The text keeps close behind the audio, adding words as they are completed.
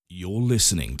You're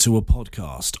listening to a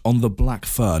podcast on the Black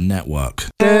Fur Network.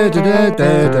 Hey,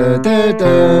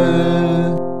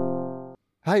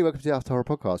 welcome to the After Horror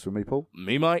Podcast with me, Paul.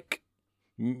 Me, Mike.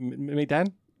 Me,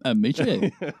 Dan. And me too.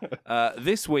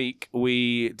 This week,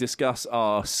 we discuss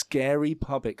our scary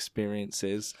pub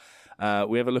experiences.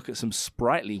 We have a look at some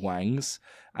sprightly wangs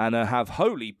and have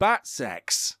holy bat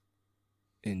sex.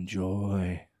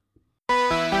 Enjoy.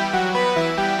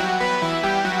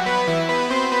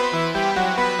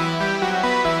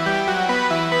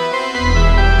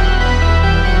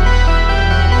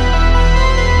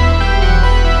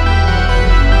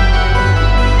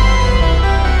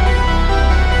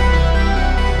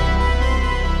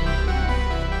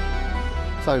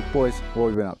 So, boys, what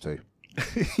have we been up to?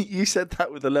 You said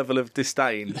that with a level of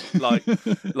disdain, like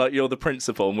you're the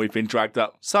principal and we've been dragged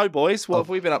up. So, boys, what have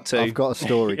we been up to? I've got a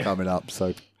story coming up,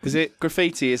 so Is it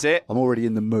graffiti, is it? I'm already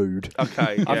in the mood.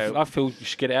 Okay, yeah. I feel you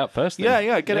should get it out first. Then.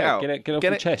 Yeah, get it out. Get off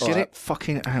your chest. Get it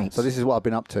fucking out. So this is what I've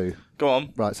been up to. Go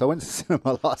on. Right, so I went to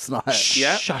cinema last night.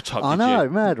 Yeah. Shut up. I did know, you?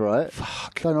 mad, right?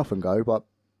 Fuck. Don't often go, but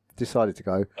decided to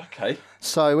go. Okay.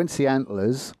 So I went to see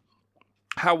Antlers.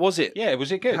 How was it? Yeah, was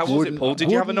it good? How was it, Paul?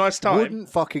 Did you have a nice time? Wouldn't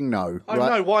fucking know. I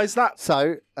right? know. Why is that?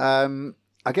 So, I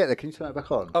get there. Can you turn it back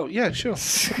on? Oh, yeah, sure.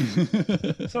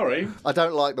 Sorry. I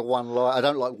don't like the one light. I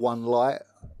don't like one light.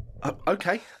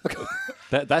 Okay.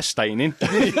 That's staying in.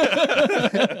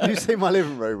 You see my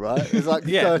living room, right? There's like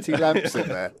 30 lamps in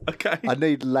there. Okay. I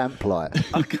need lamplight.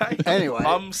 Okay. Anyway.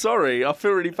 I'm sorry. I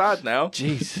feel really bad now.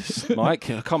 Jesus, Mike,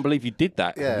 I can't believe you did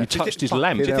that. Yeah. You touched his Fucking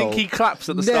lamp. Do you think he claps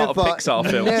at the start of Pixar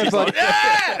films? He's Never, like,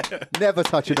 yeah! never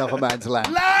touch another man's lamp.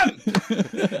 Lamp! And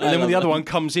then when the other one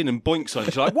comes in and boinks on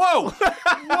it, you're like, whoa,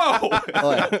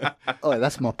 whoa. Oh,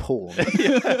 that's my porn.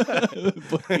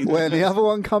 When the other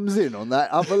one comes in on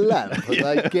that other lamp and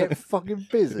they get fucking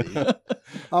busy,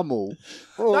 I'm all...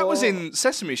 Oh. That was in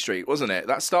Sesame Street, wasn't it?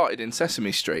 That started in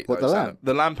Sesame Street. What, those the lamp?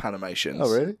 The lamp animations.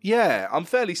 Oh, really? Yeah, I'm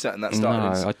fairly certain that started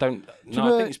No, in... I don't. No,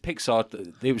 know- I think it's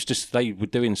Pixar. It was just they were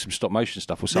doing some stop motion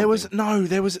stuff or something.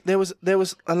 There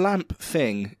was a lamp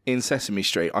thing in Sesame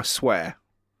Street. I swear.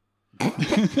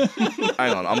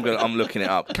 Hang on, I'm looking it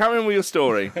up. Carry on with your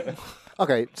story.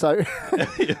 Okay, so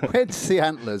went to see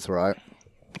Antlers, right?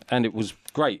 and it was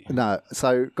great. No,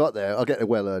 so got there. I get there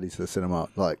well early to the cinema,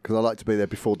 like, because I like to be there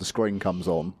before the screen comes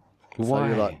on. Why? So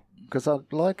you're like, because I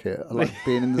like it. I like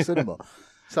being in the cinema.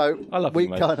 So I love we you,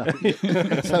 mate. kind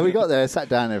of, so we got there, sat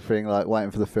down, and everything, like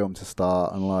waiting for the film to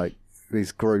start, and like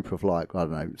this group of like, I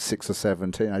don't know, 6 or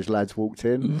 7 teenage lads walked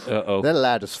in. Uh-oh. They're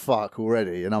loud as fuck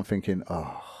already, and I'm thinking,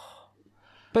 oh,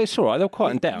 But it's all right. They'll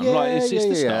quieten down. Yeah, like it's the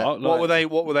yeah. start. Like,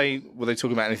 What were they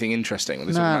talking about? Anything interesting? Were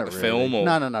they talking about the really. film or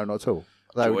No, not at all.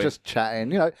 They Joy? were just chatting,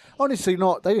 you know. Honestly,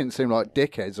 they didn't seem like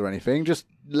dickheads or anything. Just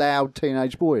loud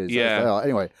teenage boys. as Yeah. they are.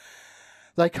 Anyway,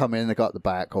 they come in. They got at the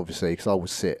back, obviously, because I would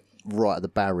sit right at the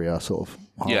barrier, sort of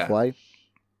Yeah. halfway.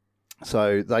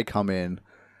 So they come in.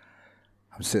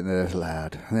 I'm sitting there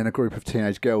loud, and then a group of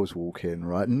teenage girls walk in.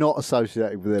 Right, not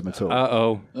associated with them at all.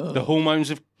 Uh-oh. The hormones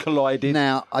have collided.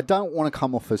 Now, I don't want to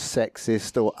come off as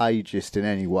sexist or ageist in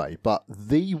any way, but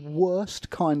the worst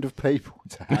kind of people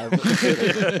to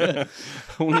have,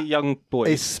 Only young boys.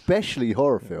 especially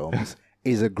horror films,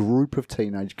 is a group of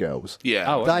teenage girls.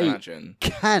 yeah? Oh, I They imagine.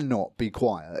 cannot be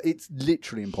quiet. It's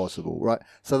literally impossible, right?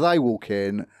 So they walk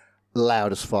in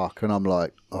loud as fuck, and I'm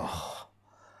like, oh,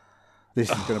 this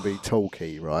is going to be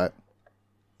talky, right?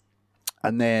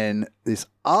 And then this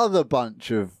other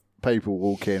bunch of people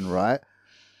walk in, right?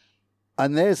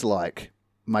 And there's like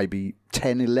maybe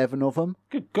 10, 11 of them,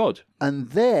 Good God. and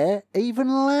they're even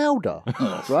louder,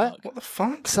 right? What the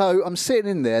fuck? So I'm sitting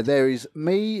in there. There is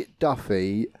me,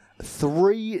 Duffy,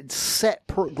 3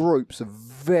 separate groups of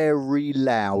very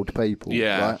loud people.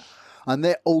 Yeah. Right? And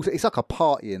they're all, it's like a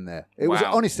party in there. It was,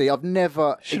 Wow. honestly, I've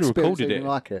never Should have experienced recorded anything it.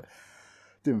 like it.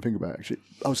 Didn't think about it, actually.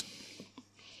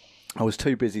 I was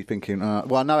too busy thinking,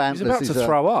 well, I know He's Antlers about to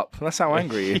throw up. That's how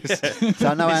angry he is. So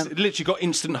I know, It's literally got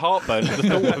instant heartburn at the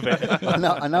thought of it.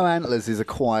 I know Antlers is a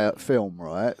quiet film,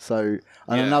 right? So,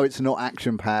 and Yeah. I know it's not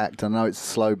action-packed. I know it's a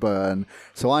slow burn.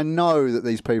 So I know that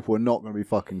these people are not going to be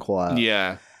fucking quiet.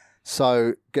 Yeah.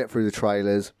 So get through the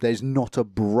trailers. There's not a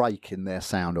break in their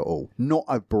sound at all. Not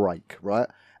a break, right?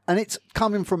 And it's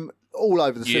coming from all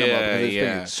over the cinema. Yeah, because there's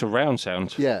yeah. things- Surround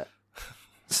sound. yeah.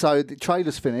 So the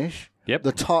trailers finish. Yep.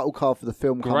 The title card for the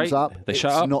film comes Great. up. They it's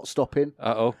shut up. not stopping.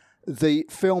 Uh-oh. The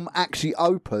film actually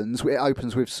opens. It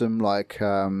opens with some like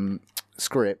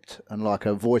script and like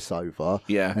a voiceover.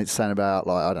 Yeah. And it's saying about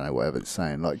like, I don't know, whatever it's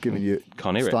saying, like giving you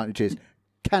Can't hear it. starting to just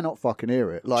cannot fucking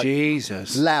hear it. Like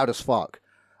Jesus. loud as fuck.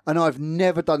 And I've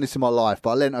never done this in my life, but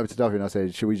I leant over to Duffy and I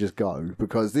said, should we just go?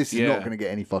 Because this is Yeah. not going to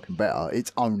get any fucking better.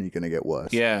 It's only going to get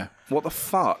worse. Yeah. What the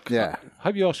fuck? Yeah.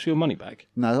 Hope you asked for your money back.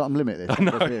 No, I'm limited.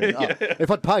 If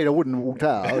I'd paid, I wouldn't have walked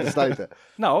out. I would have stayed there.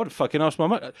 No, I would have fucking asked my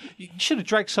money. You should have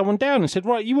dragged someone down and said,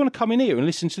 right, you want to come in here and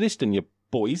listen to this, then you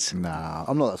boys? Nah,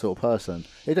 I'm not that sort of person.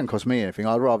 It doesn't cost me anything.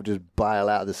 I'd rather just bail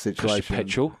out of this Cost situation. you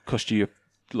petrol, cost you your,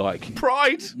 like,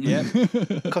 Pride. yeah,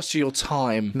 Cost you your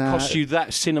time. Nah, cost you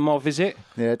that cinema visit.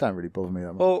 yeah, it don't really bother me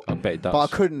that much. Well, I bet it does. But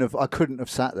I couldn't have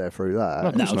sat there through that. No,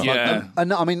 of course not. yeah.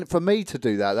 And I mean, for me to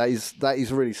do that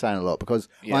is really saying a lot because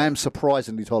Yeah. I am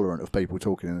surprisingly tolerant of people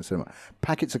talking in the cinema.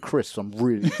 Packets of crisps, I'm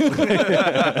really,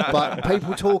 but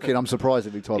people talking, I'm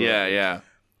surprisingly tolerant. Yeah, yeah.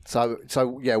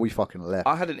 So yeah, we fucking left.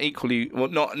 I had an equally, well,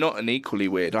 not an equally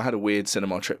weird. I had a weird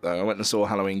cinema trip though. I went and saw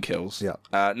Halloween Kills.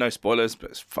 Yeah. No spoilers, but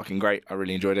it's fucking great. I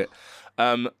really enjoyed it.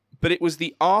 But it was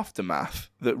the aftermath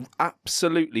that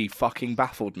absolutely fucking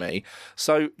baffled me.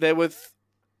 So it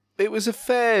was a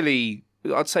fairly,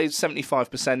 I'd say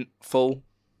 75% full,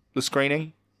 the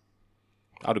screening.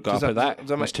 I'd have gone Does up with that- that. does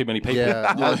that There's make- too many people.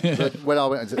 Yeah, when I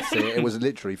went to see it, it was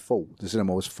literally full. The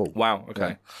cinema was full. Wow.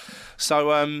 Okay.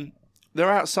 So they're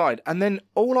outside, and then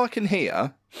all I can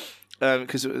hear,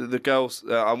 because the girls,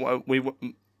 I went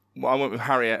with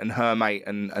Harriet and her mate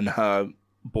and her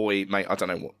boy mate. I don't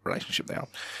know what relationship they are.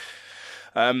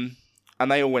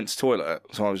 And they all went to toilet,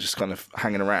 so I was just kind of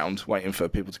hanging around waiting for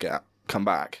people to come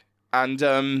back.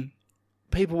 And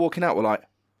people walking out were like,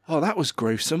 "Oh, that was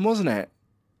gruesome, wasn't it?"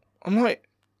 I'm like,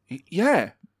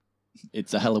 "Yeah,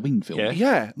 It's a Halloween film. Yeah.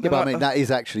 yeah." Yeah, but I mean, that is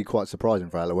actually quite surprising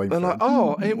for Halloween. They're film. like,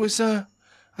 "Oh, it was," and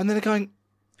then they're going,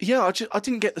 "Yeah, I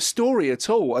didn't get the story at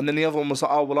all." And then the other one was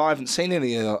like, "Oh, well, I haven't seen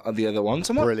any of the other ones."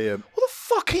 I'm like, Brilliant. "What the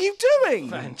fuck are you doing?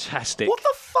 Fantastic. What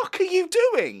the fuck are you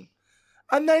doing?"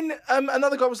 And then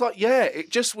another guy was like, "Yeah, it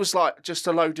just was like just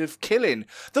a load of killing.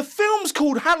 The film's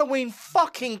called Halloween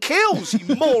fucking Kills,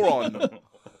 you moron."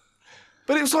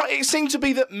 But it was like, it seemed to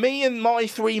be that me and my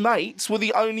three mates were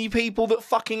the only people that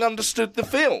fucking understood the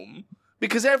film.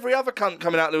 Because every other cunt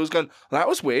coming out there was going, "That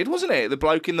was weird, wasn't it? The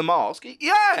bloke in the mask."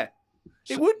 Yeah,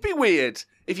 it would be weird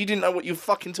if you didn't know what you're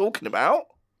fucking talking about.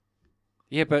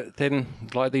 Yeah, but then,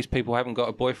 like, these people haven't got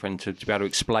a boyfriend to be able to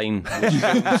explain which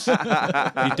films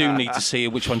you do need to see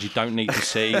and which ones you don't need to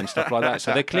see and stuff like that.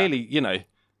 So they're clearly, you know...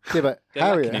 Yeah, but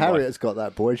They're lacking in Harriet's got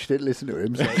that boy. She didn't listen to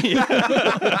him.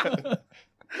 So.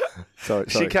 Sorry.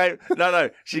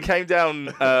 She came down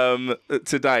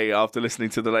today after listening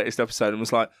to the latest episode and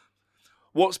was like,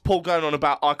 "What's Paul going on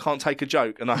about? I can't take a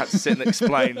joke." And I had to sit and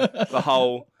explain the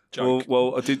whole Joke.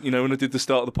 Well, I did, when I did the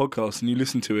start of the podcast and you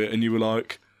listened to it and you were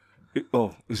like,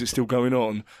 "Oh, is it still going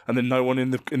on?" And then no one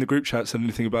in the group chat said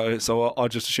anything about it, so I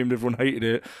just assumed everyone hated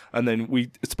it. And then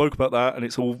we spoke about that, and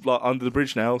it's all like under the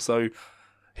bridge now. So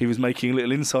he was making a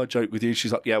little inside joke with you.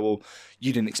 She's like, "Yeah, well,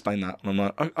 you didn't explain that." And I'm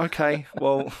like, "Okay,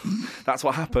 well, that's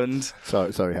what happened."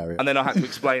 Sorry, Harriet. And then I had to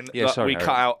explain Yeah, that sorry, we Harry.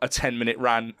 cut out a 10-minute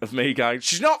rant of me going,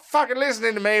 "She's not fucking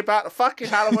listening to me about the fucking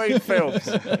Halloween films."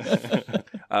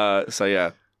 So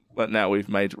yeah, but now we've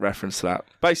made reference to that.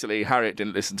 Basically, Harriet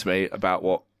didn't listen to me about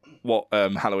what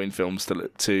Halloween films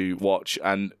to watch,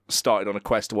 and started on a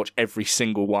quest to watch every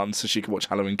single one so she could watch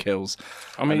Halloween Kills.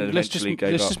 I mean, and then let's just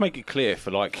eventually gave up. just make it clear for,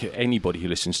 like, anybody who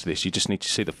listens to this. You just need to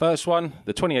see the first one,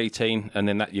 the 2018, and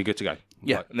then that you're good to go.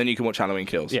 Yeah, Like, and then you can watch Halloween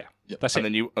Kills. yeah, that's And it.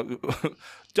 then you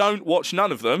don't watch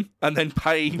none of them and then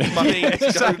pay money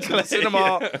to go to the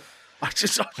cinema. I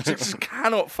just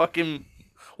cannot fucking...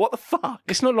 What the fuck?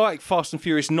 It's not like Fast and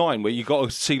Furious 9 where you got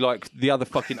to see, like, the other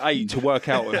fucking 8 to work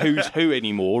out who's who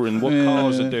anymore and what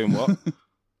cars are doing what.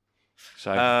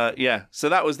 So Yeah, so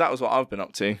that was what I've been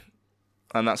up to.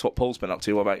 And that's what Paul's been up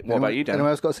to. What about you, Dan? Anyone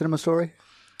else got a cinema story?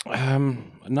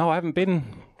 no, I haven't been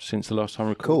since the last time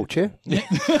we Cool, recorded. cheer.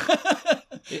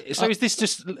 So is this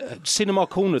just cinema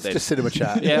corner then? Just cinema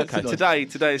chat. Yeah, okay.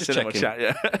 Today's cinema checking. chat,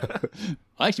 yeah.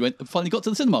 I actually finally got to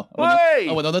the cinema. Hey!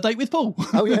 I went on a date with Paul.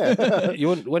 Oh yeah, You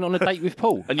went on a date with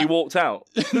Paul? And you walked out.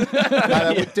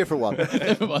 different one.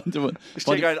 She's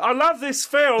going, "I love this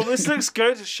film. This looks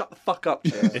good." Shut the fuck up.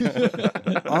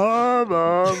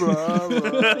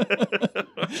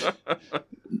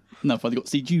 No, finally got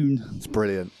to see June. It's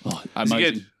brilliant. Oh, it amazing.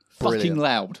 good? Fucking Brilliant.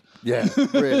 loud. Yeah,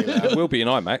 really. It will be in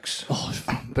IMAX.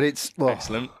 But it's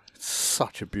Excellent.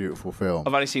 such a beautiful film.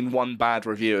 I've only seen one bad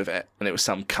review of it, and it was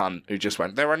some cunt who just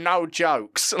went, "There are no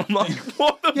jokes." And I'm like,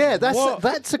 "What the Yeah,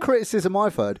 that's a criticism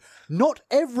I've heard. Not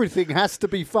everything has to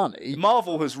be funny.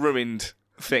 Marvel has ruined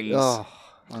things." Oh,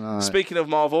 I know. Speaking of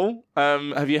Marvel,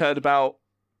 have you heard about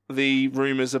the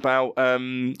rumours about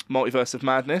Multiverse of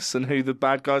Madness and who the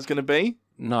bad guy's going to be?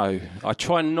 No, I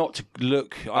try not to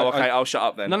look. I'll shut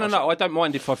up then. No. I don't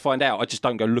mind if I find out. I just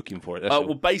don't go looking for it. That's all.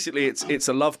 Well, basically, it's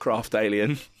a Lovecraft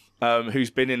alien who's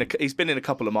been in a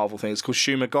couple of Marvel things called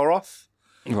Shuma-Gorath,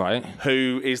 Right.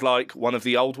 who is like one of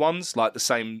the old ones, like the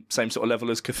same sort of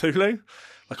level as Cthulhu,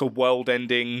 like a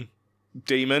world-ending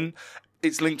demon.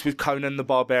 It's linked with Conan the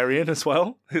Barbarian as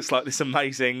well. It's like this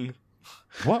amazing.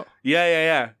 What?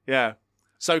 Yeah.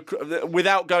 So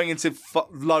without going into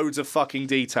loads of fucking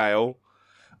detail,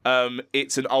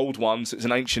 it's an old one. So it's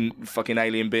an ancient fucking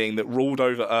alien being that ruled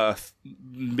over Earth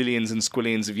millions and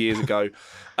squillions of years ago.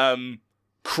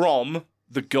 Crom,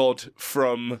 the god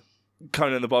from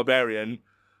Conan the Barbarian,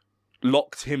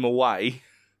 locked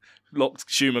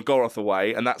Shuma-Gorath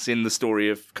away, and that's in the story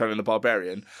of Conan the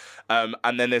Barbarian.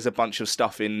 And then there's a bunch of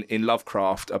stuff in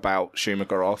Lovecraft about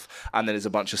Shuma-Gorath, and then there's a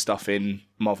bunch of stuff in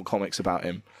Marvel Comics about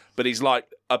him. But he's like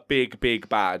a big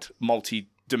bad,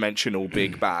 multi-dimensional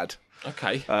big bad,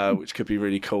 Okay. which could be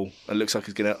really cool. It looks like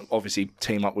he's going to obviously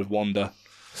team up with Wanda.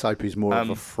 Soapy's more of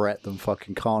a threat than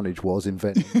fucking Carnage was in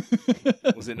Venom.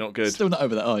 Was it not good? Still not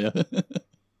over that, are you?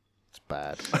 It's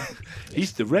bad.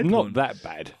 He's the red Not one. that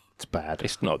bad. It's bad.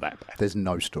 It's not that bad. There's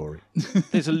no story.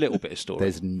 There's a little bit of story.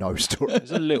 There's no story.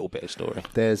 There's a little bit of story.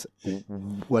 There's,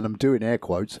 when I'm doing air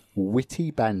quotes,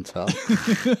 witty banter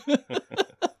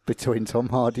between Tom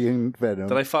Hardy and Venom.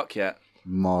 Do they fuck yet?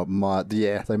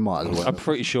 Yeah, they might as well. I'm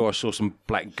pretty sure I saw some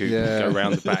black goop Yeah. go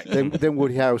around the back. Then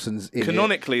Woody Harrelson's in it.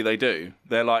 Canonically, they do.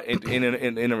 They're like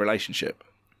in a relationship.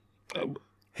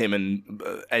 Him and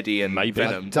Eddie and Maybe.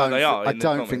 Venom. I in the don't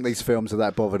comics. think these films are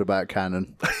that bothered about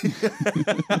canon.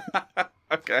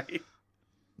 Okay.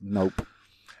 Nope.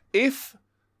 If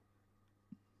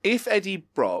Eddie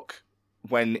Brock,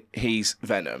 when he's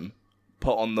Venom,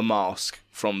 put on the mask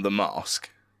from The Mask,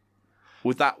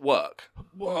 would that work?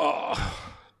 Whoa.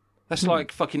 That's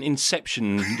like fucking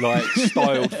Inception, like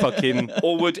styled fucking.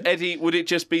 Or would it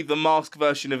just be the mask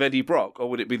version of Eddie Brock, or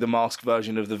would it be the mask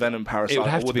version of the Venom parasite? It would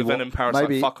have or would to the be Venom parasite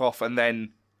maybe- fuck off and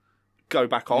then go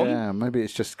back on? Yeah, maybe it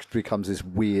just becomes this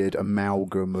weird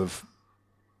amalgam of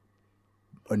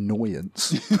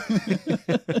annoyance.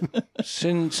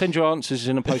 Send your answers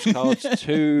in a postcard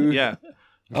to Yeah.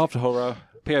 After Horror,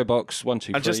 PO Box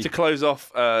 123. And just to close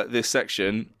off this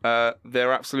section,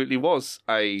 there absolutely was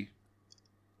a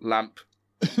lamp.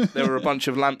 There were a bunch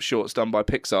of lamp shorts done by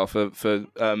Pixar for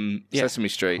Sesame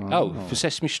Street. for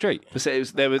Sesame Street.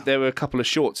 There were a couple of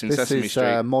shorts in This Sesame is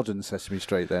Street. modern Sesame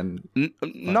Street then.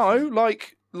 No,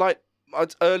 like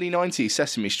early 90s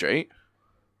Sesame Street.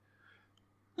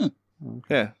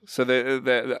 Yeah, so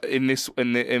they're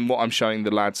in what I'm showing the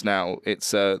lads now.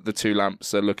 It's the two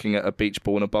lamps are looking at a beach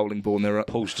ball and a bowling ball, and they're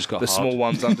Paul's just got the hard. small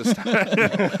ones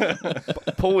understand.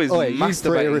 Paul is Oh, you three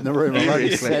masturbating are in the room. I'm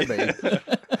only furiously.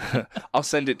 semi. I'll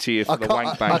send it to you for the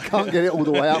wank I bank. can't get it all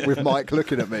the way up with Mike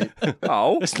looking at me.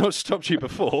 Oh, It's not stopped you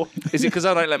before. is it because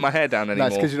I don't let my hair down No, anymore?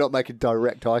 it's because you're not making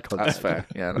direct eye contact. That's fair.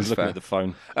 Yeah, I was that's looking fair. at the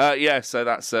phone. Yeah, so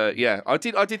that's yeah. I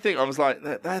did think I was like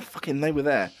they were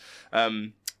there.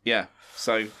 Yeah.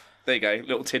 So there you go,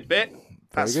 little tidbit.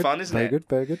 That's Very good, fun, isn't very it? good,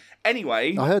 very good.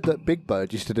 Anyway, I heard that Big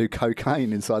Bird used to do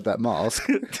cocaine inside that mask.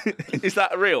 is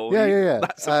that real? Yeah.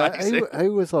 That's amazing.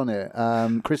 Who was on it?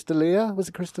 Crystalia? Was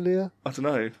it Crystalia? I don't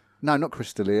know. No, not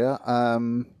Crystalia.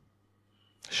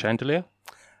 Chandelier?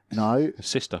 No,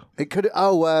 Sister. it could.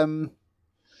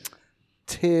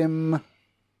 Tim.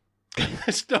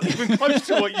 It's not even close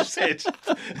to what you said.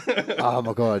 Oh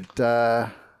my God.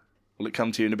 Will it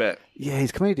come to you in a bit? Yeah, he's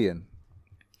a comedian.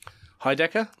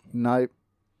 Heidecker? No,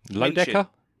 Lodecker?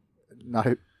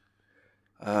 no.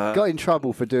 Got in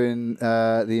trouble for doing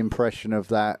the impression of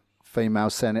that female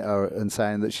senator and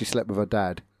saying that she slept with her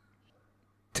dad.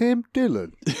 Tim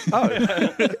Dillon Oh,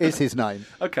 is his name.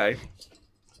 okay.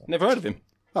 Never heard of him.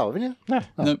 Oh, haven't you? No.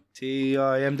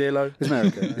 Tim Dillo. He's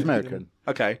American. He's American.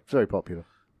 Okay, It's very popular.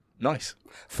 nice.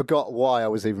 Forgot why I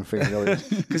was even thinking of it.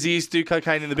 Because he used to do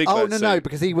cocaine in the Big Oh, Bird no, suit.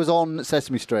 because he was on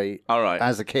Sesame Street All right.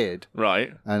 as a kid.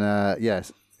 Right. And yeah.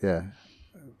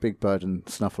 Big Bird and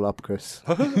Snuffleupagus.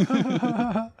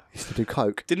 Used to do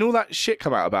coke. Didn't all that shit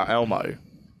come out about Elmo?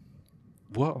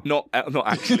 What? Not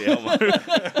actually Elmo.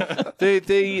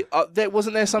 There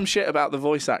wasn't there some shit about the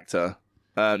voice actor.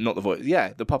 Not the voice.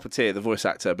 Yeah, the puppeteer, the voice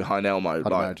actor behind Elmo. I'd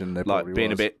imagine there like probably being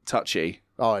was. a bit touchy.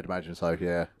 Oh, I'd imagine so,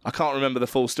 yeah. I can't remember the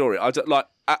full story.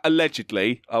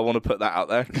 Allegedly, I want to put that out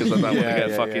there because I don't want to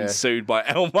get fucking sued by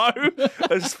Elmo.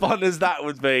 As fun as that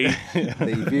would be.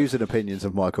 The views and opinions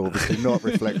of Mike Orbis do not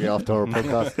reflect the After Horror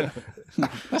podcast.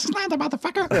 That's slander,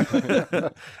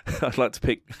 motherfucker. I'd like to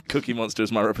pick Cookie Monster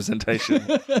as my representation.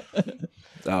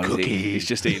 Oh, he's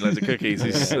just eating loads of cookies.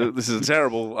 This is a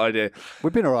terrible idea.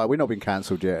 We've been all right. We've not been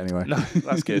cancelled yet, anyway. No,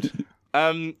 that's good.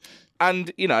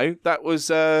 And you know that was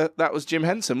Jim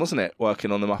Henson, wasn't it?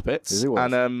 Working on the Muppets. Yes, it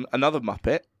was. And another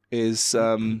Muppet is.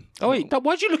 Oh wait,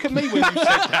 why'd you look at me when you said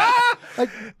that?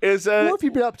 Is What have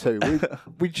you been up to?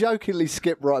 We jokingly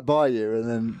skipped right by you, and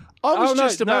then. I was Oh, no,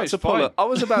 just about it's to pull. fine. I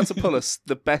was about to pull us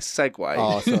the best segue.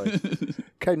 Oh, sorry.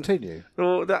 Continue.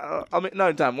 Well, I mean,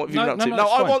 no, Dan. What have you been up to? No, No,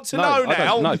 it's I fine. want to No, know I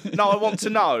now. don't, No, I want to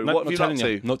know. No, What have you been up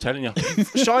to? Not telling you.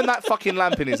 Shine that fucking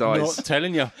lamp in his eyes. Not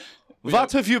telling you.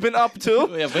 What have you been up to?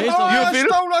 Yeah, where's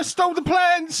I stole the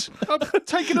plans. I'm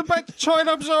taking them back to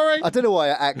China. I'm sorry. I don't know why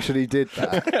I actually did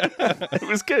that. It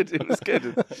was good. It was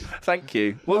good. Thank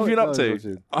you. What have you been up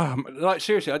to? Like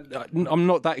seriously, I'm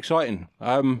not that exciting.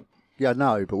 Yeah,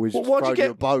 no, but we just Why'd thrown you you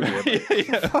a bone here.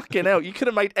 Fucking hell! You could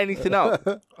have made anything up.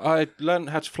 I learned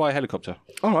how to fly a helicopter.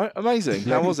 All right, amazing.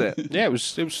 How was it? Yeah, it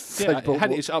was. Yeah, it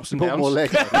had its ups and Put more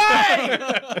downs. leg.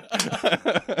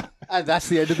 And that's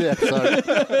the end of the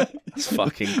episode. It's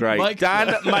fucking great. Mike-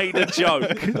 Dan made a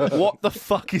joke. What the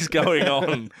fuck is going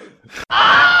on?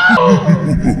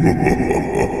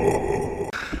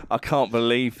 I can't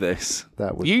believe this.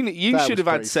 That was You that should was have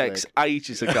had pretty sex slick.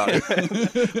 ages ago.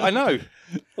 I know.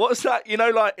 What's that? You know,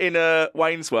 like in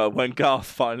Wayne's World when Garth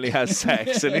finally has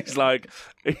sex and he's like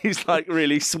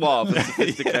really suave and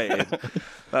sophisticated.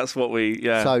 That's what we.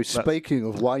 Yeah. So, that- speaking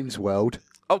of Wayne's World,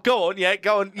 Oh, go on. Yeah,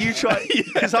 go on. You try.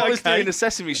 Because I was doing a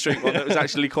Sesame Street one that was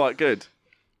actually quite good.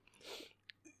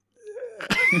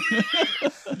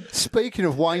 speaking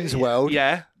of Wayne's World,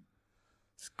 Yeah.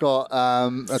 it's got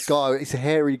a guy. It's a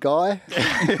hairy guy,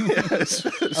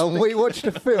 and we watched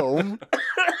a film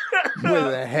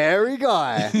with a hairy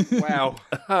guy. Wow.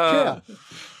 Yeah.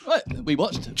 Right, we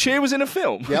watched. Cheer was in a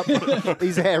film. Yep,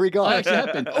 he's a hairy I guy. actually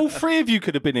have been. All three of you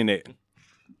could have been in it.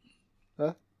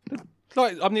 Huh?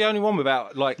 Like I'm the only one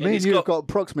without like. Me and it's you have got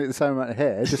approximately the same amount of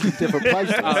hair, just in different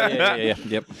places. Oh yeah.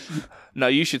 Yep. No,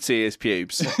 you should see his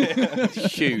pubes.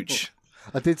 Huge.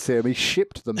 I did see him. He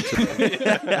shipped them to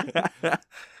me.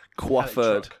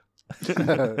 Coiffured.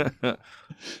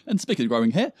 And speaking of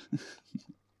growing hair,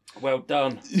 Well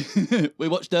done. we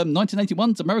watched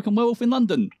 1981's American Werewolf in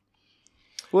London.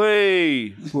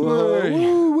 Whee!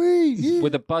 Woo-wee.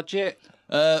 With a budget.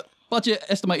 Budget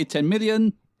estimated 10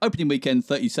 million. Opening weekend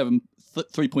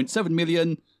 3.7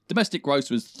 million. Domestic gross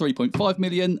was 3.5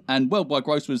 million, and worldwide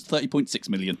gross was 30.6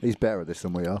 million. He's better at this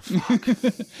than we are.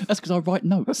 That's because I write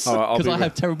notes. All right, I'll Because be I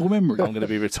have terrible memory. I'm going to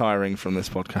be retiring from this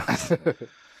podcast.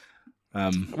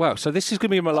 Well, so this is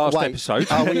going to be my last Wait,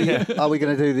 episode. Are we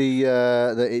going to do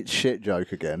the it's shit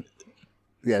joke again?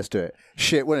 Yeah, let's do it.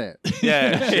 Shit, wasn't it?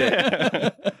 Yeah,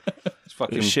 shit. It's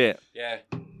fucking It was shit. Yeah.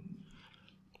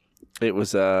 It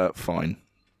was fine.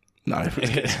 No, it was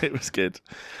good. It was good.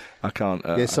 I can't.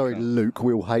 Yeah, sorry, Luke.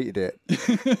 We all hated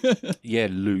it. Yeah,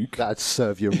 Luke. That'd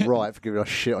serve you right for giving us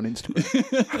shit on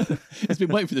Instagram. He's been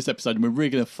waiting for this episode, and we're really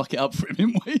going to fuck it up for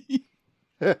him, aren't we?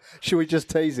 Should we just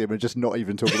tease him and just not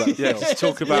even talk about the Yeah, film? just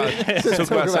talk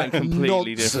about something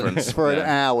completely nonsense different for an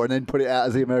Yeah. hour and then put it out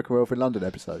as the American Werewolf in London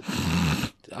episode.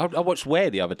 I watched Where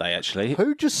the other day, actually.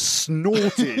 Who just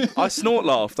snorted? I snort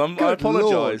laughed. I Good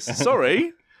apologise.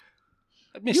 Sorry.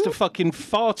 Mr. fucking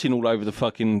farting all over the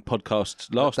fucking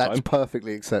podcast last That's time.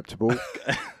 perfectly acceptable.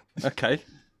 Okay.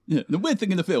 Yeah. The weird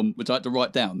thing in the film, which I had to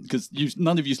write down, because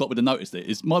none of you lot would have noticed it,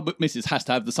 is my missus has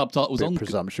to have the subtitles Bit on.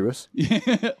 presumptuous. Yeah,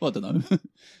 well, I don't know.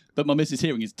 But my missus'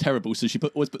 hearing is terrible, so she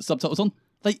always put subtitles on.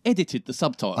 They edited the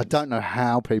subtitles. I don't know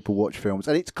how people watch films,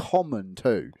 and it's common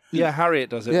too. Yeah, Harriet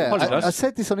does it. Yeah, Holly does. I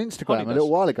said this on Instagram Holly a little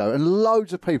does. while ago, and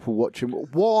loads of people watch them.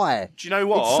 Why? Do you know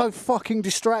what? It's so fucking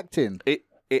distracting.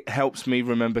 It helps me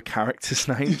remember characters'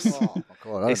 names. Oh my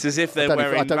god! It's as if they're I don't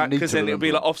wearing need because to then it'll be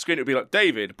remember. like off screen. It'll be like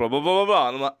David, blah blah blah blah blah.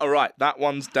 And I'm like, all right, that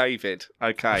one's David. I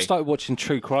Okay. started watching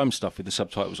true crime stuff with the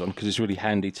subtitles on because it's really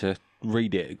handy to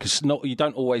read it because you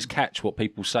don't always catch what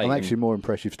people say. I'm and- actually more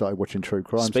impressed you've started watching true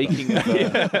crime.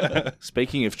 stuff.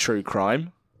 Speaking of true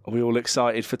crime, are we all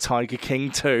excited for Tiger King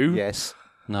 2? Yes,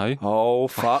 No, Oh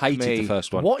fuck hated me! the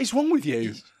first one. What is wrong with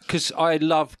you? because I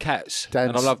love cats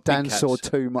and I love big Dan cats. saw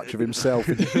too much of himself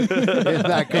in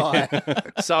that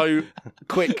guy. So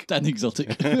quick, Dan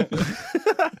Exotic.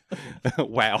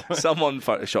 Wow. someone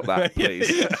Photoshop that,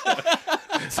 please.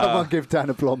 Someone give Dan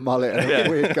a blonde mullet and a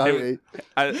weird goatee.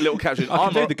 A little caption. I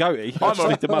can do the goatee. I just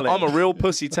need the mullet. I'm a real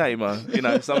pussy tamer. You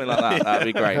know, something like that. That'd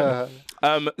be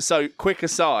great. So quick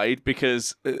aside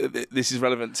because this is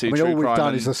relevant to I mean, true all we've crime done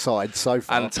and, is aside so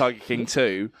far. and Tiger King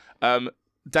 2.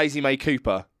 Daisy May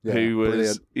Cooper, Yeah, who was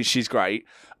brilliant. she's great,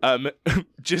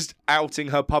 just outing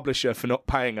her publisher for not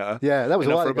paying her. Yeah, that was a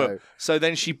enough while for a book. ago. So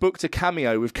then she booked a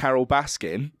cameo with Carol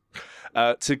Baskin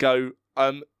to go.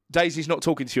 Daisy's not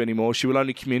talking to you anymore. She will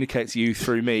only communicate to you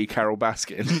through me, Carol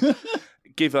Baskin.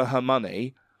 Give her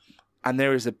money. And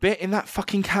there is a bit in that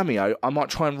fucking cameo. I might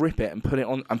try and rip it and put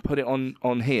it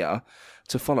on here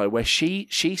to follow, where she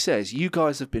says, "You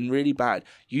guys have been really bad.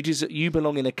 You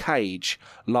belong in a cage."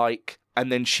 Like,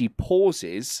 and then she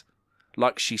pauses,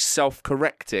 like she's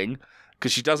self-correcting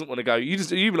because she doesn't want to go.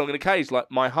 You belong in a cage, like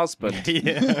my husband.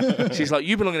 She's like,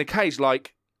 "You belong in a cage,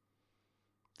 like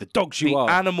The dogs you the are.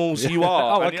 animals you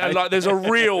are." Oh, And- okay. and like, there's a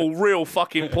real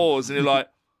fucking pause, and you're like,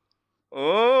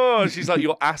 "Oh," she's like,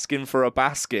 "You're asking for a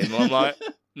Baskin." And I'm like,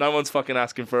 "No one's fucking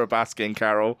asking for a Baskin,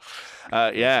 Carol."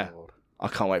 Yeah, I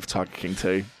can't wait for Tiger King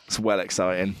 2. It's well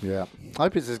exciting. Yeah, I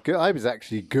hope it's as good. I hope it's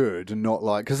actually good and not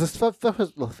like because the stuff.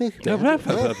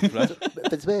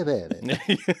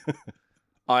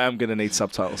 I am going to need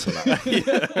subtitles for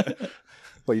that.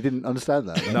 Well, you didn't understand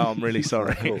that. No, I'm really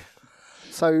sorry. Cool.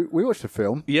 So we watched a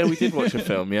film. Yeah, we did watch a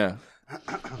film, yeah. Yeah,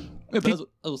 but as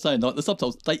I was saying, like the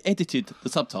subtitles, they edited the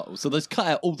subtitles, so they cut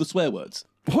out all the swear words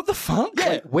What the fuck?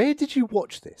 Yeah. Where did you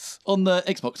watch this? on the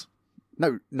Xbox.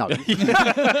 No.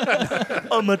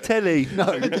 On the telly.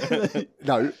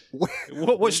 No.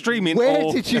 What streaming? Where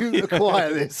or... did you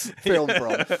acquire this film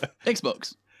from?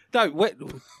 Xbox. No, where...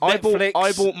 I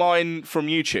Netflix. bought mine from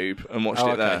YouTube and watched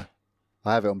it there.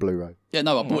 I have it on Blu-ray. Yeah,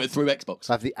 no, I bought it through Xbox.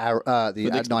 I have the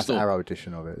Xbox nice store. Arrow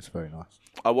edition of it. It's very nice.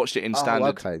 I watched it in Oh, standard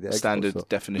okay, the Xbox standard store.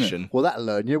 definition. Well, that'll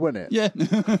learn you, won't it? Yeah,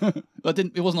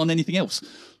 It wasn't on anything else.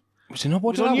 Was it not?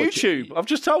 What It was on did I watch? YouTube. I've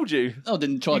just told you. I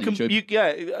didn't try YouTube.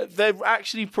 Yeah, they're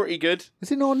actually pretty good.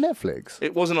 Is it not on Netflix?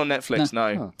 It wasn't on Netflix,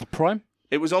 no. Prime?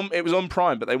 It was on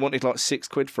Prime, but they wanted like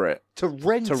 £6 for it To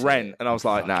rent to it? rent, and I was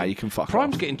like, "Nah, you can fuck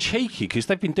Prime's off." getting cheeky because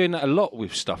they've been doing that a lot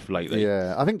with stuff lately.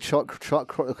 Yeah, I think Chuck. Whoa.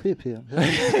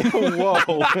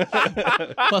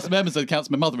 Plus, my Amazon account's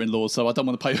my mother-in-law, so I don't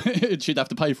want to pay. She'd have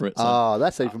to pay for it. So. Ah,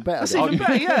 that's even better. That's then. even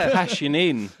better, yeah. Passion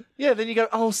in. Yeah, then you go,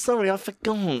 "Oh, sorry, I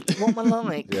forgot. What am I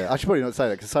like?" Yeah, I should probably not say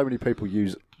that because so many people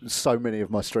use so many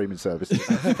of my streaming services.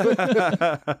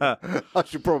 I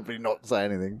should probably not say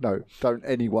anything. No, don't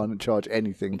anyone charge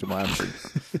anything to my Amazon.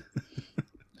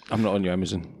 I'm not on your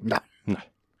Amazon. No. No.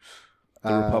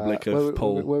 The Republic of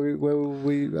Paul. Where were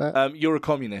we at? You're a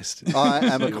communist. I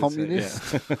am a You would say,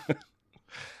 communist.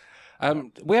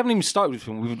 We haven't even started with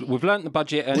film. We've learnt the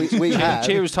budget, and We have.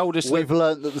 Cheers told us. We've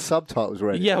learnt that the subtitles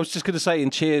were in. Yeah, I was just going to say,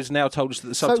 and Cheers now told us that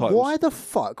the So subtitles. why the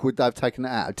fuck would they have taken it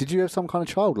out? Did you have some kind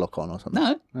of child lock on or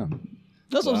something? No.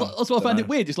 That's why I found it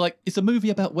weird. It's like, it's a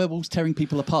movie about werewolves tearing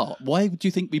people apart. Why would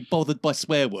you think we bothered by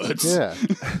swear words? Yeah.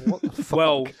 What the fuck?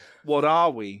 Well, what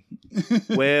are we?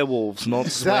 Werewolves, not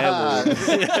Ah,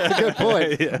 swearwolves. good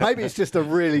point. Maybe it's just a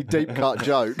really deep cut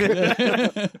joke.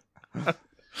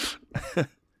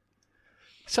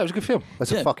 So it was a good film.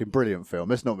 That's a fucking brilliant film.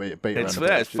 Let's not beat around It's the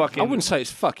bush. fucking. I wouldn't say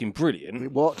it's fucking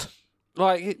brilliant. What?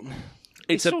 Like,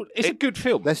 it's a good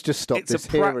film. Let's just stop It's a this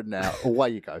here and now. Away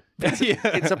you go.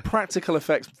 It's a practical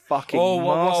effects fucking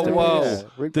Whoa. Yeah,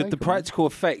 Rick The Baker, practical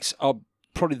effects are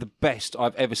probably the best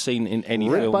I've ever seen in any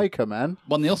Rick film. Baker, man.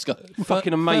 Won the Oscar.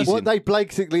 Fucking amazing. What, they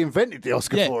basically invented the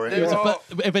Oscar Yeah, for it. it was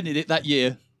invented it that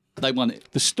year. They won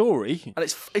it. The story. and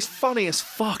it's funny as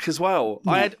fuck as well.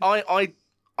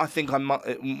 I think I'm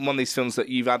one of these films that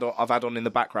I've had on in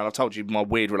the background. I've told you my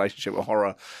weird relationship with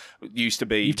horror used to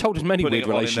be. You've told us many putting weird it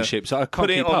on in the- relationships. I can't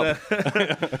putting keep it on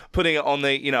up. putting it on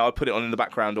the, I put it on in the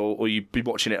background, or you'd be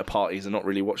watching it at parties and not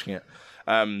really watching it.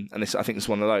 And I think it's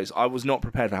one of those. I was not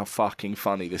prepared for how fucking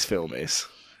funny this film is.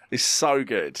 It's so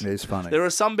good. It's funny. There are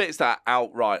some bits that are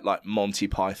outright like Monty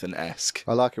Python-esque.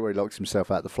 I like it where he locks himself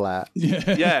out the flat.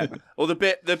 Yeah, or the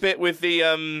bit with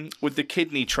the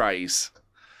kidney trays.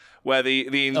 Where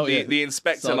the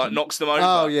inspector Sergeant. knocks them over.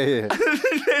 Oh, yeah.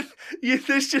 And then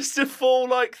there's just a full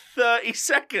 30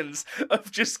 seconds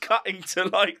of just cutting to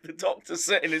the doctor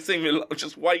sitting in his thing,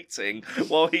 just waiting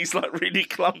while he's really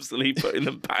clumsily putting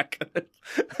them back.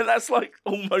 And that's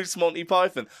almost Monty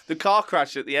Python. The car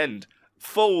crash at the end,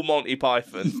 full Monty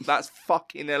Python. That's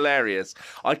fucking hilarious.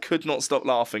 I could not stop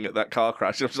laughing at that car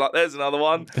crash. I was like, there's another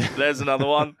one. There's another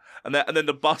one. And then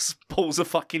the bus pulls a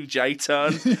fucking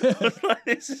J-turn.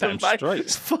 This is Damn amazing. straight.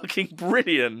 It's fucking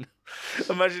brilliant.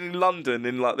 Imagine in London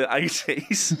in the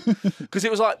 80s. Because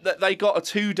it was they got a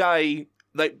 2-day...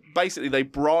 They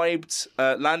bribed...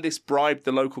 Landis bribed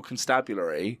the local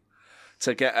constabulary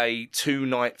to get a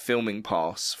 2-night filming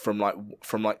pass from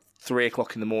 3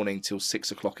 o'clock in the morning till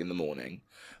 6 o'clock in the morning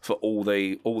for all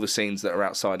the scenes that are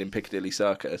outside in Piccadilly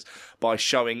Circus by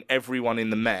showing everyone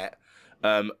in the Met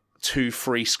 2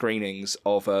 free screenings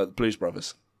of Blues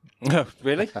Brothers.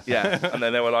 Really? Yeah, and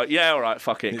then they were like, "Yeah, all right,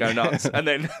 fuck it, go nuts." and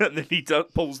then he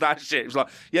pulls that shit. It was like,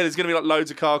 "Yeah, there's going to be like loads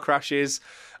of car crashes."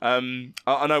 I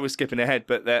know we're skipping ahead,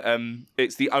 but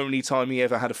it's the only time he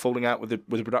ever had a falling out with the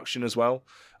production as well,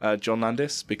 John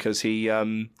Landis, because he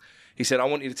said, "I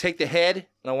want you to take the head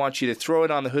and I want you to throw it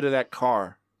on the hood of that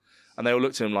car," and they all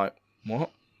looked at him like,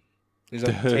 "What?" He's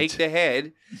like, "Take the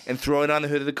head and throw it on the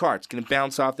hood of the car. It's going to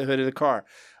bounce off the hood of the car."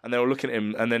 And they were looking at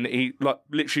him, and then he like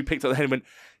literally picked up the head and went,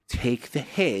 "Take the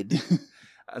head."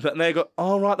 And they go,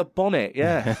 "Oh, right, the bonnet,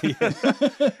 yeah." And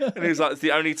he was like, it's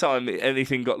the only time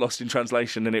anything got lost in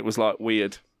translation, and it was like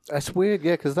weird. That's weird,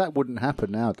 yeah, because that wouldn't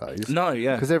happen nowadays. No,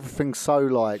 yeah. Because everything's so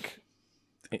like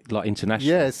International.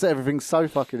 yeah, everything's so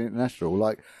fucking international.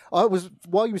 Like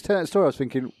while you was telling that story, I was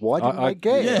thinking, why didn't they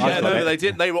get it? Yeah, no, they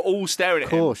did. They were all staring at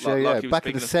him. Of course, like, yeah. like he was Back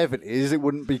in the speaking 70s, it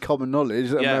wouldn't be common knowledge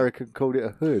that Yeah. America called it a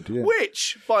hood. Yeah.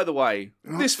 Which, by the way,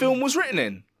 this film was written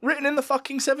in the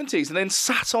fucking 70s and then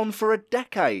sat on for a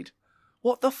decade.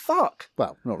 What the fuck?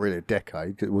 Well, not really a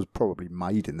decade. It was probably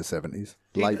made in the 70s,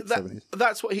 late 70s.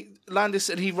 That's what Landis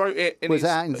said. He wrote it in Was his...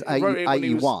 that in he wrote it when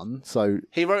he was- 81? So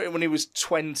He wrote it when he was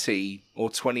 20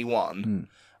 or 21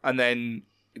 and then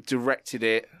directed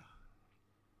it.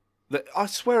 I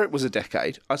swear it was a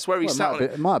decade. I swear he well, sat on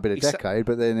it might have been a he sat- decade,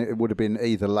 but then it would have been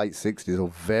either late 60s or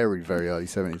very, very early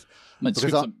 70s. Man, Because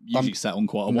scripts are usually sat on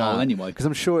quite a while anyway. Because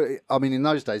I'm sure, I mean, in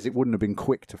those days, it wouldn't have been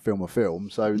quick to film a film.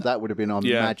 So that would have been, I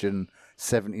imagine,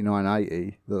 79,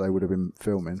 80 that they would have been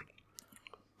filming.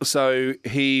 So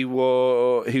he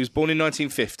was born in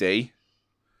 1950.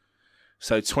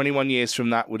 So 21 years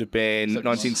from that would have been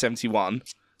 1971.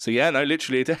 So yeah, no,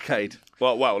 literally a decade.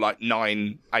 Well, like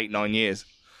 9 years.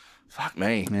 Fuck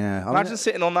me. Yeah. Imagine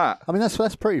sitting on that. I mean,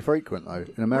 that's pretty frequent, though,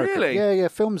 in America. Really? Yeah.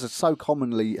 Films are so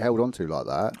commonly held onto like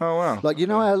that. Oh, wow. Like, you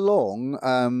know how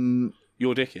long...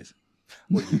 Your dick is.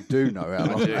 well, you do know how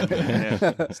long. Yeah,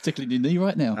 It's tickling your knee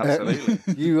right now. absolutely.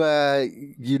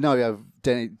 you know how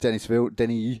Denis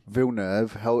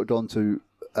Villeneuve held on to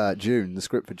Dune, the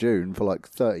script for Dune, for like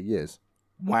 30 years.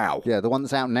 Wow. Yeah, the one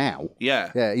that's out now.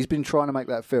 Yeah. Yeah, he's been trying to make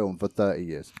that film for 30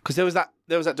 years. Because there was that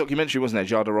documentary, wasn't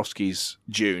there? Jodorowsky's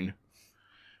Dune.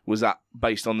 Was that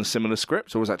based on the similar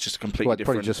script, or was that just a completely Well,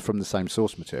 different? probably just from the same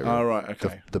source material. Oh, right,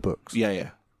 okay. The books. Yeah.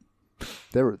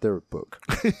 They're a book.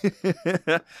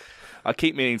 I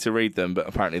keep meaning to read them, but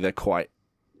apparently they're quite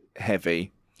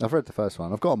heavy. I've read the first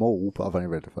one. I've got them all, but I've only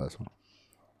read the first one.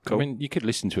 Cool. I mean, you could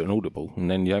listen to it on Audible, and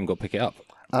then you haven't got to pick it up.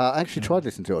 I actually tried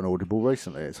listening to it on Audible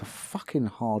recently. It's a fucking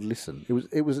hard listen. It was.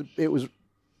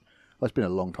 Well, it's been a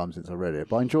long time since I read it,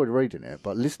 but I enjoyed reading it.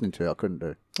 But listening to it, I couldn't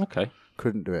do. Okay.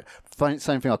 Couldn't do it.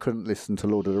 Same thing. I couldn't listen to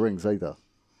Lord of the Rings either.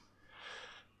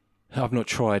 I've not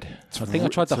tried. I think I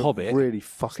tried The It's a Hobbit. Really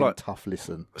fucking like- tough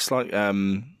listen. It's like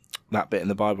that bit in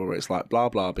the Bible where it's like blah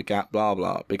blah begat blah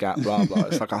blah begat blah blah.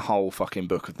 It's like a whole fucking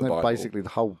book of the Bible. Basically, the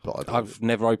whole Bible. I've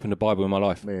never opened a Bible in my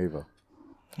life. Me either.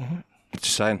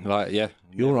 Just saying, like, yeah.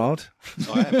 You're hard.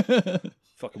 I am.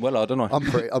 Fucking well hard, don't I?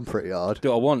 I'm pretty hard. Do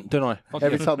what I want, don't I? Fuck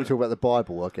Every yeah. time we talk about the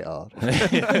Bible, I get hard.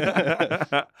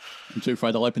 I'm too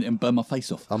afraid I'll open it and burn my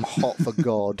face off. I'm hot for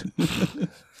God.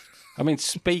 I mean,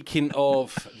 speaking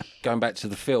of going back to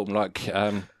the film, like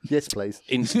Yes, please.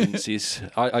 instances,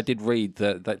 I did read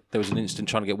that there was an incident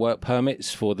trying to get work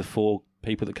permits for the 4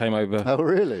 people that came over Oh,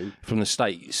 really? from the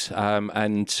States,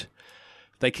 and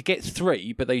they could get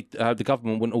 3, but the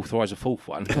government wouldn't authorise a 4th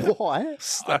one. Why?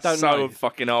 That's don't so know.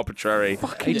 fucking arbitrary.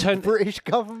 He turned, British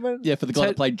government? Yeah, for the guy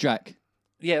that played Jack.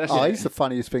 yeah, that's Oh, it. he's the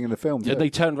funniest thing in the film. Yeah, too. they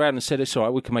turned around and said, "It's all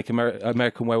right. We can make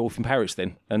American Werewolf in Paris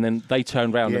then." And then they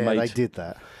turned around and Yeah, made. they did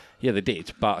that. Yeah, they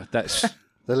did. But that's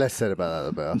The less said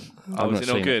about that, the better. Oh, was not it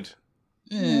not seen good?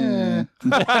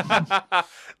 Yeah.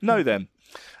 No, then.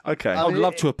 Okay. I'd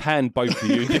love to have panned both of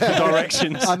you in different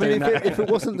directions. I mean, doing that. if it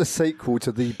wasn't the sequel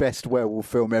to the best werewolf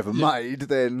film ever made,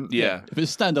 then Yeah. If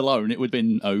it's standalone, it would have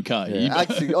been okay. Yeah,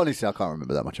 actually, honestly, I can't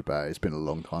remember that much about it. It's been a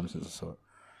long time since I saw it.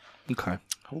 Okay.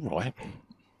 all right.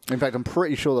 In fact, I'm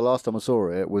pretty sure the last time I saw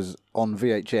it was on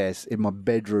VHS in my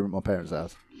bedroom at my parents'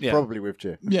 house. Yeah. Probably with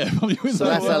Jim. Yeah, probably was. So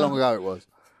that's how long ago it was.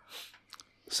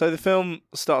 So the film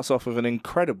starts off with an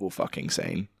incredible fucking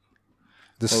scene.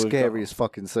 The Well, we've got- scariest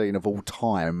fucking scene of all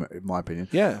time, in my opinion.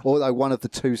 Yeah. Although one of the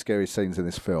 2 scariest scenes in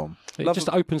this film. It just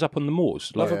opens up on the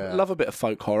moors. Like, Love a bit of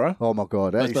folk horror. Oh my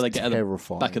god, that That's is where they get out of the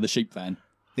terrifying. back of the sheep van.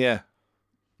 Yeah.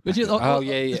 Which is, yeah.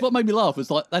 It's what made me laugh. Was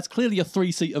like that's clearly a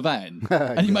 3-seater van,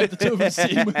 and he made the 2 of them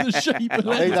sit in with the sheep. And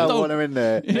let They his don't dog, want him in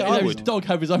there. let his dog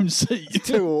have his own seat.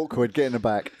 Too awkward. Get in the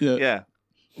back. Yeah. Yeah.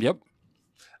 Yep.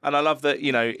 And I love that,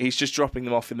 he's just dropping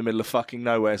them off in the middle of fucking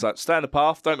nowhere. It's like, stay on the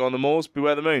path, don't go on the moors,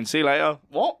 beware the moon. See you later.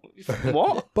 What?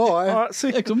 What? Bye. All right, see.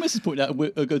 Yeah, because Mrs. pointed out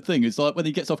a good thing. It's like when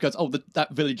he gets off, he goes, "Oh,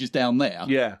 that village is down there."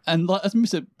 Yeah. And like as Mrs.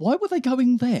 said, why were they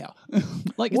going there?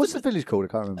 Like, What's the village called? I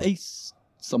can't remember. Ace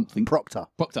something. Proctor.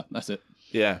 Proctor. That's it.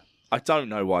 Yeah. I don't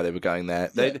know why they were going there.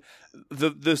 Yeah.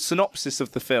 The synopsis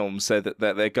of the film said that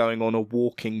they're going on a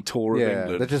walking tour of Yeah,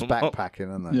 England. they're just backpacking,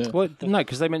 aren't they? Yeah. Well, no,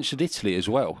 because they mentioned Italy as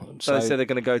well. So they said they're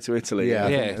going to go to Italy. Yeah, I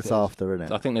Yeah. think it's after,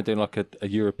 isn't I it? think they're doing like a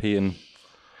European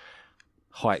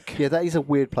hike. Yeah, that is a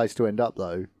weird place to end up,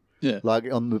 though. Yeah.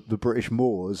 Like on the British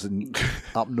moors and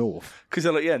up north. Because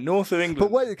they're like, north of But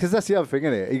England. wait, because that's the other thing,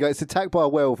 isn't it? He gets attacked by a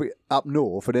werewolf up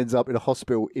north and ends up in a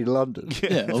hospital in London.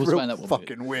 Yeah, I was Real found that one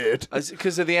fucking weird.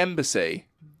 Because of the embassy.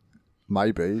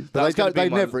 Maybe, but That's gonna be they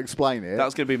my- never explain it. That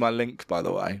was going to be my link, by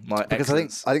the way. My Because I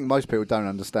excellence. think most people don't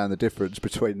understand the difference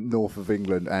between north of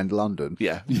England and London.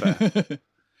 Yeah, fair.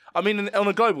 I mean, on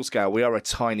a global scale, we are a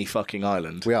tiny fucking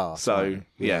island. We are So, tiny.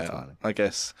 We are yeah, tiny. I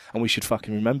guess. And we should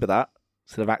fucking remember that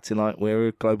instead of acting like we're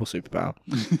a global superpower.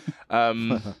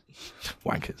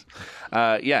 Wankers.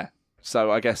 Yeah.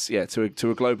 So I guess, to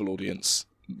a global audience,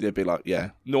 they'd be like,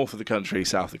 north of the country,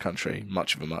 south of the country,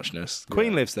 much of a muchness.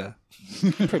 Queen lives there.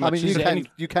 Pretty I much. mean, Is it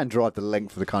you can drive the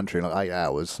length of the country in like 8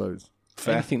 hours. So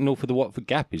Fair. anything north of the Watford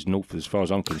Gap is north as far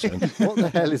as I'm concerned. what the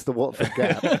hell is the Watford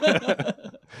Gap?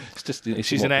 It's just it's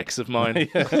She's an Watford. ex of mine.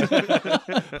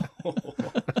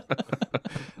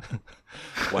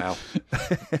 Wow.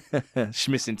 She's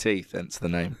missing teeth, hence the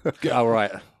name. All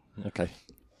right. Okay.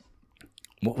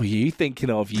 What were you thinking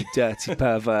of, you dirty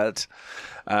pervert?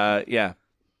 Yeah.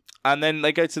 And then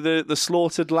they go to the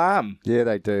Slaughtered Lamb. Yeah,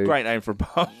 they do. Great name for a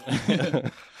pub.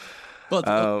 But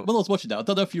when I was watching that, I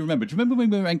don't know if you remember. Do you remember when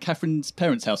we were around Catherine's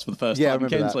parents' house for the first Yeah, I time in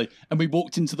remember that. Kensley, and we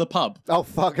walked into the pub? Oh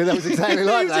fuck! That was exactly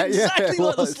like It was that. exactly yeah, it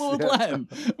like the was, slaughtered yeah. lamb.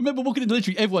 I remember walking in,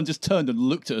 literally everyone just turned and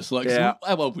looked at us like, Yeah.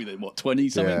 how old were we then? What, 20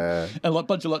 something? Yeah. And like a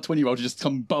bunch of 20-year-olds just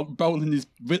come bowling in this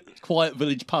quiet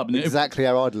village pub. And Exactly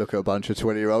how I'd look at a bunch of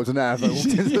 20-year-olds and now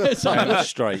Yeah, so- That's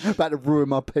straight. about to ruin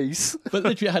my peace. But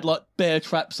literally it had like bear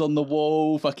traps on the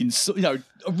wall, fucking, a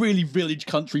really village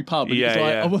country pub. And Yeah,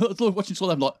 it was like, yeah. I was watching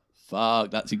Slaughtered Lamb like,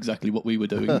 fuck, that's exactly what we were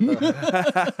doing.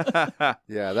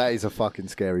 Yeah, that is a fucking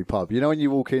scary pub. You know when you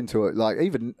walk into it, like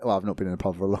I've not been in a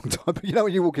pub for a long time, but you know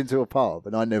when you walk into a pub,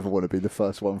 and I never want to be the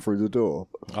first one through the door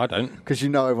I don't. because you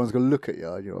know everyone's going to look at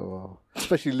you. And you're, oh.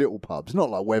 Especially little pubs, not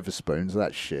like Weatherspoons,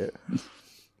 that shit.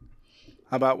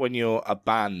 How about when you're a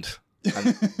band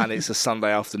and it's a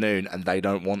Sunday afternoon and they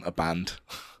don't want a band?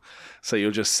 So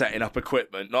you're just setting up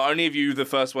equipment. Not only have you the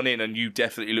first one in, and you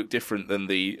definitely look different than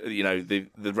the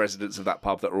residents of that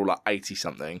pub that are all like 80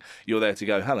 something. You're there to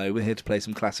go, hello, we're here to play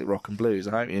some classic rock and blues.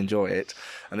 I hope you enjoy it.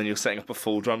 And then you're setting up a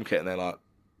full drum kit, and they're like,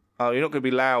 oh, you're not going to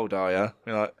be loud, are you?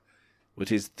 You're like, well,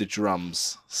 it is the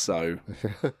drums. So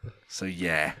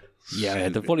yeah. Yeah,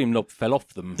 the volume knob fell off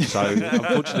them, so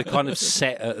unfortunately, kind of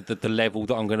set at the level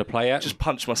that I'm going to play at. Just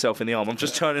punch myself in the arm. I'm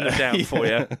just turning them down for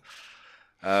you.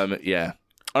 Yeah.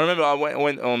 I remember I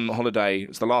went on holiday. It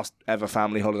was the last ever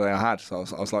family holiday I had. So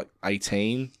I was like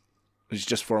 18. It was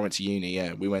just before I went to uni.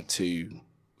 Yeah, we went to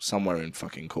somewhere in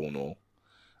fucking Cornwall,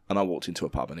 and I walked into a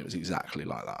pub, and it was exactly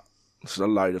like that. There's a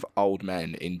load of old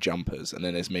men in jumpers, and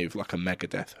then there's me with like a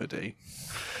Megadeth hoodie.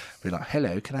 Be like,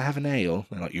 hello, can I have an ale?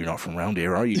 They're like, you're not from round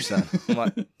here, are you, sir? I'm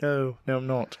like, no, I'm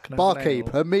not. Can I have an ale?"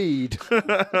 Barkeep, a mead.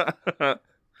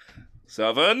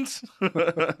 Servant.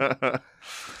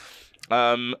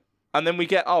 And then we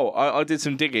get, I did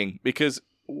some digging because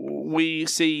we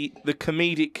see the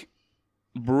comedic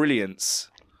brilliance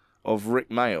of Rick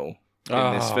Mayall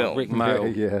in this film. Rick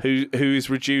Mayall. Yeah. Who is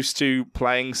reduced to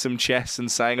playing some chess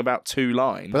and saying about 2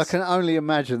 lines. But I can only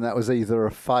imagine that was either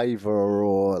a favour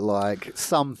or like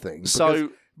something. So- because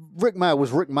Rick Mayall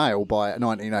was Rick Mayall by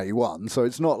 1981, so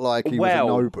it's not like he was a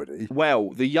nobody.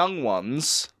 Well, The Young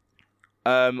Ones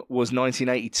was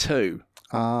 1982.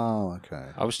 Oh, okay.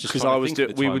 I was just Because trying I to was think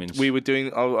of the timings. we were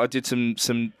doing I did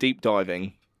some deep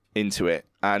diving into it,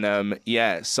 and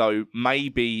so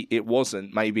maybe it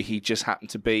wasn't, maybe he just happened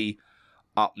to be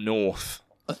up north.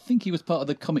 I think he was part of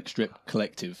the comic strip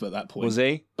collective at that point. Was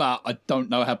he? But I don't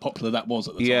know how popular that was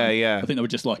at the time. Yeah, yeah. I think they were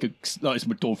just like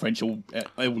some Dawn French, all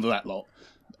of that lot.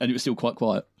 And it was still quite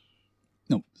quiet.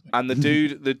 No. And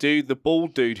the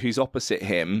bald dude who's opposite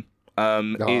him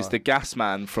is the gas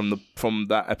man from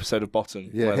that episode of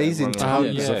Bottom. Yeah, where he's they're in running around.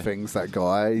 tons yeah. of things, that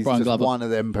guy. He's Brian just Glover. one of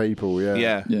them people,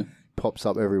 Yeah. Yeah. Pops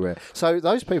up everywhere. So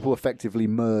those people effectively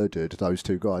murdered those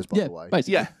 2 guys, by Yeah, the way.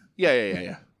 basically.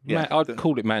 Yeah. Yeah, I'd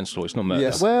call it manslaughter. It's not murder.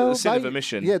 Yeah, well, sin of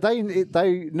omission. Yeah, they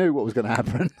knew what was going to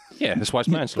happen. Yeah, that's why it's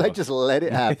manslaughter. They just let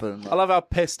it happen. I love how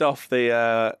pissed off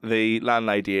the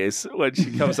landlady is when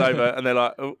she comes over and they're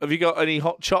like, "Oh, have you got any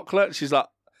hot chocolate?" She's like,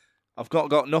 "I've not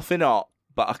got nothing hot,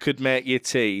 but I could make you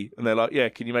tea." And they're like, "Yeah,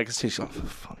 can you make us tea?" She's like, "For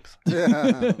fuck's sake."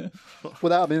 Yeah.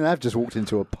 Well, they've just walked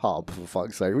into a pub, for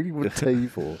fuck's sake. What do you want tea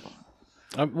for?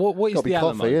 What is Got to be the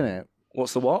coffee, Alamo? innit?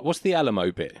 What's the what? What's the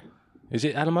Alamo bit? Is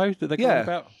it Alamo that they're Yeah. going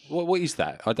about? What is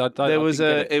that? I There was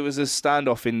didn't get it was a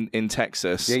standoff in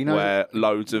Texas Yeah, you know- where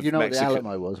loads of You know what the Mexican.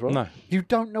 Alamo was, right? No. You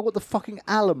don't know what the fucking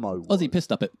Alamo was? Aussie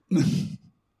pissed up it.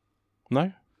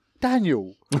 No.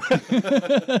 Daniel.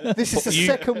 This is the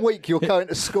second week you're going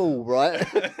to school, right?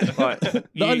 Right.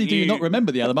 Not only do you not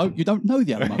remember the Alamo, you don't know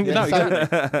the Alamo. No,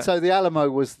 exactly. So the Alamo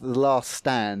was the last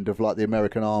stand of like the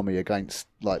American army against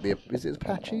like is it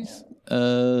Apaches?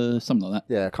 Something like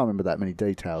that. Yeah, I can't remember that many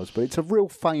details, but it's a real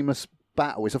famous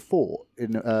battle. It's a fort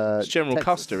in It's General Texas.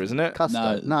 Custer, isn't it?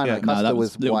 Custer. No, Yeah. Custer that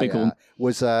was was Little way Bighorn. out.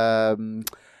 Was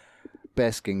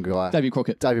bearskin guy. David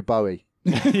Crockett. David Bowie.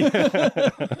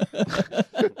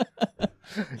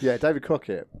 Yeah, David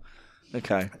Crockett.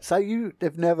 Okay. So you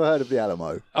have never heard of the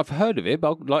Alamo? I've heard of it,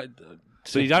 but like,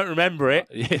 So you don't remember it?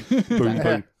 yeah. boom,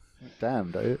 boom.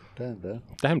 Damn, dude. Damn, Dan.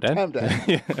 Damn, Dan. Damn,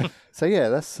 Dan. So yeah,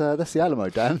 that's the Alamo,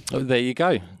 Dan. Oh, there you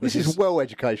go. This is well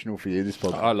educational for you. This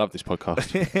podcast. I love this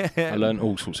podcast. I learn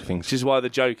all sorts of things. Which is why the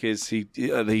joke is he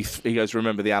goes,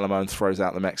 "Remember the Alamo," and throws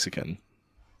out the Mexican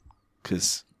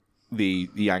because the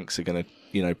Yanks are going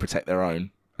to protect their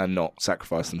own and not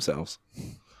sacrifice themselves.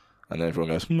 And then everyone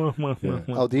goes,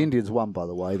 Oh, the Indians won, by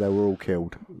the way. They were all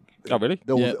killed. Oh, really?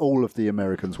 Yeah. All of the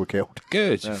Americans were killed.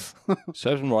 Good. Serves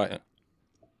them right.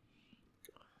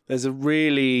 There's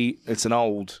it's an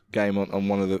old game on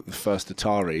one of the first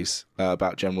Ataris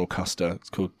about General Custer. It's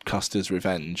called Custer's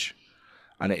Revenge.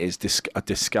 And it is a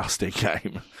disgusting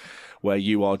game where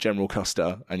you are General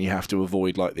Custer and you have to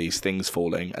avoid like these things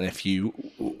falling. And if you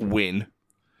win,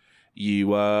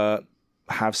 you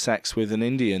have sex with an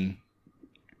Indian,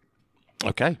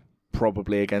 Okay.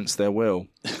 probably against their will.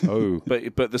 Oh.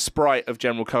 But the sprite of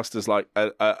General Custer's like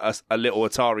a little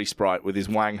Atari sprite with his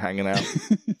wang hanging out.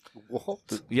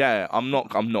 What? Yeah, I'm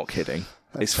not kidding.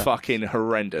 It's fucking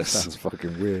horrendous. That's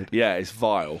fucking weird. Yeah, it's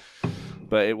vile.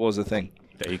 But it was a thing.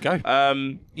 There you go.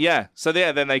 Yeah. So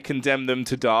yeah, then they condemn them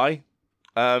to die.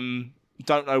 Don't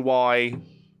know why.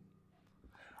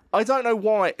 I don't know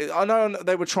why. I know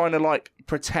they were trying to like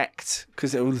protect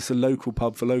because it was a local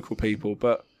pub for local people,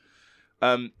 but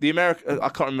the American, I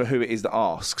can't remember who it is that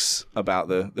asks about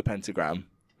the pentagram.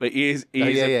 But he is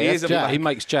that's Jack. He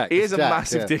makes Jack. He is a Jack,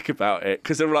 massive yeah. dick about it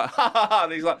because they're like, ha ha ha,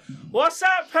 and he's like, "What's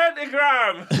that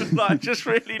pentagram?" Like just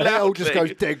really And it all loudly. just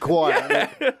goes dead quiet.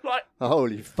 Yeah, like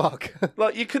Holy fuck.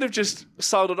 you could have just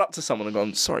sidled up to someone and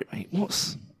gone, "Sorry, mate,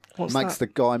 what's Makes that?" the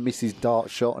guy miss his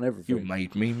dart shot and You everything.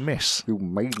 made me miss. You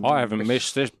made me I haven't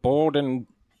missed this board in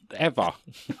ever.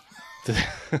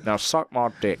 Now suck my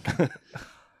dick.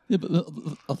 Yeah, but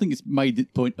I think it's made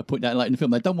a point out like in the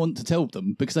film. They don't want to tell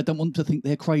them because they don't want to think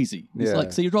they're crazy. It's Yeah.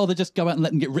 like, so you'd rather just go out and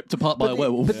let them get ripped apart by a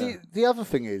werewolf. But the other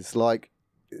thing is, like,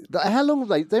 how long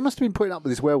have they must have been putting up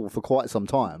with this werewolf for quite some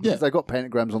time. Yeah. They've got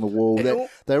pentagrams on the wall.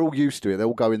 They're all used to it. They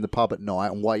all go in the pub at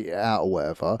night and wait it out or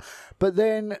whatever. But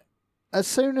then, as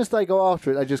soon as they go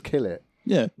after it, they just kill it.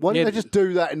 Yeah. Why Yeah, didn't they just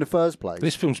do that in the first place?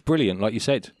 This film's brilliant, like you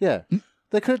said. Yeah.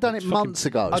 They could have done it months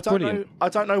ago. I don't brilliant. know. I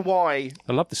don't know why.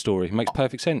 I love the story. It makes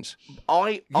perfect sense.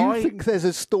 You think there's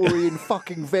a story in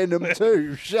fucking Venom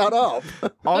too? Shut up.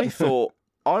 I thought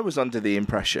I was under the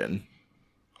impression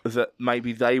that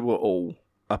maybe they were all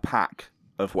a pack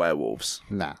of werewolves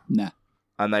Nah.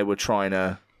 and they were trying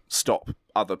to stop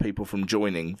other people from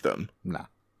joining them. Nah.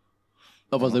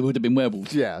 Otherwise, they would have been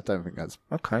werewolves. Yeah, I don't think that's...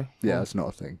 Okay. Yeah, that's not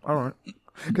a thing. All right.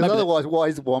 Because otherwise, why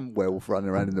is one werewolf running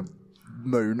around in the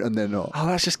moon and they're not? Oh,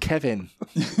 that's just Kevin.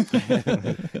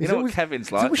 You know what Kevin's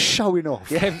It like? was showing off.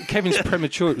 Kevin's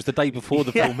premature. It was the day before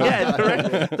the film.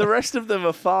 The rest of them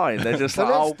are fine. They're just So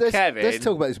like, Kevin. let's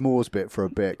talk about this Moors bit for a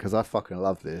bit because I fucking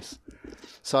love this.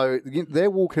 So they're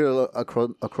walking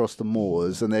across the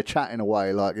moors and they're chatting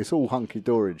away like it's all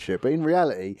hunky-dory and shit. But in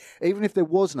reality, even if there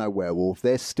was no werewolf,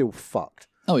 they're still fucked.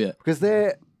 Oh, yeah. Because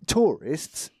they're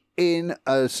tourists in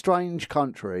a strange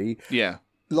country. Yeah.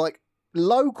 Like,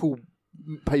 local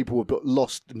people have got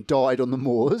lost and died on the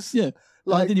moors. Yeah.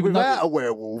 Like, didn't even without know- a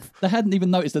werewolf. They hadn't even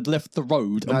noticed they'd left the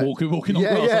road and walking on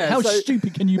Yeah, grass. yeah, Like, how so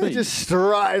stupid can you They're be? just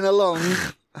strutting along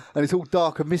and it's all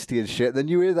dark and misty and shit. Then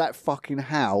you hear that fucking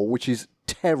howl, which is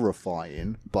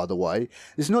terrifying, by the way.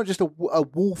 It's not just a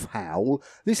wolf howl.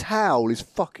 This howl is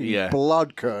fucking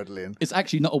blood-curdling. It's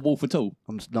actually not a wolf at all.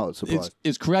 I'm not surprised.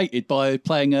 It's created by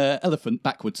playing an elephant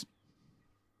backwards.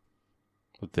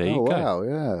 Well, there you go. Wow,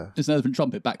 yeah. It's an elephant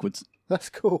trumpet backwards. That's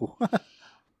cool.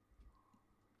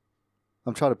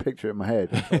 I'm trying to picture it in my head.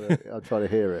 I'm trying to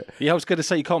hear it. Yeah, I was going to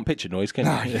say you can't picture noise, can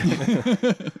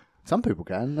you? Some people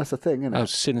can. That's the thing, isn't it? Oh,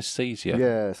 synesthesia.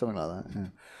 Yeah, something like that. Yeah.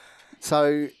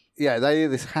 So, yeah, they hear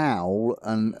this howl,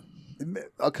 and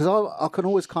because I can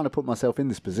always kind of put myself in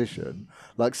this position.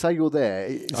 Like, say you're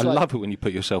there. I love it when you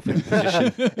put yourself in a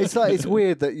position. It's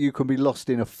weird that you can be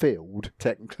lost in a field,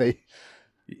 technically.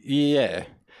 Yeah.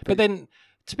 But then,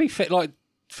 to be fair, like,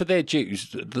 for their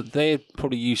Jews, they're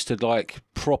probably used to, like,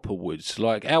 proper woods.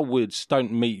 Like, our woods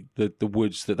don't meet the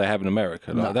woods that they have in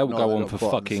America. Like, they'll go on for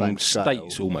fucking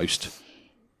states almost.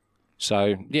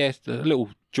 So, yeah, a little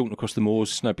jaunt across the moors,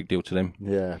 it's no big deal to them.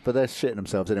 Yeah, but they're shitting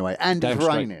themselves anyway. And Damn it's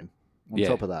straight. raining on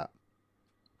top of that.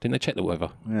 Didn't they check the weather?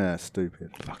 Yeah,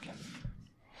 stupid. Fucking.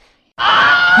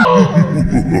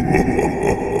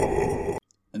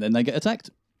 And then they get attacked.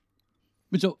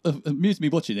 Which amused me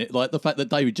watching it, like the fact that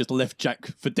David just left Jack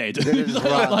for dead. Just Like,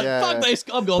 run, yeah. fuck this,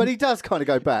 I'm gone. But he does kind of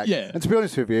go back. Yeah. And to be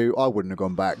honest with you, I wouldn't have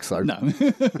gone back, so... No.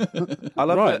 I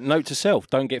love Right, that. note to self,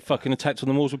 don't get fucking attacked on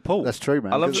the moors with Paul. That's true,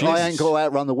 man. I love 'Cause Jesus. I ain't got to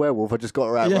outrun the werewolf, I just got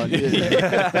to outrun you.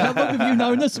 How long have you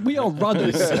known us? We are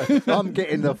runners. I'm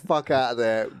getting the fuck out of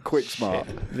there quick smart.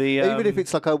 Even if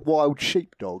it's like a wild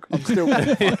sheepdog, I'm still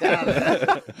getting the fuck out of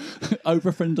there.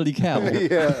 Over friendly cow.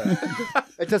 Yeah.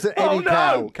 It doesn't any no.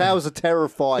 cow. Cows are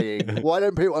terrifying. Why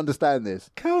don't people understand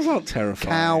this? cows aren't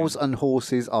terrifying. Cows and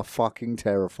horses are fucking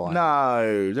terrifying.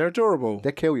 No, they're adorable.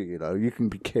 They kill you, you know. You can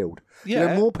be killed.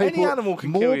 Yeah, more people, any animal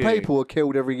can more kill you. people are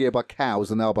killed every year by cows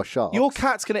than they are by sharks. Your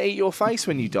cat's going to eat your face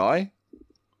when you die.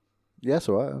 Yes,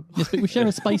 all right. Yes, but we share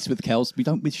a space with cows, we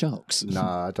don't with sharks. No,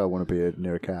 I don't want to be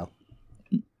near a cow.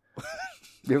 You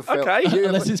ever felt- Okay. you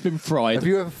Unless ever- it's been fried. have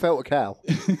you ever felt a cow?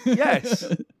 Yes.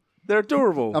 They're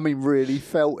adorable. I mean, really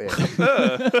felt it.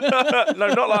 No,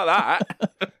 not like that.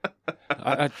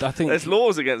 I think. There's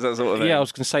laws against that sort of thing. Yeah, I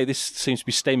was going to say this seems to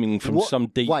be stemming from What- some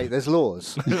deep. Wait, there's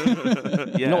laws.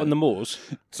 Yeah. Not in the moors.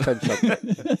 Change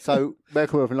subject. So,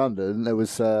 back when I was in London, there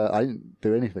was I didn't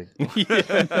do anything.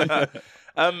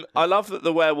 I love that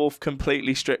the werewolf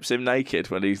completely strips him naked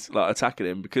when he's like attacking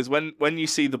him, because when you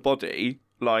see the body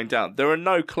lying down, there are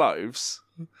no clothes.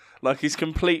 Like, he's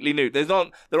completely nude. There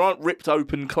aren't ripped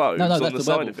open clothes No, on that's the the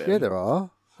side werewolf. of him. Yeah, there are.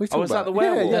 What are you Oh, is talking that the about?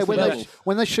 werewolf? Yeah, That's when the they, werewolf.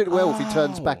 when they shoot a werewolf, he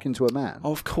turns back into a man.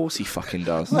 Oh, of course he fucking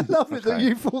does. I love it that Okay.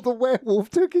 you thought the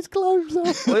werewolf took his clothes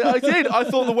off. Well, I did. I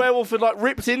thought the werewolf had like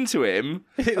ripped into him,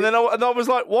 and then I was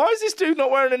like, "Why is this dude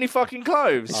not wearing any fucking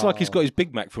clothes?" It's like he's got his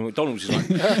Big Mac from McDonald's. He's like,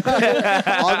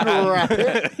 Unwrap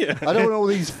it. I don't want all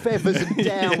these feathers and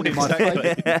down in my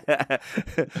face.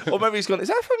 Or maybe he's gone, "Is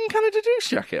that a fucking Canada Goose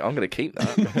jacket? I'm going to keep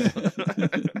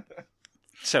that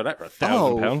sell that for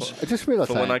 £1,000. I just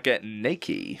realised for when I that. get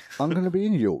naked." I'm going to be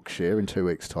in Yorkshire in 2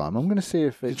 weeks' time. I'm going to see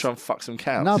if To it's... try and fuck some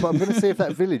cows. No, but I'm going to see if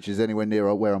that village is anywhere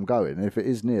near where I'm going. And if it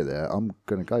is near there, I'm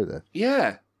going to go there.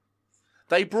 Yeah,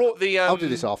 they brought the. I'll do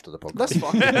this after the podcast. That's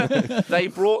fine. They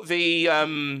brought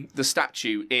the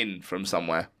statue in from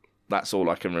somewhere. That's all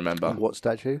I can remember. What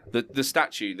statue? The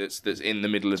statue that's in the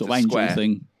middle of Sort the of angel square.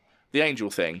 thing. The angel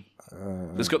thing.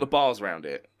 That's got the bars around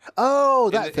it. Oh,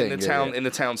 In that the, thing. in the yeah, town yeah. in the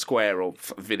town square or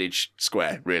village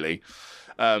square, really.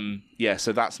 Yeah,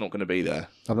 so that's not going to be there.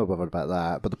 I'm not bothered about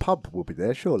that, but the pub will be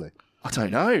there, surely. I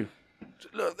don't know.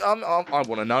 Look, I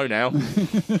want to know now.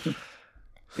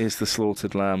 Is the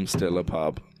Slaughtered Lamb still a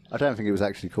pub? I don't think it was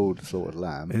actually called the Slaughtered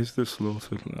Lamb. Is the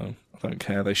Slaughtered Lamb? I don't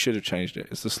care. They should have changed it.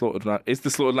 Is the Slaughtered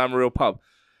Lamb a real pub?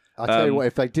 I tell you what,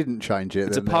 if they didn't change it,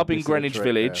 It's a then pub they're in missing a Greenwich trick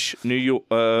Village, New York.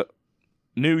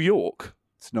 New York. there.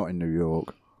 It's not in New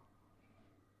York.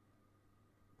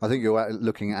 I think you're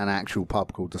looking at an actual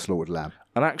pub called the Slaughtered Lamb.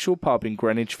 An actual pub in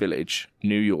Greenwich Village,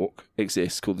 New York,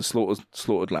 exists called the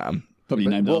Slaughtered Lamb. Probably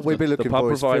named What after. we'll be looking pub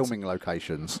for is provides- filming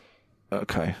locations.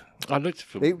 Okay. I looked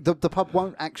for The pub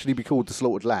won't actually be called the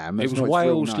Slaughtered Lamb. it It's was not its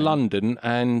real Wales, name. London,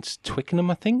 and Twickenham,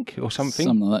 I think, or something.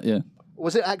 Something like that, yeah.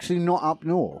 Was it actually not up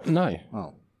north? No.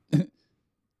 Oh.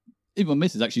 Even my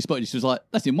missus actually spotted it. She was like,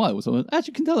 that's in Wales. I went, as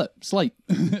you can tell it, Slate.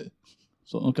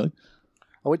 So, okay.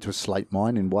 I went to a slate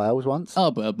mine in Wales once. Oh,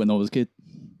 but when I was a kid.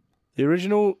 The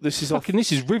original. This is off Fucking,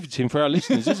 this is riveting for our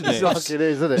listeners, isn't it? Like it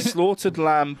is, isn't it?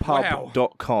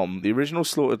 slaughteredlambpub.com. The original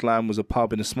Slaughtered Lamb was a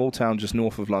pub in a small town just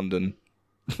north of London.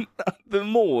 The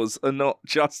moors are not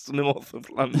just north of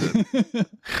London.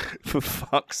 For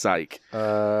fuck's sake.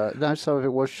 No, some of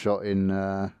it was shot in,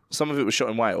 Some of it was shot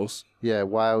in Wales.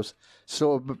 Wales.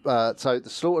 So the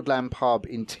Slaughtered Lamb pub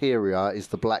interior is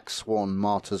the Black Swan,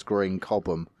 Martyrs Green,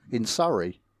 Cobham in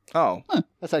Surrey. Oh,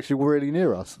 That's actually really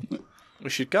near us. we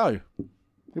should go.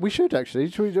 We should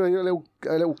actually. Should we do a little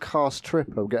cast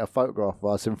trip and get a photograph of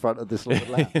us in front of this Slaughtered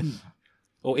Lamb,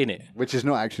 Or in it. which is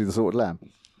not actually the Slaughtered Lamb.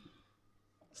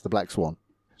 It's the Black Swan.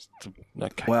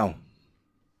 Okay. Well,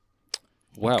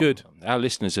 Well, good. Our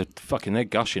listeners are they're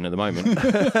gushing at the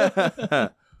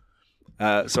moment.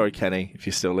 sorry, Kenny, if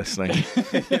you're still listening.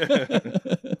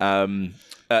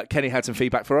 Kenny had some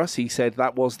feedback for us. He said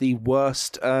that was the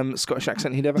worst Scottish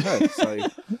accent he'd ever heard. So,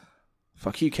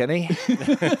 fuck you, Kenny.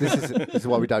 This is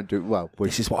why we don't do well.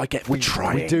 This is what I get for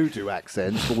trying. We do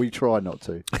accents, but we try not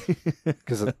to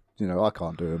because I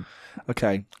can't do them.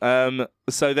 Okay.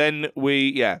 So then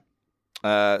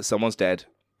someone's dead.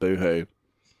 Boo-hoo.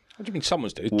 What do you mean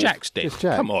someone's dead? Jack's dead. It's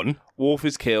Jack. Come on. Wolf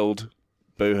is killed.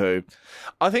 Boo-hoo.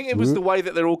 I think it was the way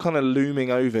that they're all kind of looming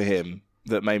over him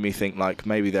that made me think like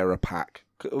maybe they're a pack.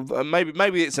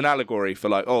 Maybe it's an allegory for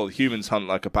like, oh, humans hunt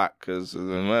like a pack because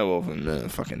werewolf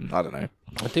and fucking, I don't know.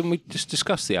 Didn't we just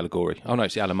discuss the allegory? Oh no,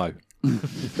 it's the Alamo.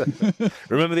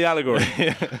 Remember the allegory?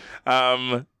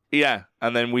 Yeah,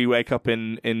 and then we wake up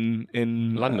in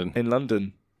London. In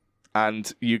London,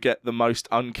 and you get the most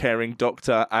uncaring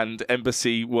doctor and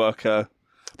embassy worker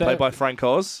played by Frank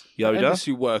Oz, Yoda.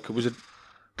 Embassy worker was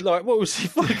what was he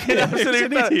fucking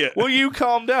Absolute an idiot? Will you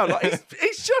calm down? Like,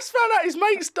 he's just found out his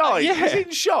mate's died. Yeah. He's in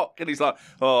shock, and he's like,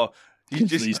 "Oh, you Kids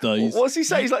just." these days. What's he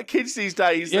say? He's like, "Kids these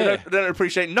days, Yeah. they don't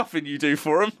appreciate nothing you do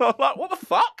for them." I'm like, "What the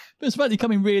fuck?" But it's apparently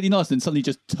coming really nice and suddenly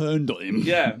just turned on him.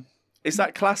 Yeah. It's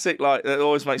that classic, like, that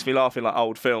always makes me laugh in, like,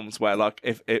 old films where, like,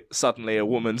 if suddenly a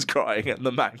woman's crying and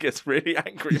the man gets really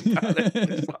angry about it.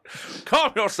 It's like,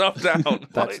 calm yourself down.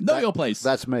 Like, Know your place.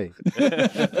 That's me.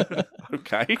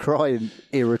 okay. Crying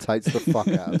irritates the fuck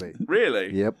out of me.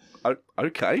 Really? Yep.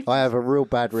 Okay. I have a real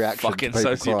bad reaction Fucking to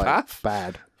people crying. sociopath.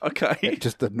 Bad. Okay. It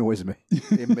just annoys me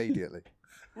immediately.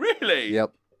 Really?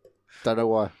 Yep. Don't know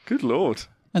why. Good Lord.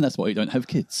 And that's why you don't have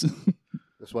kids.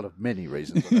 That's one of many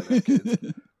reasons I don't have kids.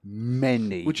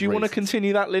 Many. Would you want to reasons.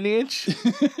 continue that lineage?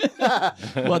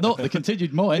 Well, not the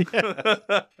continued mine.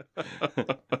 I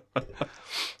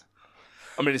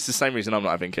mean, it's the same reason I'm not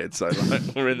having kids, so like,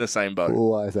 we're in the same boat.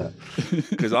 Why is that?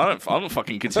 Because I'm not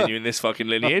fucking continuing this fucking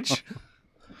lineage.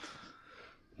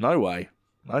 No way.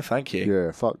 No, thank you.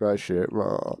 Yeah, fuck that shit.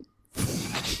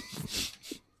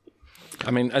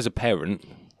 I mean, as a parent,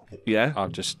 Yeah. I'll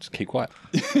just keep quiet.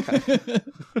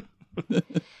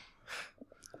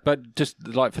 But just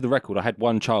like for the record, I had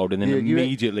one child and then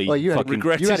immediately you had fucking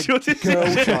regret- You had Your a decision.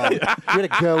 girl child. You had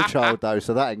a girl child though,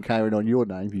 so that ain't carrying on your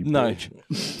name. You no,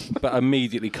 bitch. but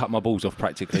immediately cut my balls off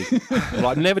practically.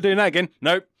 Like never doing that again.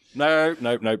 Nope, no, I bad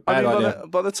mean, idea.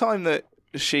 by the time that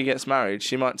she gets married,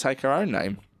 she might take her own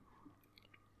name.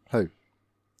 Who?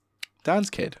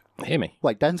 Dan's kid. Hear me?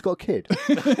 Wait, Dan's got a kid.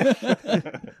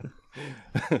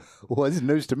 Well, this is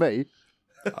news to me.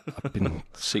 I've been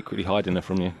secretly hiding her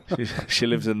from you. She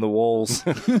lives in the walls.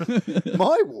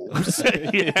 My walls.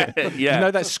 yeah. You know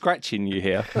that scratching you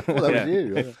hear? Well, that Yeah.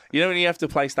 was you. You know when you have to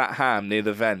place that ham near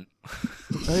the vent?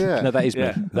 Oh yeah. No, that is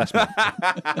Yeah. me. That's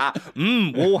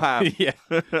me. Wall ham. Yeah.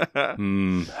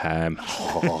 Ham.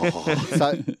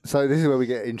 So this is where we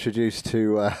get introduced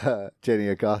to Jenny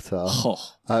Agata. Oh,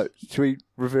 Should we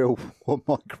reveal what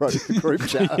Mike wrote in the group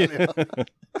chat earlier?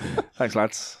 Thanks,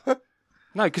 lads.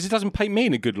 No, because it doesn't paint me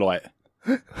in a good light.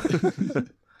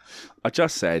 I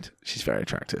just said she's very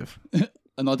attractive.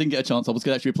 and I didn't get a chance. I was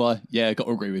going to actually reply, yeah, I got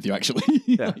to agree with you, actually.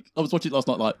 Like, I was watching it last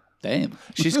night like, damn.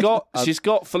 She's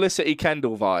got Felicity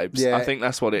Kendall vibes. Yeah. I think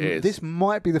that's what it is. This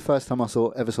might be the first time I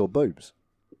ever saw boobs.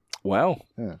 Well,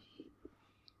 Yeah.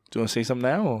 do you want to see some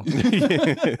now? Or?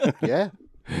 Yeah.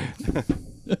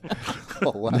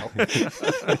 Oh wow.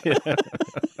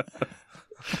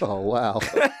 Oh wow.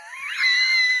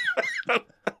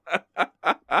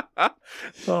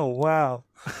 Oh wow.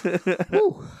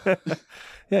 Woo.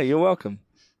 Yeah, you're welcome.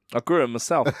 I grew them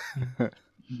myself.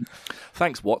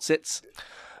 Thanks, Watsits.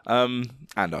 And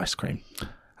ice cream.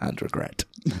 And regret.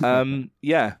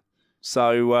 Yeah.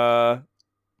 So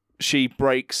she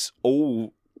breaks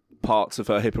all parts of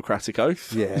her Hippocratic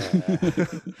Oath. Yeah.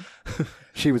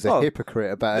 She was a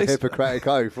hypocrite about a Hippocratic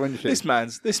Oath, wasn't she? This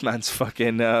man's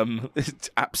fucking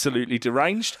absolutely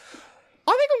deranged.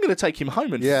 I think I'm going to take him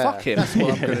home and fuck him. That's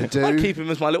what I'm going to do. I'll keep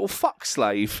him as my little fuck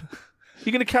slave.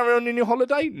 You going to carry on in your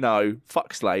holiday? No.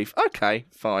 Fuck slave. Okay,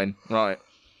 fine. Right.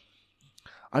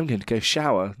 I'm going to go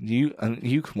shower. You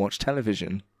can watch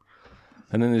television.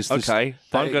 And then there's this, Okay.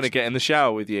 I'm going to get in the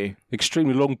shower with you.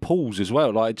 extremely long pause as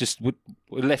well. Like just we're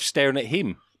left staring at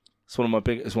him. It's one of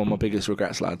my biggest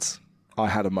regrets, lads. I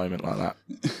had a moment like that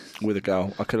with a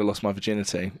girl. I could have lost my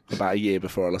virginity about a year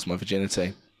before I lost my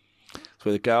virginity. It's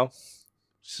with a girl.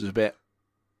 She was a bit,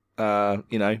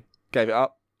 gave it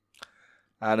up.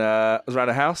 And I was around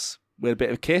her house. We had a bit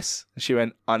of a kiss. And she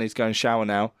went, I need to go and shower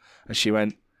now. And she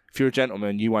went, if you're a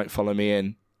gentleman, you won't follow me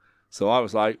in. So I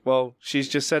was like, well, she's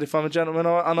just said if I'm a gentleman,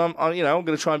 and I'm going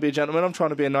to try and be a gentleman. I'm trying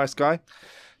to be a nice guy.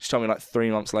 She told me like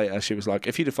 3 months later, she was like,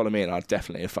 if you'd have followed me in, I'd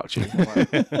definitely have fucked you.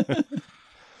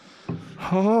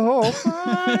 Oh,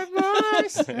 by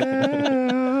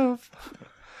myself.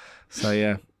 So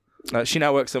yeah, she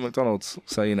now works at McDonald's.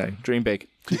 So dream big.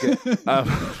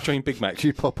 Dream Big Mac. Do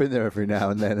you pop in there every now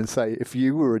and then and say, if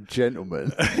you were a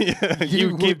gentleman, you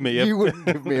wouldn't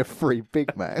give me a free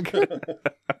Big Mac?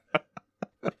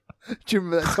 Do you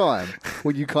remember that time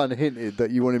when you kind of hinted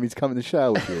that you wanted me to come in the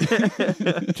shower with you?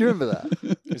 Do you remember that?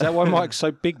 Is that why Mike's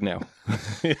so big now?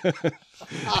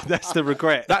 That's the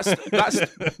regret.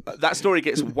 That story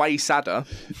gets way sadder.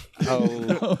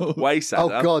 Way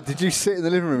sadder. Oh God! Did you sit in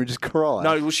the living room and just cry?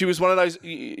 No, well, she was one of those.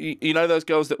 You know those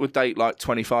girls that would date like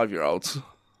 25-year-olds.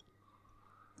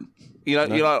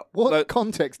 What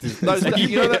context is this? Those girls.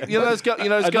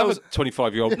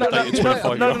 25-year-old No. dated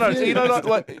 25-year-old. No.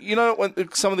 So,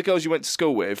 when some of the girls you went to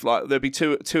school with, like there'd be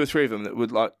two or three of them that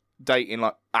would like dating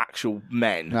like actual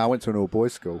men. No, I went to an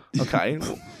all-boys school. Okay.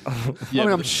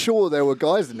 I'm sure there were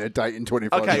guys in there dating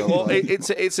 25. Okay, well,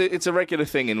 it's a regular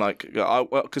thing in like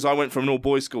because I went from an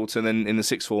all-boys school to then in the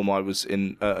sixth form I was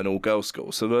in an all-girls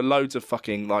school, so there were loads of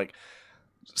fucking like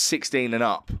 16 and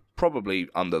up, probably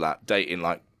under that, dating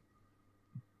like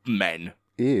men.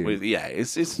 Ew.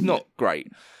 It's not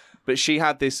great. But she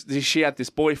had this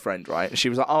boyfriend, right? And she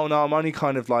was like, oh no, I'm only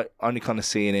kind of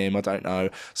seeing him, I don't know.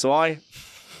 So I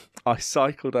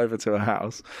cycled over to her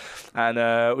house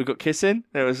and we got kissing.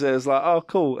 It was like, oh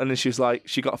cool. And then she was like,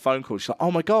 she got a phone call. She's like,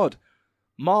 oh my God,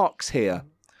 Mark's here.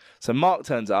 So Mark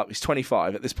turns up, he's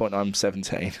 25. At this point I'm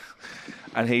 17.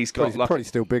 And he's got probably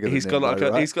still bigger than him,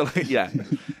 right? He's got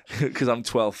because I'm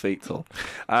 12 feet tall.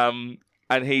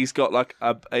 And he's got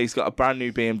a brand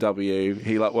new BMW.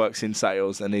 He like works in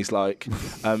sales, and he's like,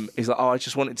 oh, I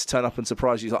just wanted to turn up and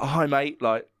surprise you. He's like, oh, hi mate,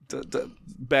 like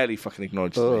barely fucking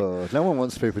acknowledges me. No one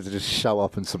wants people to just show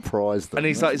up and surprise them. And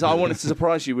he's like, I wanted to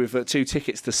surprise you with 2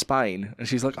 tickets to Spain. And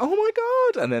she's like, oh my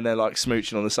God. And then they're like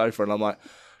smooching on the sofa, and I'm like,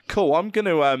 cool. I'm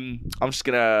just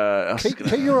gonna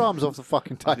keep your arms off the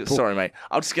fucking table. Sorry, mate.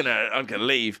 I'm gonna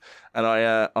leave. And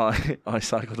I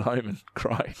cycled home and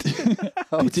cried.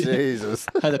 Oh Jesus!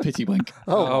 Had a pity wank.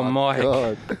 Oh my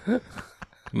God,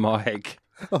 Mike.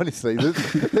 Honestly,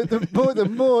 the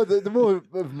more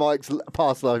of Mike's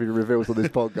past life he reveals on this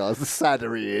podcast, the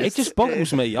sadder he is. It just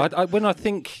boggles me. When I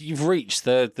think you've reached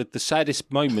the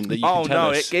saddest moment that you can tell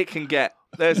us. It can get.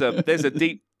 There's a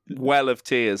deep well of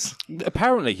tears.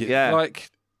 Apparently, yeah.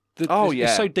 Like,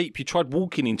 it's so deep. You tried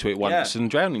walking into it once and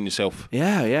drowning yourself.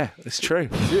 Yeah, it's true.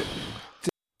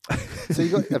 So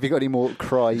have you got any more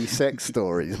cry sex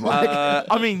stories, Mike?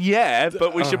 I mean, yeah,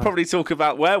 but we should probably talk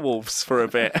about werewolves for a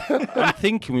bit. I'm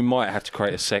thinking we might have to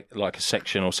create a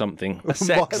section or something. A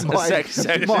sex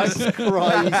section. Mike's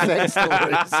cry sex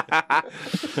stories.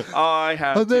 I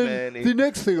have and too then many. The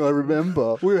next thing I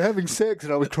remember, we were having sex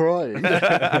and I was crying.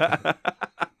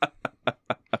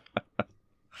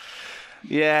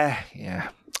 Yeah.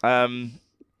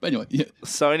 Anyway,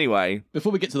 So anyway,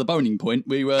 before we get to the boning point,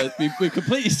 we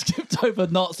completely skipped over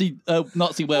Nazi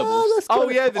werewolves.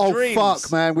 the dreams.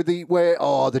 Fuck, man, with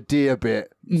the deer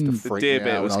bit. The deer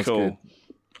bit was cool.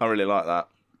 I really like that.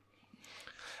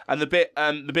 And the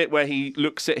bit where he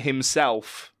looks at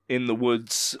himself in the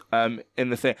woods, in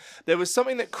the thing. There was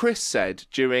something that Chris said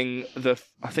during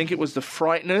I think it was the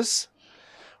Frighteners,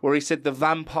 where he said the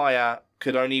vampire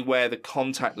could only wear the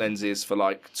contact lenses for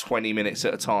like 20 minutes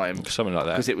at a time. Something like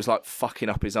that. Because it was like fucking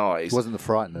up his eyes. It wasn't the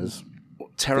Frighteners.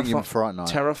 Fright Night.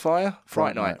 Terrifier?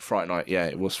 Fright Night. Yeah,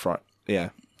 it was Fright. Yeah.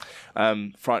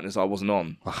 Frighteners I wasn't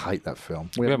on. I hate that film.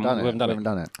 We haven't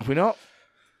done it. Have we not?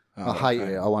 I hate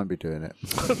it. I won't be doing it.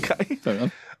 Okay. Fair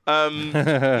enough.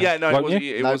 Yeah, no,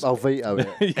 it was. I'll veto it.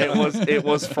 It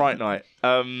was Fright Night.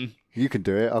 You can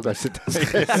do it. I'll go sit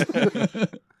downstairs.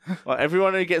 Well,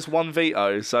 everyone only gets one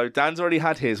veto, so Dan's already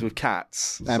had his with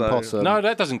cats. And Possum. No,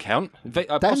 that doesn't count.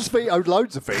 Dan's vetoed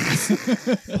loads of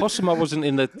things. Possum, I wasn't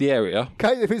in the area.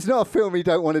 Okay, if it's not a film he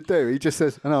don't want to do, he just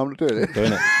says, no, I'm not doing it.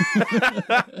 Doing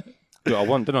it. Do what I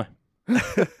want, don't I?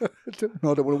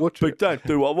 No, I don't want to watch Big it. Dan,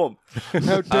 do what I want.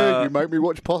 How dare you make me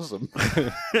watch Possum?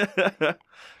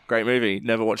 Great movie.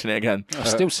 Never watching it again. I've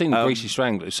still seen the Greasy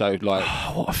Strangler, so like...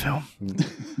 What a film.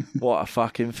 What a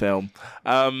fucking film.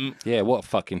 Yeah, what a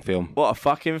fucking film. What a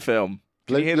fucking film.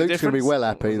 Can you hear the Luke's going to be difference? well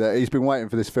happy that he's been waiting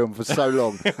for this film for so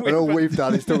long, and all we've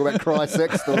done is talk about cry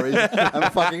sex stories and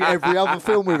fucking every other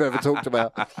film we've ever talked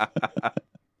about.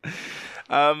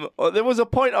 There was a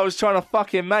point I was trying to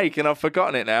fucking make, and I've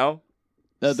forgotten it now.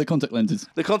 The contact lenses.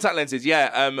 The contact lenses,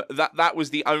 yeah. That was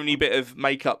the only bit of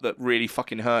makeup that really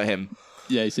fucking hurt him.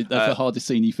 Yeah, you see, that's the hardest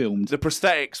scene he filmed. The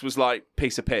prosthetics was like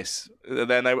piece of piss.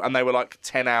 And they were like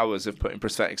 10 hours of putting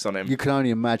prosthetics on him. You can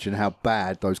only imagine how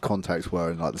bad those contacts were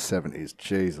in like the 70s.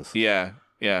 Jesus. Yeah.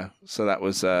 So that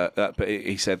was that. But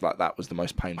he said like that was the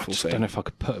most painful I scene. don't know if I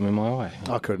could put them in my eye.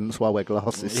 I couldn't. That's why I wear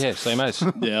glasses. Yeah, same as.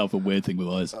 Yeah, I have a weird thing with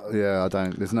eyes. Yeah, I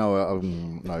don't. There's no.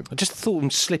 No. I just thought them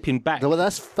slipping back. Well,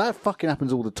 that fucking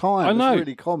happens all the time. I know. It's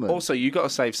really common. Also, you got to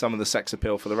save some of the sex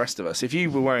appeal for the rest of us. If you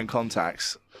were wearing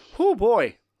contacts, oh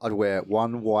boy. I'd wear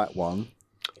one white one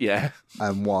Yeah.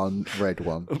 and one red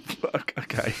one.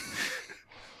 Okay.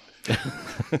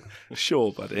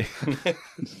 Sure, buddy.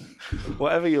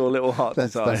 Whatever your little heart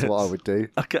That's desires. what I would do.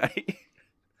 Okay.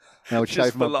 And I would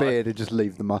Just shave my for life. beard and just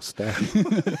leave the mustache.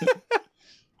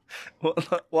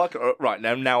 Right,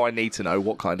 now I need to know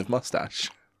what kind of mustache.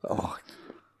 Oh,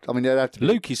 I mean, it'd have to be,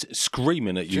 Luke is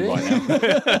screaming at you right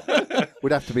now.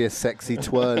 would have to be a sexy,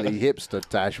 twirly hipster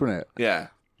tash, wouldn't it? Yeah.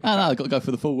 No, I've got to go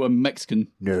for the full Mexican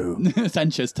No.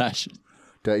 Sanchez tash.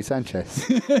 Dirty Sanchez.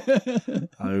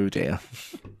 Oh dear.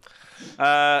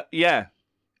 Yeah.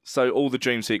 So all the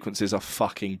dream sequences are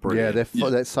fucking Yeah, brilliant.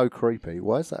 they're so creepy.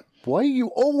 Why is that? Why are you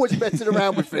always messing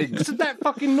around with things? Isn't that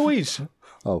fucking noise?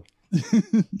 Oh,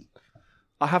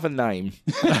 I have a name.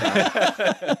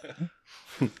 yeah,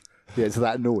 it's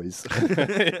that noise.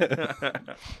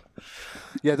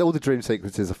 Yeah, all the dream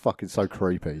sequences are fucking so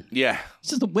creepy. Yeah. It's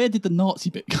just where did the Nazi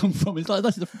bit come from? It's like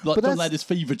that's the Don that's- Landis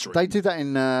fever dream. They do that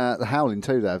in The Howling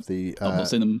too. They have the. I've not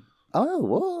seen them. Oh,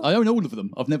 what? I own all of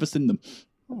them. I've never seen them.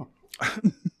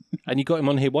 And you got him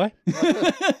on here, why?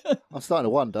 I'm starting to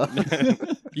wonder.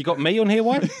 You got me on here,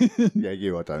 why?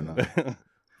 Yeah, I don't know.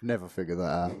 Never figured that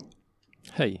out.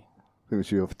 Hey, I think it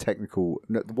was your technical.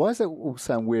 No, why does that all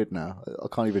sound weird now? I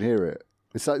can't even hear it.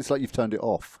 It's like you've turned it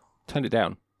off. turned it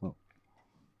down. Oh.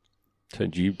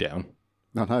 Turned you down.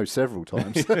 No, several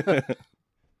times.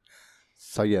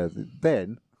 So yeah,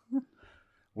 then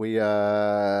we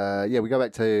go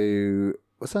back to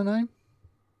what's her name?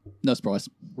 No surprise.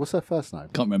 What's her first name?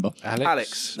 Can't remember.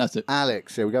 Alex. That's it.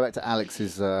 Alex. Yeah, we go back to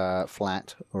Alex's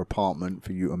flat or apartment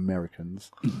for you Americans.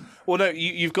 Well, no,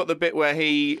 you've got the bit where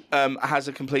he has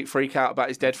a complete freak out about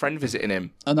his dead friend visiting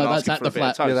him. Oh, no, and that's asking at for the a bit of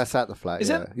flat. toast. Yeah, that's at the flat. Is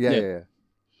yeah. it? Yeah, Yeah. yeah.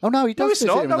 Oh no, he does No, it's visit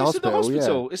not. him No, in the it's at the hospital.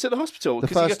 hospital. Yeah. It's at the hospital. The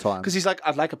 'Cause first time. Because he's like,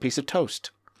 I'd like a piece of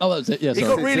toast. Oh, that's it. Yeah, He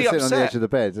sorry. got really Sitting upset. on the edge of the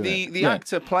bed. Isn't The it? the Yeah.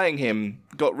 actor playing him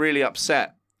got really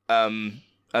upset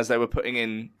as they were putting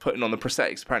on the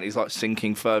prosthetics. Apparently, he's like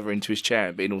sinking further into his chair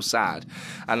and being all sad.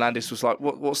 And Landis was like,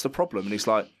 "What's the problem?" And he's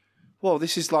like, "Well,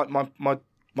 this is like my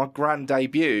grand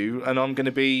debut, and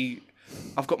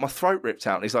I've got my throat ripped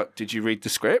out." And he's like, "Did you read the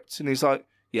script?" And he's like,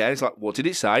 "Yeah." He's like, "What did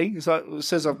it say?" He's like, "It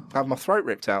says I've had my throat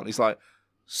ripped out." And he's like,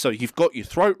 "So you've got your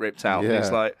throat ripped out?" And Yeah.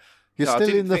 he's like, You're "No, I still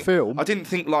didn't in the think- film. I didn't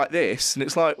think like this." And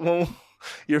it's like, well,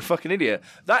 you're a fucking idiot.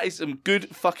 That is some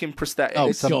good fucking prosthetics. Oh,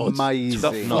 It's God. The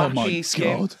amazing. Oh, my flashy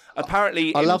skin. God.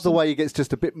 Apparently, I it love was- the way he gets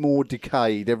just a bit more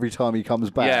decayed every time he comes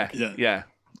back. Yeah.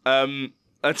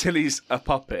 Until he's a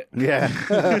puppet, Yeah.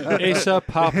 It's a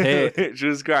puppet. which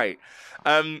was great.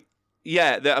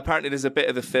 Apparently there's a bit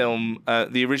of the film.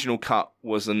 The original cut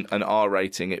wasn't an R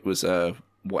rating. It was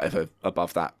whatever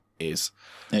above that is.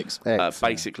 X.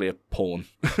 Basically a porn.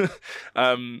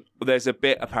 There's a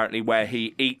bit apparently where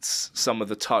he eats some of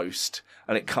the toast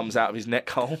and it comes out of his neck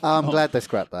hole. I'm glad they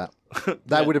scrapped that.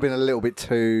 That would have been a little bit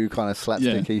too kind of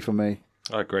slapsticky for me.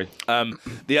 I agree.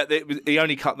 He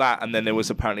only cut that, and then there was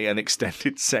apparently an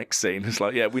extended sex scene. It's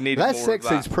like, yeah, we needed That more sex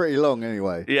of that. scene's pretty long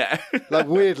anyway. Yeah, Like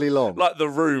weirdly long. like the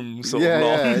room sort yeah, of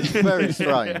long. yeah, it's very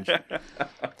strange.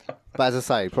 But as I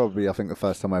say, probably I think the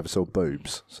first time I ever saw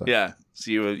boobs. So Yeah,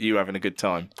 so you were having a good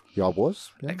time. yeah, I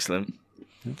was. Yeah. Excellent.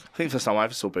 I think the first time I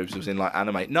ever saw boobs was in like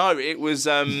anime. No, it was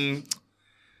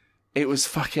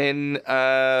fucking.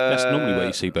 That's normally where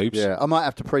you see boobs. Yeah, I might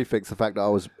have to prefix the fact that I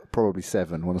was probably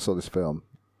 7 when I saw this film.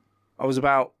 I was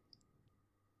about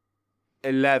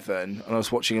 11 and I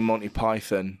was watching a Monty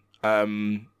Python,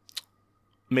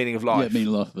 Meaning of Life. Yeah,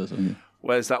 mean life. Yeah.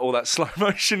 Where's that all that slow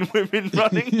motion women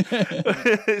running?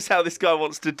 It's how this guy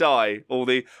wants to die. All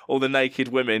the naked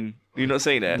women You not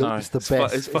seen it? No. It's the best.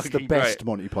 It's It's the fucking best great.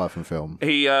 Monty Python film.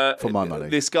 He, For my money.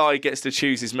 this guy gets to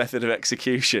choose his method of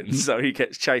execution, so he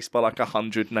gets chased by like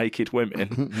 100 naked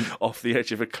women off the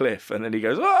edge of a cliff, and then he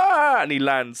goes ah, and he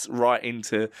lands right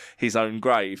into his own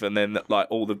grave, and then like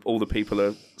all the people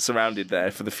are surrounded there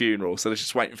for the funeral, so they're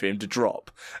just waiting for him to drop,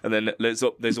 and then there's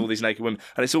all these naked women,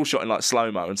 and it's all shot in like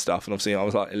slow mo and stuff, and obviously I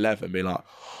was like 11, being like,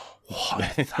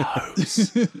 what are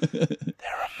those? They're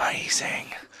amazing.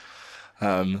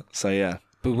 So yeah.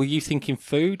 But were you thinking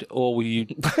food, or were you?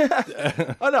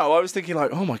 I know. I was thinking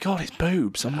like, oh my god, it's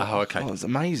boobs. I'm like, Oh, okay. it's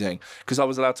amazing. Because I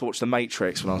was allowed to watch The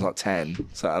Matrix when I was like 10.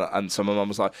 So my mum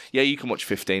was like, yeah, you can watch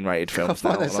 15 rated I films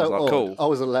now. find And that I was so like, odd. cool. I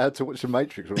was allowed to watch The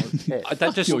Matrix when I was 10.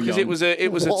 That just You're Because young.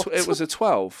 it was What? a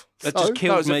 12. that So? just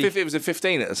killed me. It was a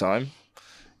 15 at the time.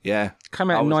 Yeah, Came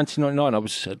out in I 1999. I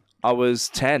was 10. I was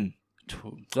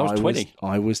 20.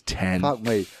 I was 10. Fuck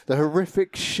me. The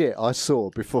horrific shit I saw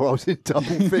before I was in double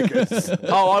figures.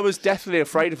 Oh, I was definitely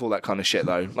afraid of all that kind of shit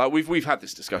though. Like we've had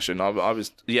this discussion. I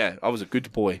was a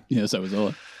good boy. Yeah, so was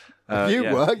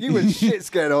I. You were shit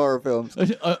scared of horror films.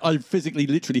 I physically,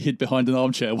 literally hid behind an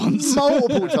armchair once.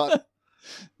 Multiple times.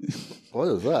 What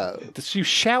is that? That's you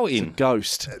shouting.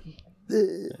 Ghost.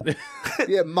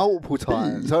 Yeah, multiple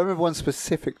times. I remember one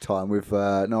specific time with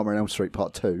Nightmare on Elm Street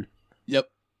Part 2. Yep.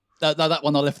 That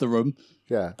one I left the room.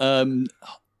 Yeah.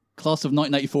 Class of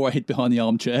 1984, I hid behind the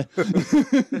armchair.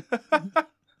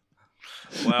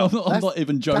 Wow. I'm not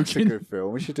even That's a joking. good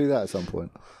film. We should do that at some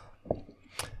point.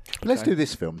 Let's do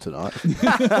this film tonight.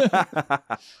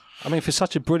 I mean, for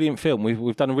such a brilliant film,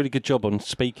 we've done a really good job on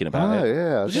speaking about Oh, it.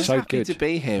 yeah. We're just So happy good. to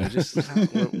be here.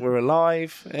 We're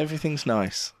alive. Everything's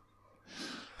nice.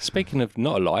 Speaking of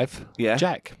not alive, Yeah.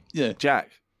 Jack. Yeah.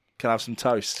 Jack, can I have some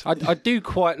toast? I do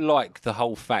quite like the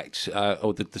whole fact,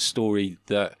 or the story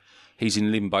that he's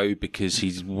in limbo because he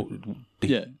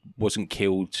Yeah. wasn't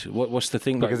killed. What's the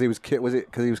thing? Because Like, he was killed. Was it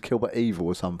because he was killed by evil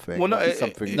or something? Well, no, Like it-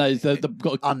 something. No,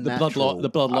 the Unnatural.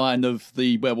 bloodline of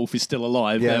the werewolf is still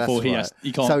alive. Yeah, therefore, that's he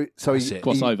right. can't. So That's he, it.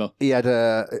 Cross over.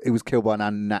 He was killed by an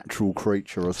unnatural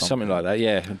creature or something. something like that,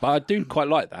 yeah. But I do quite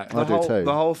like that. I do too.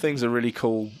 The whole thing's a really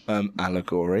cool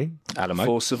allegory Alamo.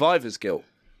 for survivor's guilt.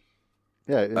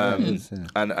 Yeah, yeah, it is, yeah.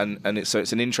 And it's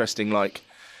an interesting, like,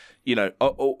 you know,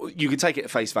 you can take it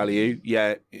at face value.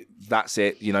 Yeah, that's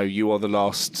it. You know, you are the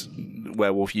last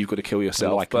werewolf. You've got to kill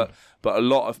yourself. Like 'em. But a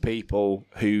lot of people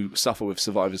who suffer with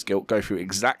survivor's guilt go through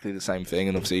exactly the same thing.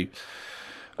 And obviously,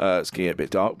 it's getting a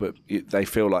bit dark, but they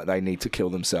feel like they need to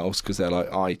kill themselves because they're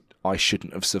like, I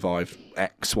shouldn't have survived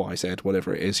X, Y, Z,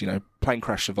 whatever it is. You know, plane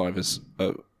crash survivors,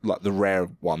 like the rare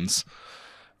ones,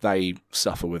 they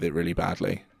suffer with it really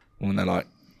badly when they're like,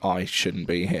 I shouldn't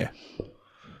be here.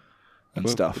 And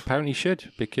stuff. Apparently you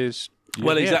should, because...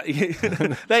 Well, yeah.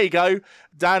 exactly. There you go.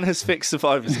 Dan has fixed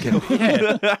survivor's guilt.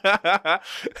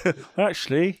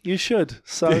 Actually, you should.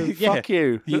 So Yeah. fuck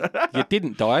you. You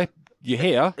didn't die. You're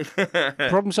here.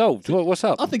 Problem solved. What's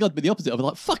up? I think I'd be the opposite. I'd be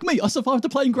like, "Fuck me! I survived a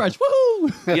plane crash!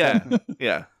 Woohoo!" Yeah,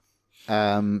 yeah.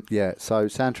 Yeah. So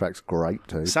soundtrack's great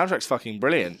too. Soundtrack's fucking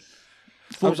brilliant.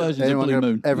 4 versions of Blue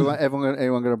Moon.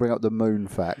 Anyone going to bring up the moon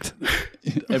fact?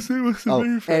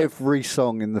 Every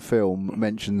song in the film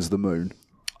mentions the moon.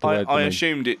 word the I moon.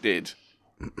 assumed it did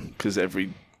because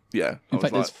every I In was fact,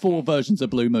 like, there's 4 versions of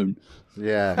Blue Moon.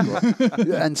 Yeah,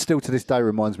 and still to this day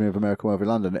reminds me of American Werewolf in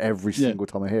London every single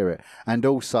time I hear it. And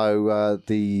also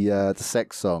the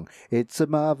sex song, "It's a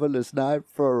Marvelous Night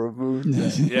for a Moon."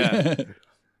 yeah.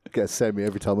 Gets sent me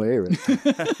every time I hear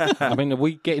it. I mean, are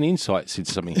we getting insights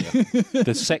into something here?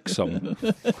 The sex song.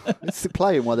 It's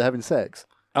playing while they're having sex.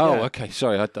 Oh, Yeah. okay.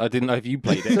 Sorry, I didn't know if you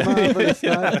played It's a it. marvelous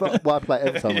night. Well, I play it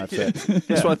every time I have sex.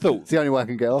 That's what I thought. It's the only way I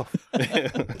can get off.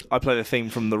 I play the theme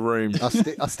from The Room.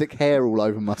 I stick hair all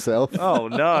over myself. Oh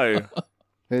no.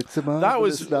 It's a That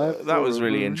was marvelous night for a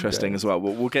really moon. interesting as well.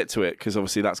 We'll get to it because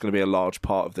obviously that's going to be a large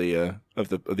part of the of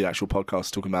the actual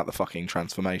podcast talking about the fucking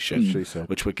transformation, She said.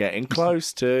 which we're getting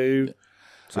close to.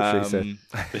 So she said.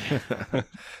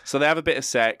 So they have a bit of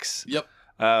sex. Yep.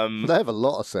 They have a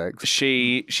lot of sex.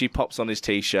 She pops on his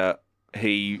t-shirt.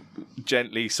 He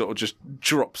gently sort of just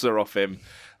drops her off him, and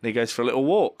he goes for a little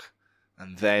walk,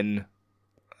 and then.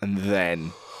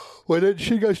 Well, then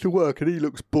she goes to work and he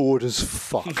looks bored as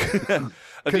fuck. Have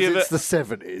Because you ever it's the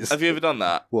 70s. have you ever done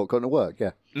that? What, gone to work?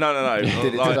 Yeah. No.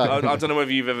 Did it Like, today. I don't know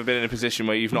whether you've ever been in a position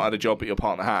where you've not had a job but your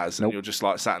partner has, and Nope. you're just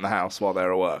like sat in the house while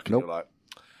they're at work. And Nope. You're like,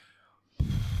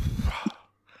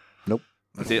 Nope.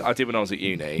 I did when I was at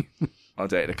uni. I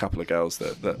dated a couple of girls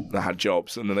that had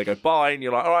jobs, and then they go bye, and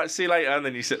you're like, all right, see you later, and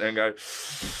then you sit there and go,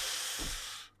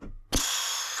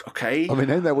 okay, I mean,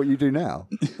 isn't that what you do now?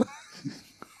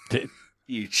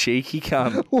 you cheeky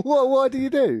cunt. Why do you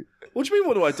do? What do you mean?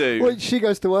 What do I do? Well, she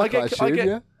goes to work, I assume,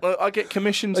 yeah? I get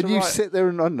commissioned to And you write. sit there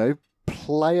and, I don't know,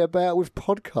 play about with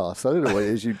podcasts. I don't know what it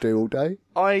is you do all day.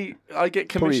 I get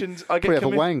commissioned. I Probably get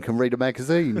have a wank and read a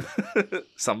magazine.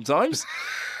 sometimes.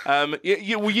 Well,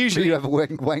 usually You have a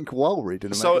wank while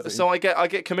reading a magazine. So I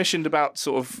get commissioned about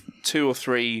sort of 2 or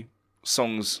 3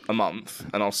 songs a month,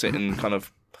 and I'll sit and kind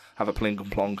of have a plink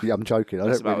and plonk. Yeah, I'm joking. I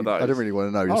That's don't about those. really want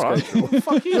to know your All right. schedule. Well,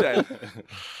 fuck you then.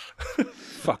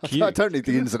 Fuck you. I don't need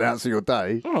the ins and outs of your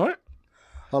day. All right.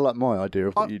 I like my idea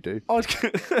of what you do.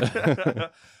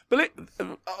 But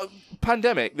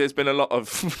pandemic, there's been a lot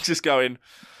of just going.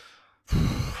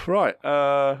 Right.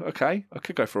 Okay. I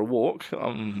could go for a walk.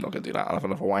 I'm not going to do that. I'll have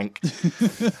another wank.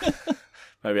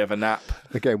 Maybe have a nap.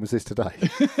 Again, was this today?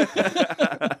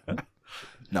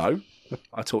 No.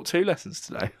 I taught 2 lessons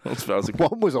today.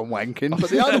 One was on wanking, but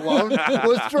the other one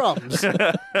was drums.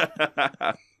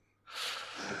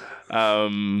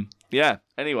 Yeah.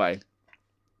 Anyway.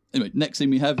 Anyway, next thing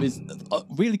we have is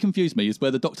really confused me is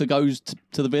where the Doctor goes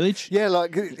to the village. Yeah,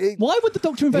 like Why would the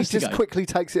Doctor he investigate? just quickly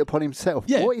takes it upon himself.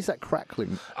 Yeah. What is that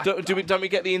crackling? Don't we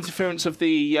get the interference of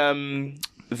the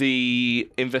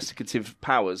investigative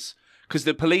powers? Because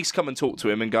the police come and talk to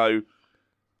him and go,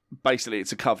 basically,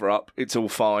 it's a cover up. It's all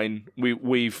fine.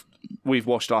 We've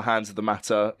washed our hands of the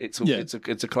matter. It's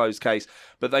a closed case.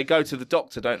 But they go to the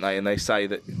Doctor, don't they? And they say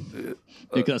that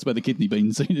That's where the kidney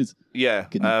bean scene is. yeah,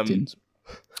 Kidney tins.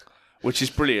 which is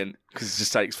brilliant because it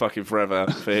just takes fucking forever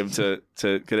for him to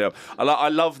get it up. I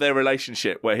love their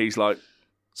relationship where he's like,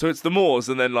 so it's the Moors,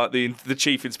 and then like the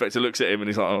chief inspector looks at him and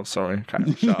he's like, oh, sorry,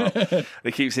 okay, shut up. And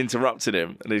he keeps interrupting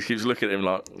him and he keeps looking at him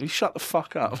like, you shut the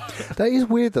fuck up. That is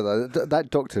weird, though. That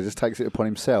Doctor just takes it upon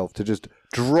himself to just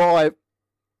drive.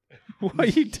 What are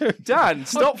you doing? Dan,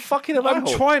 stop fucking about. I'm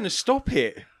trying to stop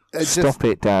it.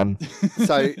 it, Dan.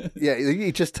 So, yeah,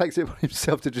 he just takes it upon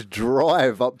himself to just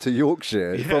drive up to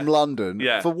Yorkshire from London.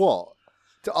 Yeah. For what?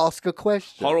 To ask a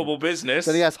question. Horrible business.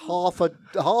 Then he has half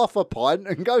a pint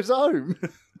and goes home.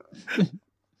 Yeah,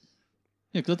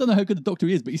 because I don't know how good the Doctor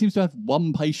is, but he seems to have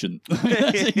one patient.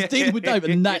 He's dealing with Dave,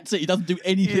 and that's it. He doesn't do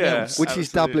anything Yeah. else. Which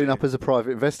he's doubling up as a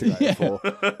private investigator for.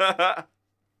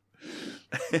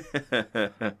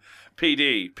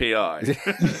 PD, PI.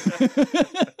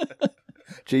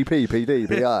 GP, PD,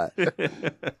 PI.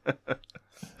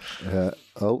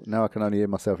 Oh, now I can only hear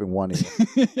myself in one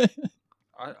ear.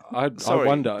 I Sorry.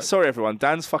 wonder. Sorry, everyone.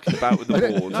 Dan's fucking about with the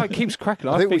board. No, it keeps cracking.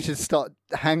 I think we should start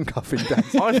handcuffing Dan.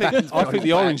 I think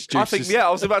the orange juice.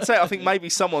 I was about to say, I think maybe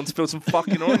someone spilled some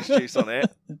fucking orange juice on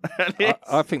it.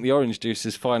 I think the orange juice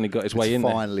has finally got its way in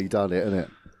there. Finally done it, isn't it?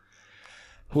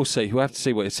 We'll see. We'll have to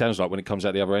see what it sounds like when it comes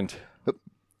out the other end.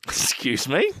 Excuse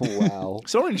me? Wow.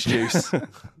 It's orange juice.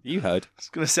 You heard. It's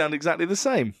going to sound exactly the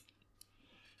same.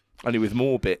 Only with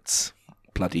more bits.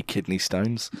 Bloody kidney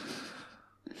stones.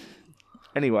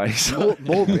 Anyway, so...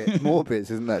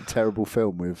 Morbits, isn't that terrible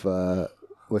film with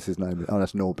what's his name? Oh,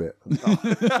 that's Norbit.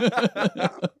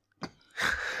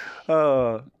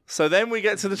 So then we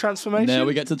get to the transformation. Now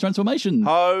we get to the transformation.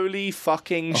 Holy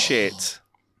fucking shit.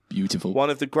 Beautiful. One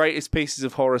of the greatest pieces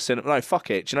of horror cinema. No, fuck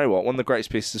it. Do you know what? One of the greatest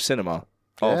pieces of cinema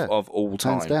of all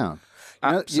time. Hands down.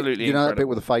 Absolutely You know that incredible. bit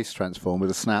where the face transform, where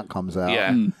the snout comes out?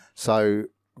 Yeah. So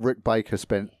Rick Baker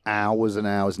spent hours and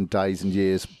hours and days and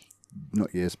years,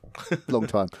 not years, long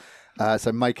time.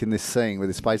 So making this scene where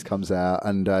the space comes out,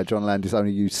 and John Landis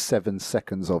only used 7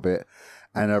 seconds of it,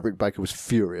 and Rick Baker was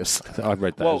furious. I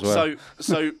read that as well.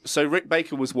 So Rick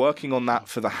Baker was working on that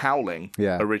for The Howling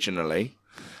originally,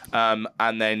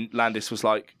 and then Landis was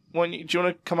like, "Do you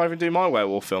want to come over and do my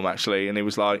werewolf film, actually?" And he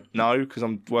was like, "No, because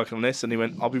I'm working on this." And he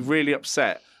went, "I'll be really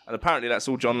upset." And apparently that's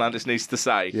all John Landis needs to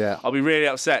say. Yeah. I'll be really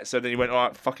upset. So then he went, "All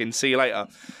right, fucking see you later."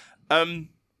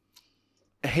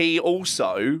 He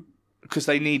also, because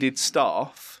they needed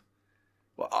staff,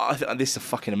 well, this is a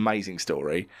fucking amazing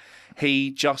story. He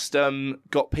just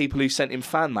got people who sent him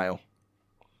fan mail.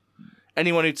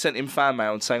 Anyone who'd sent him fan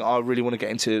mail and saying, "I really want to get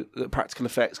into practical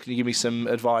effects. Can you give me some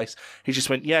advice?" He just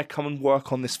went, "Yeah, come and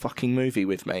work on this fucking movie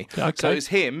with me." Okay. So it was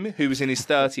him, who was in his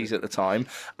 30s at the time,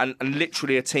 and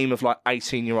literally a team of like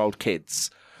 18-year-old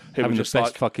kids who Having were the just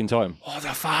best like, fucking time. "What the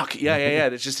fuck?" Yeah.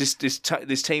 There's just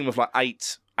this team of like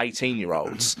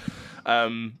 18-year-olds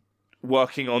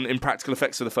working on in practical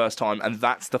effects for the first time, and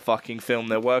that's the fucking film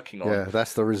they're working on. Yeah,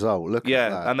 that's the result. Look at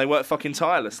that. And they worked fucking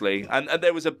tirelessly. And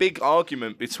there was a big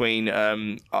argument between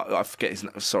I forget his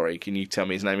name. Sorry, can you tell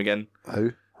me his name again?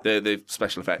 Who? The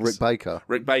special effects.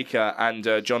 Rick Baker. And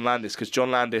John Landis, because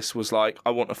John Landis was like, "I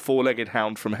want a 4-legged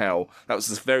hound from hell." That was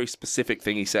this very specific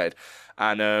thing he said.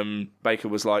 And Baker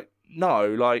was like, no,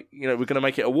 like, you know, we're going to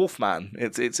make it a wolf man.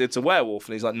 It's a werewolf.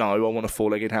 And he's like, no, I want a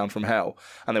four-legged hound from hell.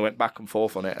 And they went back and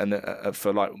forth on it and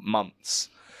for like months.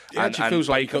 It actually feels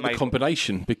like you Baker got the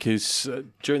combination because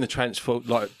during the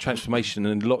transformation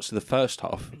and lots of the first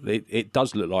half, it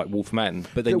does look like Wolfman.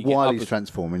 But then you get while he's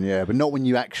transforming, but not when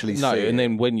you actually see it. and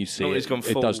then when you see he's gone it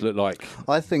full. does look like.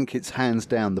 I think it's hands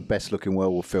down the best looking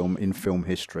werewolf film in film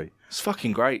history. It's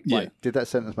fucking great. Yeah. Did that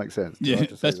sentence make sense? Did I Yeah,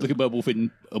 just say best that? looking werewolf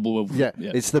in a werewolf. Yeah,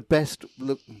 it's the best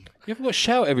look. You haven't got to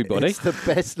shout, everybody. It's the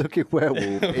best looking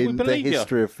werewolf in the believe you.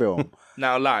 history of film.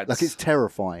 Now, lads, Like, it's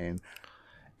terrifying.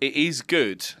 it is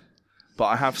good, but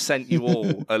I have sent you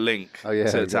all a link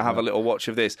to have a little watch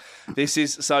of this. This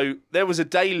is so there was a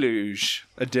deluge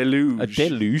A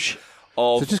deluge.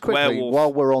 of So just quickly, werewolf.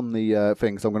 while we're on the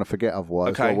thing, because I'm going to forget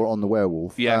otherwise, Okay. while we're on the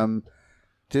werewolf. Yeah.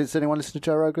 Does anyone listen to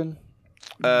Joe Rogan?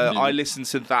 I listened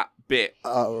to that bit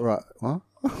Right. What?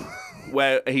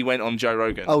 where he went on Joe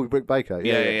Rogan. Oh, Rick Baker.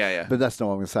 Yeah. But that's not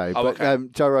what I'm going to say. Oh, But okay.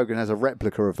 Joe Rogan has a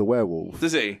replica of the werewolf.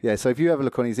 Does he? Yeah, so if you have a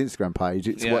look on his Instagram page,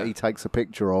 it's Yeah. what he takes a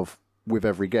picture of with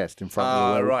every guest in front of the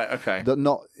Oh, werewolf. right,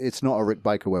 okay. It's not a Rick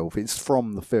Baker werewolf. It's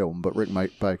from the film, but Rick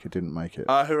Baker didn't make it.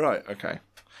 Oh, right, okay.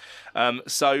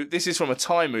 So this is from a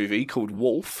Thai movie called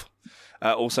Wolf,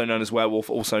 also known as Werewolf,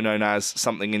 also known as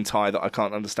something in Thai that I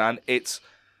can't understand. It's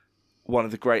one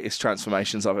of the greatest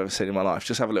transformations I've ever seen in my life.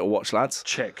 Just have a little watch, lads.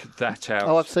 Check that out.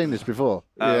 Oh, I've seen this before.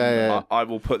 Yeah. I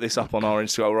will put this up on our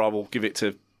Instagram, or I will give it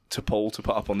to Paul to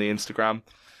put up on the Instagram.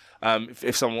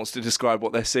 If someone wants to describe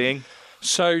what they're seeing.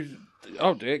 So,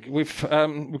 Dick, we've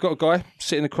got a guy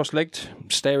sitting cross-legged,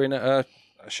 staring at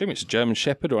I assume it's a German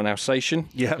Shepherd or an Alsatian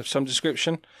of some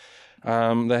description.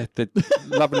 They're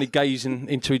lovingly gazing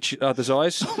into each other's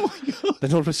eyes. Oh my God.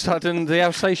 Then all of a sudden, the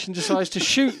Alsatian decides to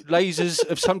shoot lasers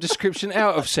of some description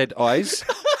out of said eyes.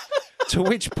 To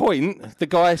which point, the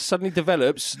guy suddenly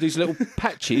develops these little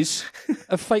patches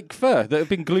of fake fur that have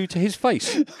been glued to his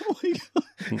face. Oh my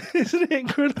God. Isn't it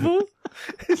incredible?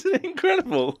 Isn't it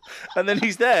incredible? And then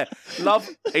he's there.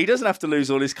 He doesn't have to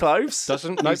lose all his clothes.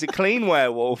 Doesn't? He's a clean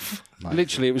werewolf.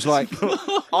 Literally, it was like...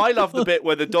 I love the bit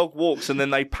where the dog walks and then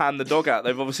they pan the dog out.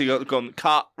 They've obviously gone,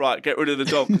 cut, right, get rid of the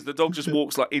dog, because the dog just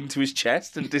walks like into his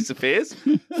chest and disappears.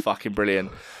 Fucking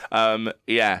brilliant.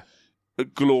 Yeah. A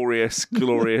glorious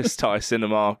Thai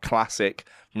cinema classic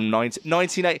from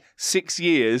 1980, 6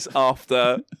 years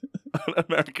after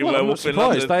American Well, I'm Werewolf not in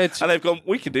London. surprised. And they've gone,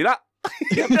 we can do that.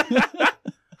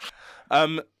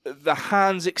 The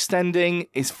hands extending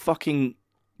is fucking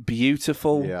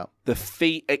beautiful. Yeah. The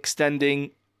feet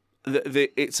extending,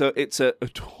 it's a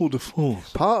tour de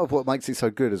force. Part of what makes it so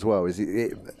good as well is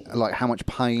it like how much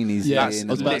pain he's Yes, in.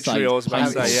 I was about to say, Literally, I was about to how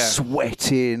say, he's yeah.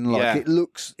 sweating. Like Yeah.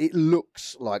 it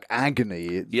looks like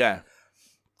agony. Yeah.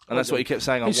 And that's what he kept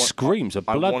saying. His screams are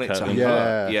I blood want it to curdling.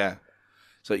 hurt. Yeah. Yeah.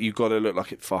 So you've got to look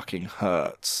like it fucking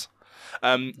hurts.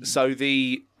 So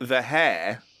the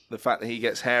hair, the fact that he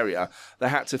gets hairier, they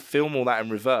had to film all that in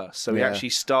reverse. So we Yeah. actually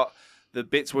start the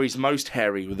bits where he's most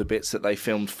hairy were the bits that they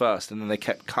filmed first, and then they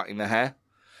kept cutting the hair.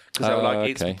 Because they were like,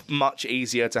 okay. it's much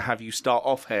easier to have you start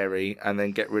off hairy and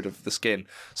then get rid of the skin.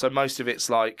 So most of it's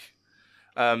like,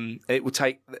 it would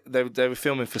take, they were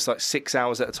filming for like 6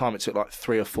 hours at a time. It took like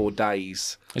 3 or 4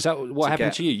 days. Is that what happened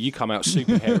get- to you? You come out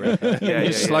super hairy.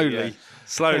 Yeah. Slowly.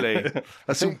 Slowly.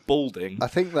 That's all balding. I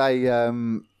think they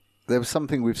there was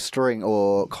something with string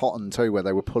or cotton too, where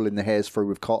they were pulling the hairs through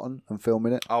with cotton and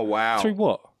filming it Oh, wow. Through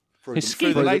what? His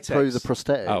skin. the latex. through the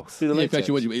prosthetics. Oh. Through the Yeah, latex.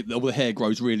 actually, all the hair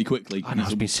grows really quickly. I know,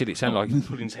 it's been silly. It sounded like he's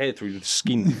pulling his hair through the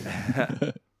skin.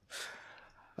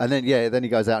 And then then he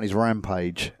goes out on his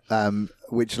rampage,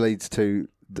 which leads to,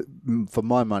 for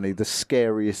my money, the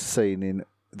scariest scene in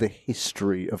the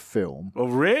history of film. Oh,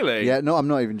 really? Yeah, no, I'm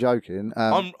not even joking.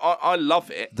 I love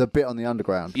it. The bit on the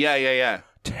underground Yeah.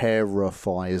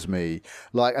 terrifies me.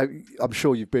 Like, I'm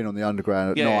sure you've been on the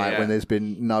underground at Yeah, night yeah. when there's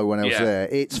been no one else Yeah. there.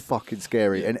 It's fucking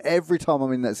scary. And every time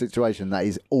I'm in that situation, that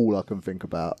is all I can think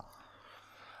about.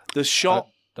 The shot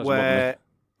doesn't bother where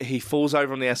he falls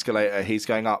over on the escalator, he's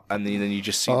going up, and then you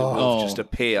just see the wolf Oh. just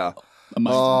appear.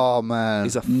 Amazing. Oh, man.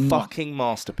 Is a fucking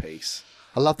masterpiece.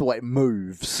 I love the way it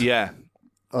moves. Yeah.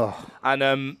 Oh.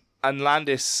 And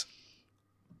Landis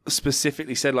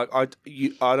specifically said, like, I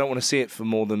don't want to see it for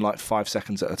more than like 5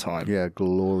 seconds at a time. Yeah,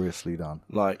 gloriously done.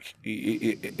 Like,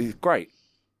 it's great.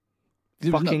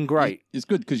 It was fucking great. It's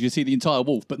good because you see the entire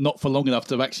wolf, but not for long enough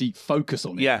to actually focus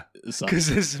on it. Yeah, as such. because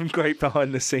there's some great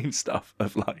behind the scenes stuff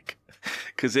of like,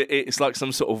 because it's like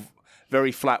some sort of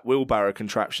very flat wheelbarrow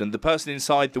contraption. The person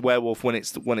inside the werewolf when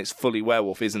it's fully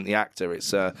werewolf isn't the actor;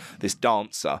 it's this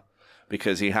dancer,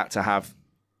 because he had to have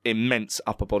immense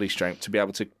upper body strength to be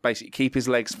able to basically keep his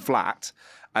legs flat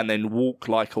and then walk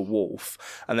like a wolf.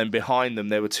 And then behind them,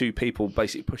 there were two people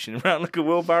basically pushing around like a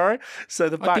wheelbarrow. So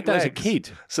the back I did that legs, as a kid.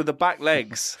 So the back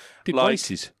legs, Did like,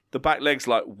 races. the back legs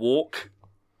like walk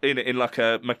in like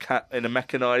a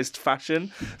mechanized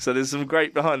fashion. So there's some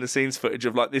great behind the scenes footage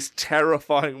of like this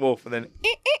terrifying wolf and then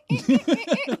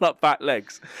like back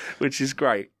legs, which is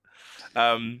great.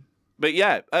 But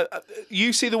yeah,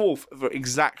 you see the wolf for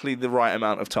exactly the right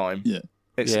amount of time. Yeah.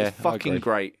 It's Yeah, I fucking agree.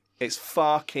 great. It's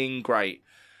fucking great.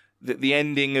 The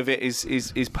ending of it is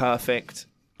perfect.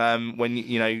 When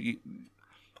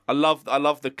I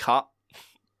love the cut.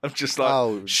 I'm just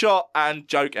like shot and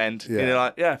joke end. Yeah. And you're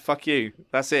like, yeah, fuck you.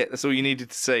 That's it. That's all you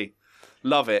needed to see.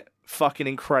 Love it. Fucking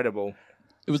incredible.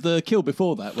 It was the kill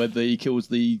before that where he kills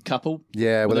the couple.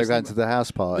 Yeah, when they're there's going to the house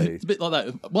party. It's a bit like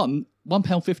that.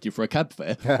 £1.50 for a cab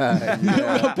fare.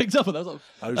 I picked up on that. I was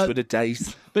like, Those were the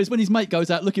days. but it's when his mate goes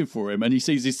out looking for him and he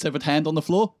sees his severed hand on the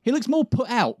floor. He looks more put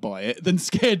out by it than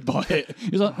scared by it.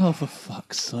 He's like, oh, for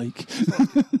fuck's sake.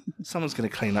 Someone's going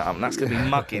to clean that up, and that's going to be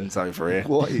muggins over here.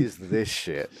 What is this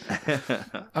shit?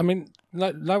 I mean,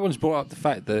 no one's brought up the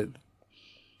fact that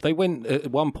they went at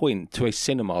one point to a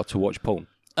cinema to watch porn.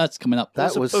 That's coming up.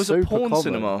 That was It was a super porn common.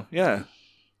 cinema. Yeah.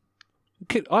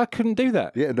 I couldn't do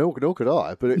that. Yeah, nor could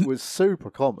I, but it was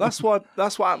super common. That's what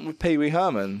happened with Pee Wee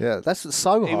Herman. Yeah, that's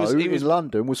Soho He was- in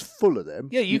London was full of them.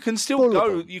 Yeah, you can still Full of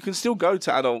go. them. You can still go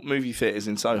to adult movie theaters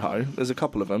in Soho. There's a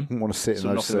couple of them. I want to sit in So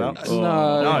those knock them seats.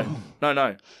 out. No.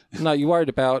 No. No, you're worried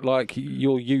about like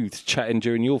your youth chatting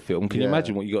during your film. Can you Yeah.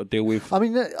 imagine what you got to deal with? I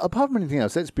mean, apart from anything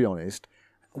else, let's be honest.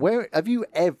 Where have you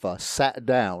ever sat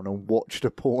down and watched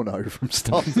a porno from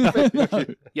start to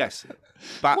finish? Yes.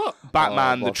 Batman,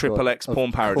 Oh, the my Triple God. X porn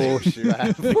Of parody. course you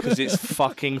have. Because it's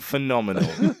fucking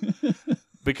phenomenal.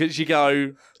 because you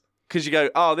go,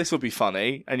 oh, this will be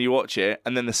funny, and you watch it,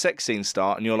 and then the sex scenes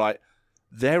start, and you're like,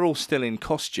 they're all still in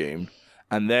costume,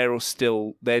 and they're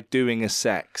doing a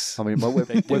sex. I mean, we're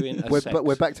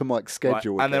back to Mike's Right,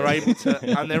 schedule, and they're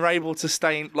able to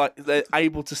stay in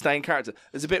character.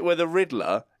 There's a bit where the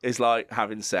Riddler is like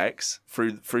having sex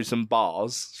through some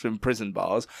bars, some prison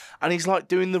bars, and he's like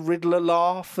doing the Riddler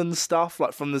laugh and stuff,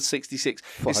 like from the '66.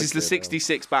 This is the Fucking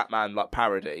 '66 Batman like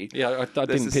parody. Yeah, I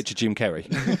didn't this- picture Jim Carrey.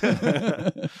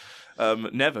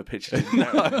 Never pictured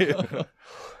it.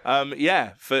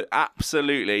 Yeah, for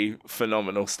absolutely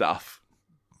phenomenal stuff.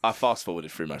 I fast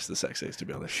forwarded through most of the sex scenes, to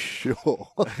be honest. sure.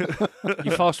 You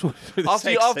fast forward through the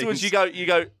Afterwards, sex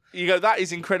you go. That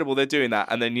is incredible. They're doing that,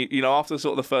 and then you know, after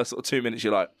sort of the first sort of 2 minutes,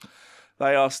 you're like,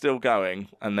 they are still going.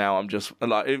 And now I'm just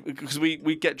like, because we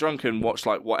get drunk and watch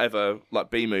like whatever, like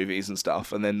B movies and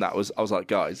stuff, and then I was like,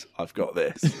 guys, I've got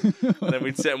this. And then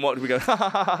we'd sit and watch. We go, ha ha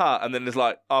ha ha, and then there's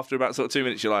like after about sort of 2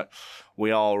 minutes, you're like, we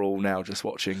are all now just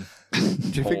watching. Do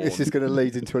you think this is going to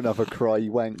lead into another cry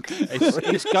wank?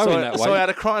 It's going that way. So I had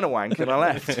a cry and a wank, and I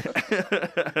left.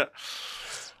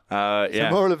 The Yeah.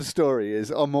 moral of the story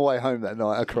is, on my way home that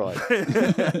night, I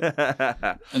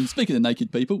cried. And speaking of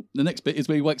naked people, the next bit is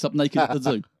where he wakes up naked at the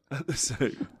zoo. So,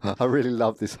 I really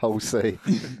love this whole scene.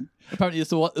 Apparently, it's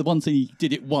the one scene he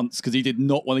did it once because he did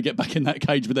not want to get back in that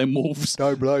cage with them wolves.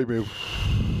 Don't blame him.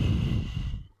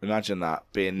 imagine that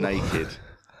being naked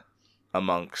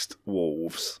amongst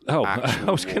wolves. Oh, Actual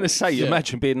I was going to wolves. say, Yeah.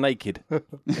 imagine being naked.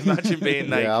 Imagine being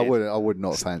naked. Yeah, I would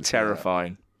not fancy that.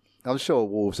 Terrifying. I'm sure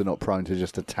wolves are not prone to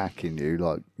just attacking you.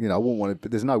 Like, you know, I wouldn't want to.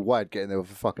 But there's no way I'd get in there with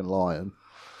a fucking lion.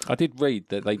 I did read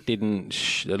that they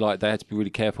didn't, they had to be really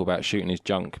careful about shooting his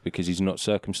junk because he's not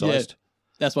circumcised.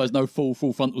 That's why there's no full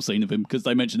frontal scene of him because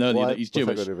they mentioned earlier that he's What's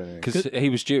that Jewish. got to do with anything? Because he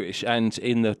was Jewish, and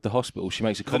in the hospital, she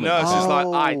makes a The comment. nurse is like,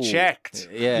 I Oh. checked.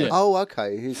 Yeah, Oh,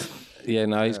 okay. He's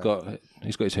no, he's got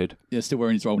his hood. Yeah, still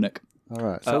wearing his roll neck. all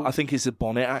right. So, I think it's a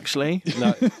bonnet, actually.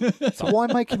 No, so why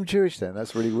make him Jewish then?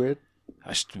 That's really weird.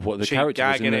 that's what the Cheap character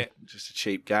was gag in in the. it. Just a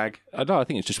cheap gag. I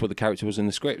think it's just what the character was in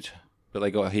the script, but they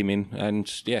got him in,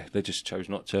 and yeah, they just chose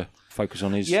not to focus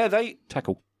on his Yeah, they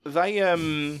tackle.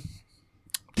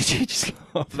 Did you just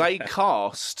they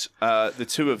cast the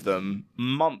two of them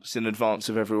months in advance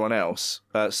of everyone else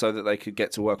so that they could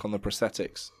get to work on the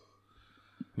prosthetics.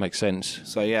 Makes sense.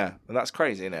 So yeah, and that's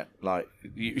crazy, isn't it? Like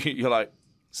you're like,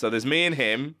 so there's me and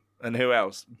him, and who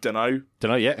else? Dunno.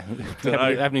 Don't know yet.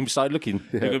 haven't even started looking.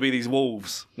 We're gonna be these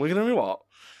wolves. We're gonna be what?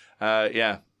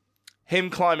 Yeah, him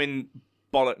climbing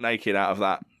bollock naked out of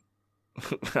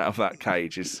that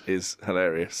cage is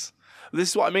hilarious. This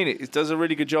is what I mean. It does a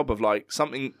really good job of like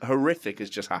something horrific has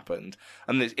just happened,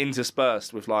 and it's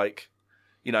interspersed with like,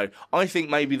 You know, I think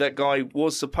maybe that guy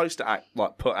was supposed to act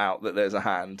like put out that there's a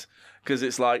hand, because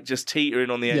it's like just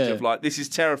teetering on the edge of like, this is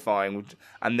terrifying,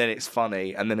 and then it's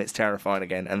funny, and then it's terrifying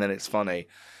again, and then it's funny,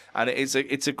 and it's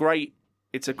a great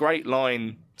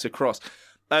line to cross.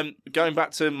 Going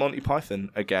back to Monty Python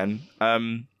again,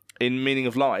 in Meaning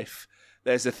of Life,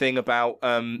 there's a thing about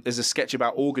there's a sketch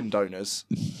about organ donors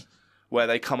where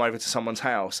they come over to someone's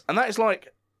house, and that is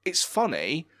like, it's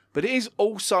funny. But it is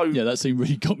also that scene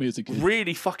really got me as a kid.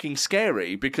 Really fucking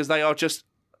scary, because they're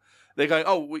going,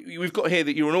 oh, we've got here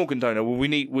that you're an organ donor. Well, we're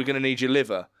going to need your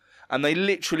liver, and they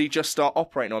literally just start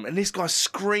operating on him. And this guy's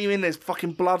screaming. There's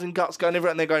fucking blood and guts going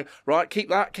everywhere, and they're going, right, keep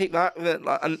that,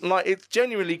 and like it's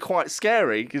genuinely quite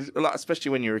scary, because like,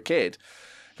 especially when you're a kid,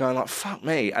 going like, fuck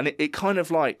me. And it kind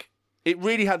of like, it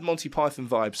really had Monty Python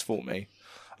vibes for me.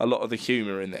 A lot of the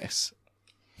humour in this.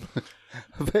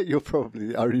 I bet you're probably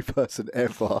the only person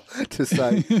ever to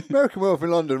say American Werewolf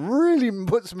in London really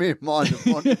puts me in mind of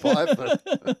Monty Python.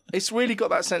 It's really got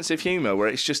that sense of humour where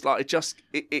it's just like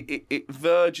it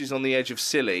verges on the edge of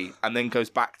silly and then goes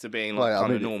back to being like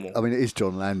kind of normal. I mean, it is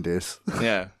John Landis.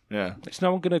 Yeah. Is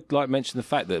no one going to like mention the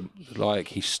fact that like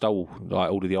he stole like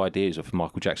all of the ideas of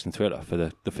Michael Jackson Thriller for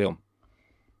the film?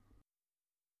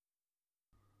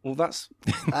 Well, that's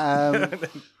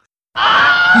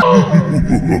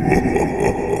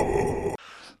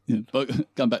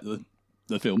But going back to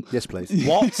the film. Yes, please.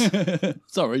 what?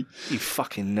 Sorry. You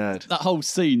fucking nerd. That whole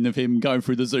scene of him going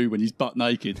through the zoo when he's butt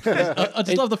naked. I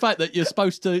just love the fact that you're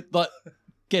supposed to like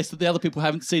guess that the other people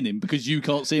haven't seen him because you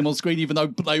can't see him on screen, even though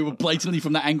they were blatantly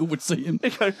from that angle would see him. They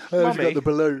go, He's got Mummy, the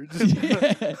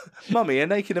balloons. Mummy, a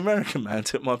naked American man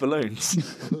took my balloons.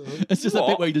 It's just that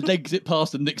bit where he legs it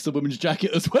past and nicks the woman's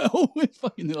jacket as well. It's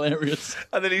fucking hilarious.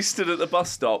 And then he stood at the bus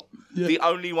stop, the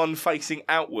only one facing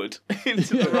outward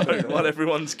into the road while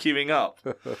everyone's queuing up.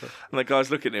 And the guy's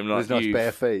looking at him like, With his nice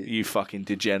bare feet. You fucking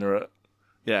degenerate.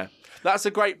 Yeah. That's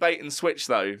a great bait and switch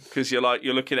though, because you're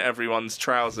looking at everyone's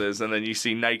trousers and then you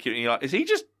see naked and you're like, is he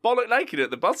just bollock naked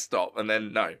at the bus stop? And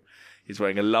then no, he's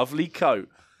wearing a lovely coat.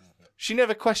 She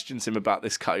never questions him about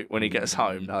this coat when he gets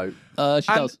home. No. She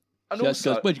does. And She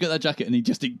also, goes, where'd you get that jacket? And he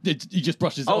just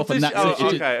brushes it off and that's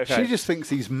it. okay. She just thinks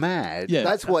he's mad. Yeah.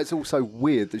 That's why it's also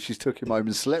weird that she's took him home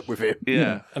and slept with him.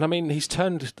 Yeah. And I mean, he's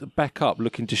turned back up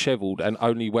looking dishevelled and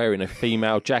only wearing a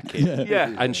female jacket.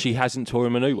 Yeah. And she hasn't torn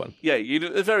him a new one. Yeah, you'd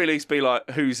at the very least be like,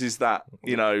 whose is that?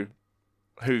 You know,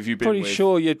 who have you been Pretty with?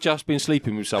 sure you've just been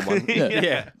sleeping with someone.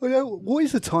 Yeah. Well, what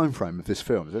is the time frame of this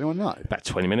film? Does anyone know? About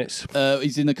 20 minutes.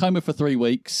 He's in a coma for 3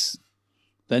 weeks.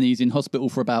 Then he's in hospital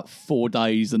for about 4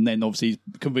 days, and then obviously he's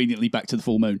conveniently back to the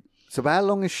full moon. So how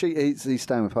long is he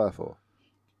staying with her for?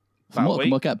 From what I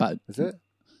can work out about, Is it?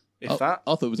 If that.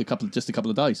 I thought it was just a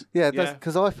couple of days. Yeah,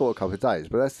 because I thought a couple of days,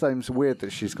 but that seems weird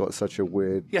that she's got such a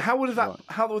weird. Yeah, how would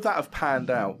that have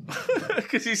panned out?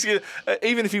 Because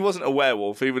even if he wasn't a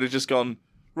werewolf, he would have just gone,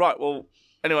 right, well,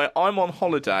 anyway, I'm on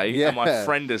holiday and my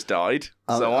friend has died,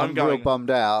 so I'm going. real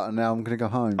bummed out, and now I'm going to go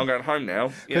home. I'm going home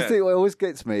now. Because what always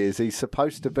gets me is he's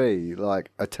supposed to be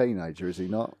like a teenager, is he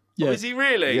not? Yeah. Oh, is he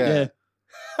really? Yeah.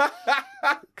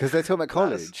 Because they're talking about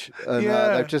college, and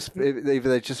they've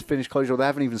just finished college, or they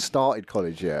haven't even started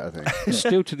college yet. I think.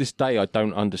 Still to this day, I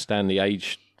don't understand the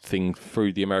age thing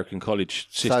through the American college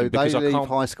system. So they because leave I can't...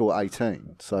 high school at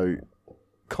 18. So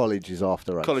college is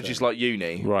after 18. College is like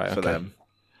uni for them.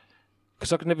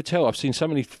 Because I can never tell. I've seen so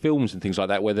many films and things like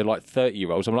that where they're like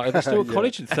 30-year-olds. I'm like, are they still at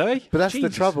college at 30? But that's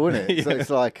the trouble, isn't it? So it's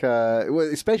like, well,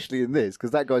 especially in this, because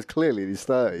that guy's clearly in his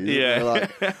 30s. Yeah. They're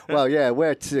like, well, yeah,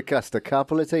 we're just a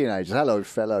couple of teenagers. Hello,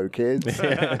 fellow kids. Do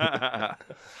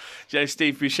you know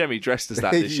Steve Buscemi dressed as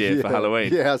that this year for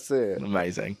Halloween? Yeah, I see it.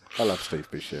 Amazing. I love Steve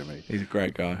Buscemi. He's a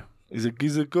great guy. He's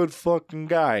a good fucking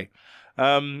guy.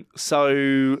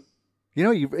 So... You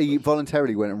know, he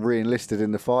voluntarily went and re-enlisted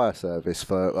in the fire service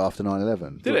after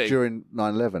 9/11. Did he? During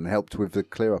 9/11, helped with the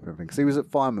clear up and everything. Because he was at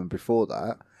fireman before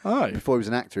that. Oh. Before he was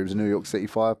an actor, he was a New York City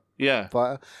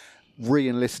firefighter.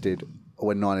 Re-enlisted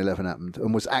when 9/11 happened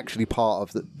and was actually part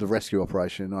of the rescue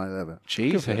operation in 9/11.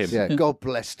 Jesus. Good for him. Yeah, God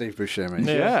bless Steve Buscemi.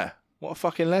 Yeah. What a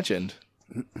fucking legend.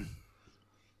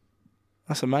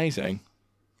 That's amazing.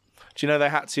 Do you know they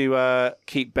had to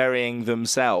keep burying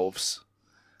themselves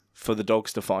for the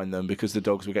dogs to find them because the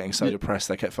dogs were getting so depressed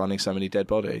they kept finding so many dead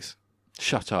bodies?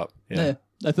 Shut up. Yeah.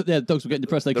 I thought the dogs were getting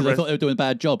depressed because they thought they were doing a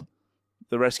bad job.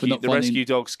 The rescue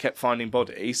dogs kept finding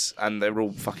bodies and they were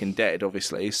all fucking dead,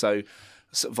 obviously. So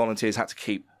volunteers had to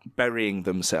keep burying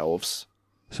themselves.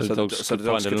 So the dogs could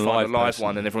find find a live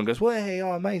one, and everyone goes, "Way,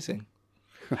 oh, amazing!"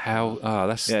 How? Oh,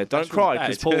 that's Yeah, don't that's cry really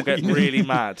because bad. Paul will get really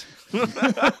mad.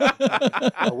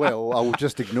 I will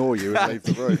just ignore you and leave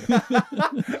the room.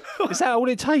 Is that all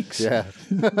it takes? Yeah.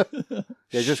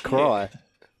 Yeah, just cry.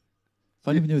 If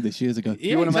I never knew this years ago.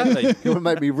 Yeah, You want to exactly.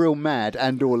 make me real mad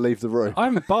and or leave the room. I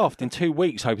haven't bathed in 2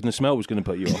 weeks, hoping the smell was going to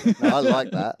put you off. No, I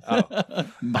like that.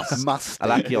 Must. I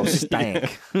like your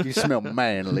stank. You smell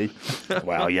manly.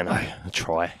 Well, you know,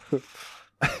 try.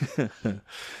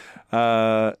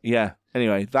 Yeah.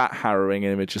 Anyway, that harrowing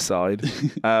image aside,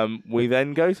 we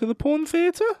then go to the porn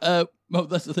theatre. Well,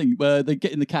 that's the thing. Where they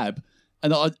get in the cab,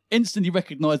 and I instantly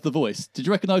recognised the voice. Did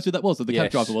you recognise who that was? Or the cab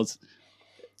Yes. driver was?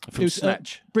 From It was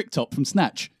Snatch. Bricktop from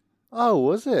Snatch. Oh,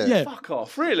 was it? Yeah, Fuck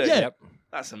off, really? Yeah. Yep.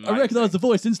 That's amazing. I recognised the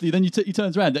voice instantly. Then he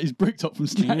turns around. That is Bricktop from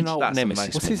Do Snatch. you know what That's Nemesis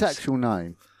amazing. What's his means? actual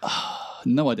name?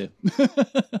 No idea.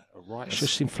 A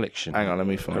righteous infliction. Hang on, let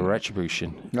me find A it.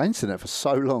 retribution I ain't seen it for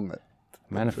so long.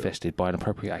 manifested by an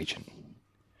appropriate agent.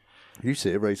 You see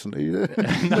it recently.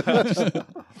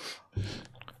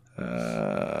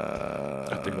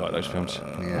 I do like those films.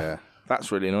 Yeah.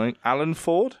 That's really annoying. Alan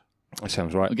Ford? That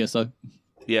sounds right. I guess so.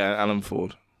 Yeah, Alan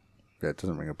Ford. Yeah, it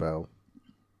doesn't ring a bell.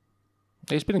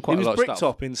 He's been in He quite was a lot of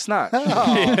stuff. Bricktop in Snatch.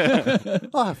 Oh,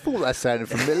 I thought that sounded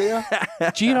familiar.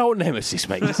 Do you know what Nemesis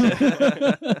means?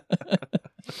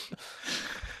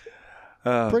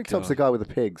 Bricktop's the guy with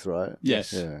the pigs, right?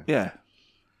 Yes. Yeah. Yeah.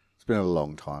 It's been a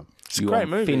long time. It's a great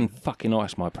movie. Thin fucking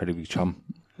ice, my pretty chum.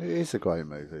 It is a great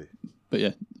movie. But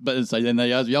yeah. But as I say, then they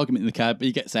have the argument in the cab.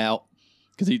 He gets out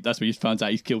because that's when he finds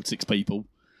out he's killed 6 people.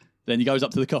 Then he goes up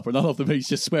to the copper, and I love the he's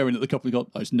just swearing at the copper. He goes,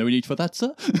 "There's no need for that,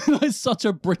 sir." It's such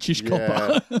a British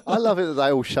copper. Yeah. I love it that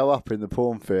they all show up in the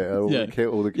porn theatre. All Yeah.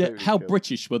 all the Yeah, kids how killed.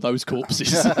 British were those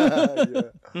corpses?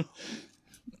 Yeah.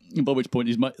 By which point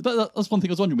his mate. That's one thing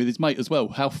I was wondering with his mate as well.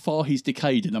 How far he's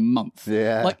decayed in a month.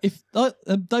 Yeah. Like if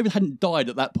David hadn't died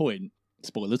at that point.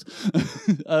 Spoilers.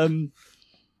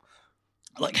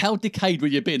 Like how decayed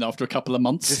would you have been after a couple of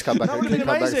months? Just come back That and would have been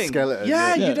come back amazing. skeleton.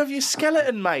 Yeah, Yeah. you'd have your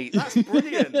skeleton, mate. That's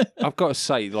brilliant. I've got to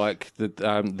say, like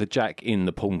the Jack in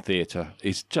the porn theatre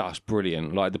is just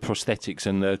brilliant. Like the prosthetics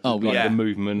and the Yeah. the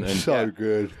movement and So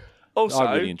good. Also,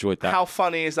 I really enjoyed that. How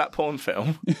funny is that porn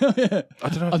film? I don't know.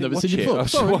 If I've never seen it before. I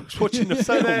was Sorry. watching the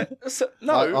So film.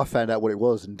 no. I found out what it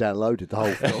was and downloaded the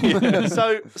whole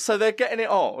film. So they're getting it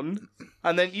on,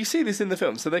 and then you see this in the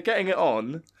film. So they're getting it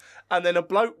on, and then a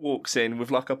bloke walks in with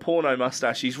like a porno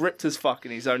mustache. He's ripped as fuck,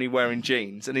 and he's only wearing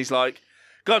jeans. And he's like,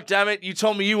 "God damn it! You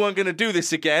told me you weren't going to do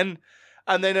this again."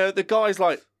 And then the guy's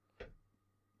like,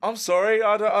 "I'm sorry,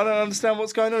 I don't understand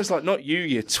what's going on." He's like, "Not you,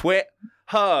 you twit,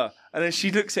 her." And then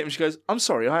she looks at him. And she goes, "I'm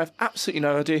sorry, I have absolutely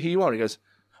no idea who you are." He goes,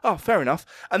 "Oh, fair enough,"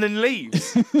 and then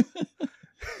leaves.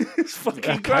 It's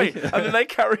fucking great. And then they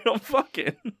carry on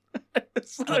fucking.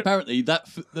 It's And like- apparently,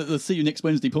 the See You Next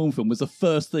Wednesday porn film was the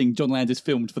first thing John Landis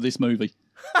filmed for this movie.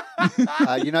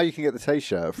 You know you can get the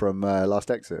T-shirt from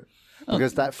Last Exit.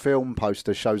 Because that film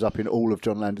poster shows up in all of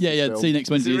John Landis' Yeah, films. See You Next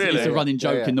Wednesday. it It's really? a running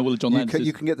joke Yeah, yeah. in all of John Landis'.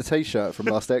 You can get the T-shirt from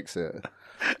Last Exit.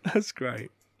 That's great.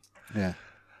 Yeah.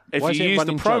 If Why is you it use the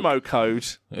running promo code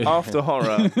After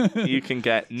Horror, you can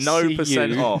get no See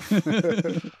percent you. off.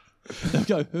 They'll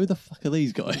go, who the fuck are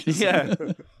these guys? Yeah.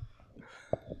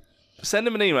 Send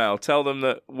them an email. Tell them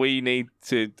that we need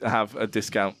to have a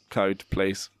discount code,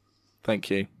 please. Thank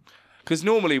you. Because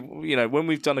normally, you know, when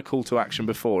we've done a call to action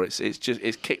before, it's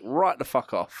kicked right the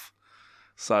fuck off.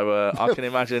 So I can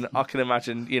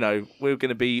imagine, you know, we're going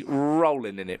to be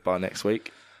rolling in it by next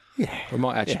week. We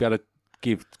might actually be able to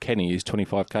give Kenny his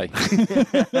 25k.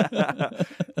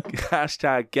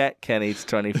 Hashtag get Kenny to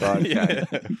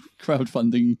 25k.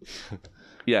 Crowdfunding.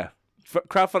 Yeah.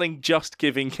 Crowdfunding just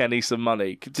giving Kenny some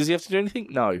money. Does he have to do anything?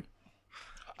 No.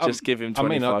 Just give him 25k. I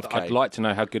mean, I'd like to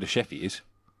know how good a chef he is.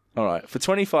 All right. For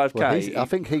 25k. Well, I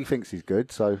think he thinks he's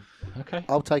good, so Okay.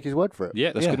 I'll take his word for it.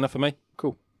 Yeah, that's Yeah. good enough for me.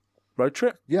 Cool. Road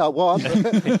trip? Yeah, well, I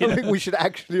think we should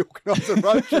actually organise a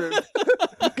road trip.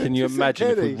 Can you imagine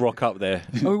if we Kenny. rock up there?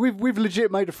 I mean, we've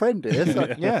legit made a friend here.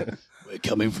 So, Yeah. We're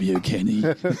coming for you, Kenny.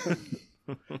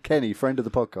 Kenny, friend of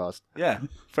the podcast. Yeah.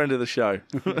 Friend of the show.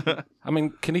 I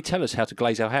mean, can he tell us how to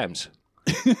glaze our hams?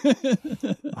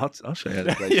 I'll show you how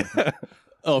to play.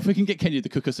 Oh, if we can get Kenny to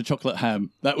cook us a chocolate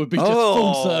ham, that would be just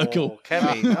full circle.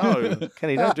 Kenny, no.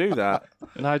 Kenny, don't do that.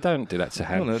 No, don't do that to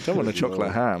ham. Don't want a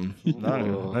chocolate ham.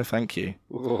 No, thank you.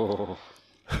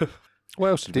 What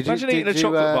else did we Did you- Imagine eating a you,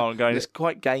 chocolate bar and going, it's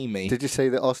quite gamey. Did you see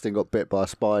that Austin got bit by a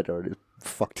spider and it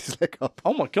fucked his leg up?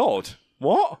 Oh my God.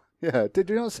 What? Yeah, did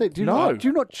you not see? Do you No. do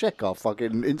you not check our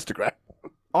fucking Instagram?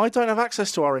 I don't have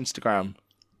access to our Instagram.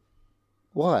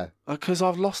 Why? Because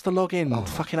I've lost the login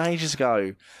fucking ages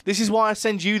ago. This is why I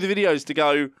send you the videos to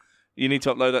go, You need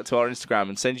to upload that to our Instagram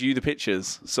and send you the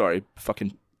pictures. Sorry,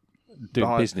 fucking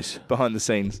Doing business. behind the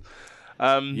scenes.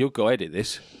 You'll go edit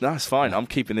this. That's fine. I'm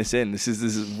keeping this in. This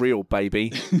is real,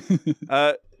 baby.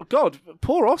 God,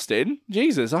 poor Austin.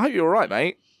 Jesus, I hope you're all right,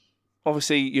 mate.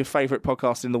 Obviously, your favourite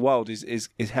podcast in the world is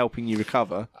helping you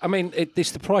recover. I mean,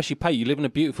 it's the price you pay. You live in a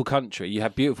beautiful country. You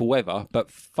have beautiful weather,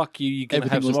 but fuck you, you're going to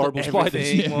have some horrible spiders.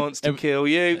 Everything wants to kill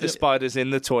you. The spider's in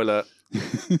the toilet.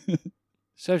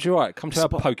 Serves you right. Come to our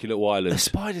pokey little The island.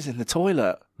 spider's in the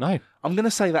toilet. No. I'm going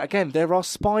to say that again. There are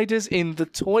spiders in the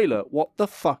toilet. What the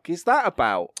fuck is that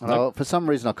about? For some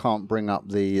reason, I can't bring up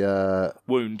the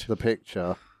Wound.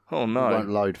 picture. Oh, It no. won't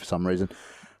load for some reason.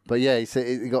 But yeah, he said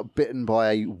he got bitten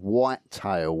by a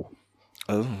whitetail.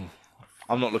 Oh.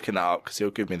 I'm not looking that up because he'll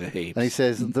give me the heaps. And he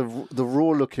says the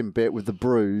raw-looking bit with the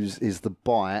bruise is the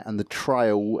bite, and the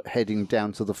trail heading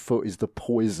down to the foot is the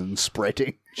poison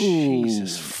spreading.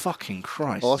 Jesus fucking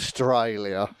Christ.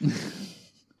 Australia.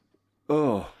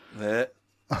 Oh. There.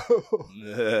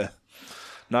 There.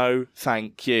 No,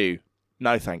 thank you.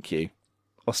 No, thank you.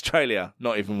 Australia,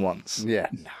 not even once. Yeah.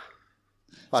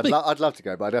 I'd love to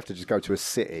go, but I'd have to just go to a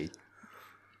city.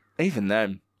 Even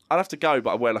then. I'd have to go,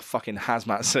 but I wear a fucking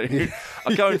hazmat suit.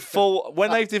 I go in full...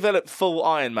 When they've developed full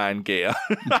Iron Man gear,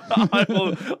 I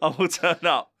will turn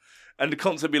up and the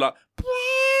concert be like...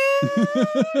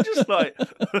 just like...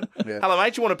 Hello,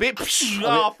 mate, do you want a bit?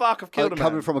 Oh, fuck, I've killed a man.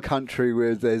 Coming from a country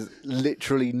where there's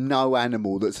literally no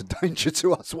animal that's a danger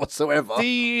to us whatsoever.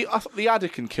 The adder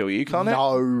can kill you, can't it?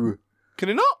 No. Can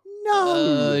it not?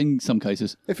 No. In some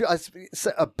cases.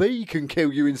 A bee can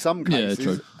kill you in some cases. Yeah,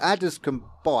 true. Adders can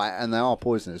bite and they are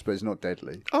poisonous, but it's not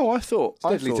deadly. Oh, I thought...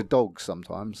 It's deadly to dogs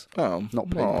sometimes. Oh, not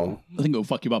people. I think it'll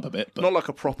fuck you up a bit. But Not like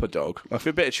a proper dog. Like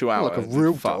a bit of chihuahua. Not like a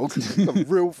real Fucked. dog. A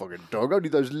real fucking dog. Only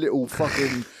those little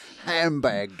fucking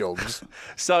handbag dogs.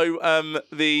 So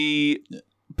the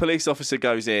police officer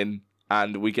goes in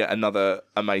and we get another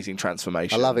amazing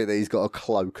transformation. I love it that he's got a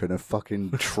cloak and a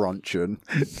fucking truncheon.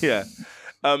 Yeah.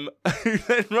 Who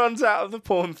then runs out of the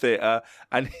porn theatre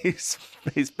and his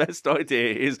best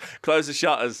idea is close the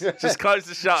shutters. Just close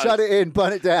the shutters. Shut it in,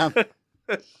 burn it down,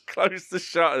 Close the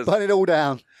shutters. burn it all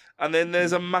down. And then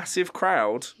there's a massive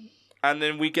crowd and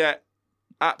then we get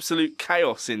absolute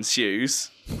chaos ensues.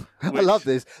 I love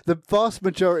this. The vast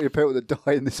majority of people that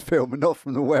die in this film are not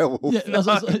from the werewolf. yeah,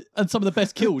 and some of the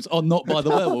best kills are not by the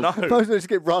werewolf. No. Most of them just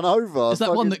get run over. It's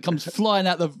that one that comes flying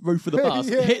out the roof of the bus,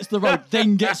 Yeah. hits the road,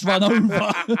 then gets run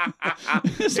over.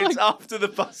 It's after the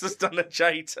bus has done a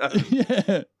J-turn.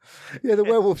 Yeah. Yeah, the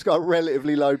werewolf's got a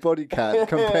relatively low body count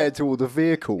compared to all the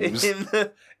vehicles. in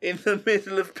the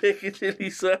middle of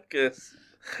Piccadilly Circus.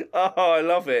 Oh, I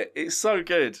love it. It's so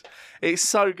good. It's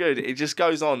so good. It just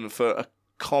goes on for a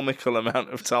comical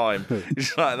amount of time.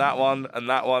 It's like that one and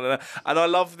that one. And I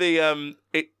love the...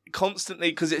 it constantly,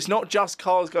 because it's not just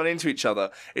cars going into each other,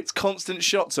 it's constant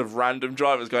shots of random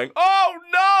drivers going, oh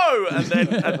no! And then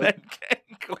getting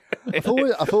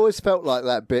I've always felt like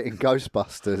that bit in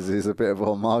Ghostbusters is a bit of a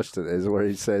homage to this, where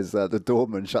he says the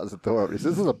doorman shuts the door up and he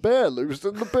says, there's a bear loose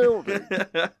in the building.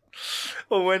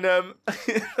 Or when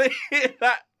they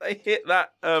hit that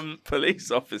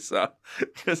police officer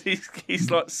because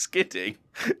he's like skidding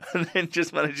and then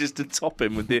just manages to top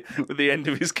him with the end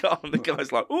of his car and the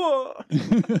guy's like, whoa.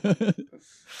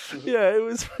 Yeah, it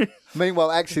was.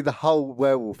 Meanwhile, actually, the whole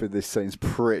werewolf in this scene's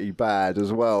pretty bad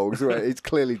as well. 'Cause it's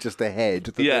clearly just a head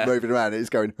that they're moving around and it's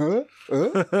going, huh?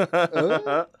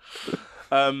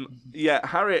 Yeah,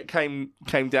 Harriet came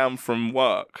down from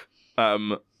work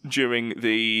during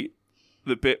the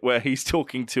bit where he's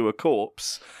talking to a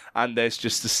corpse and there's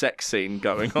just a sex scene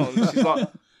going on. She's like,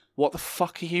 what the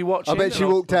fuck are you watching? I bet she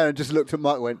walked down and just looked at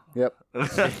Mike and went, yep. No,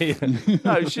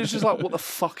 she was just like, what the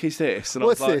fuck is this? And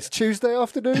What's I was like, this, Tuesday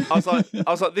afternoon? I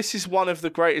was like, this is one of the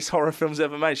greatest horror films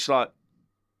ever made. She's like,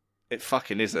 it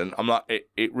fucking isn't. I'm like,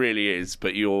 it really is,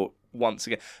 but you're once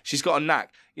again. She's got a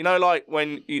knack. You know, like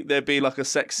when there'd be like a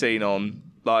sex scene on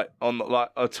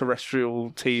a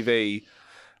terrestrial TV,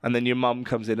 and then your mum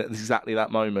comes in at exactly that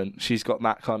moment. She's got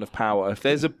that kind of power. If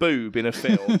there's a boob in a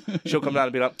film, she'll come down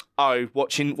and be like, "Oh,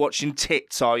 watching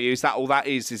tits, are you? Is that all that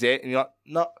is it?" And you're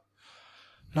like,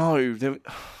 "No,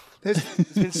 there's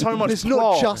been so much There's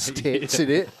plot." not just tits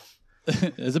in it.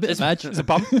 There's a bit of badge. There's a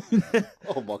bump.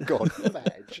 Oh my God,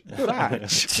 badge.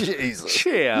 Badge. Jesus.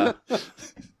 Cheer.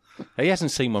 He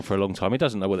hasn't seen one for a long time. He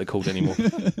doesn't know what they're called anymore.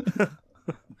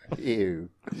 Ew.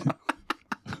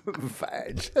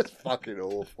 Vag. That's fucking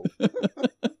awful.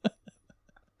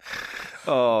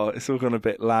 Oh, it's all gone a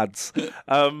bit lads.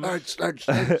 Lads.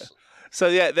 So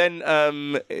yeah,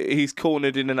 then he's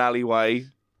cornered in an alleyway,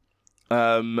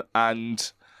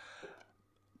 and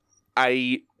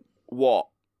a what,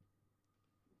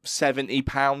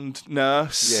 70-pound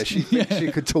nurse. Yeah, she thinks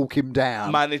she could talk him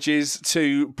down. Manages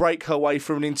to break her way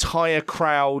from an entire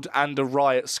crowd and a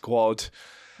riot squad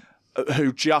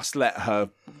who just let her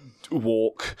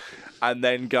walk, and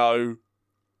then go,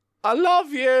 I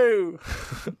love you.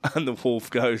 And the wolf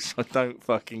goes, I don't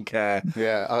fucking care.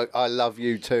 Yeah, I love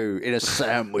you too, in a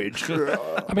sandwich.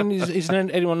 I mean,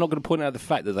 isn't anyone not going to point out the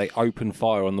fact that they open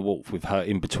fire on the wolf with her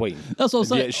in between? That's what I'm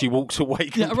saying. Yet she walks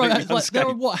away Yeah, completely right. Like, they're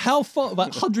unscathed. how far? About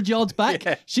 100 yards back.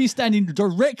 Yeah. She's standing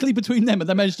directly between them, and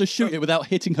they managed to shoot it without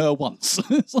hitting her once.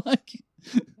 It's like,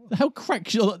 how crack?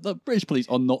 The British police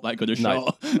are not that good a No.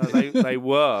 shot. They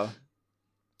were.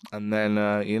 And then,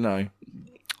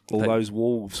 all those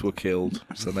wolves were killed,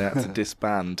 so they had to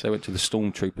disband. They went to the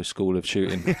Stormtrooper School of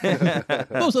Shooting.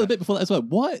 But also, the bit before that as well.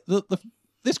 Why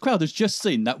this crowd has just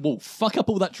seen that wolf fuck up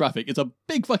all that traffic. It's a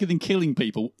big fucking thing killing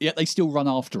people, yet they still run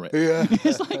after it. Yeah.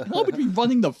 It's like, why would we be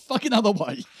running the fucking other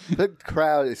way? The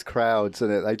crowd is crowds,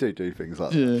 and they do things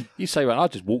like that. Yeah. You say, well, I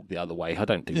just walk the other way. I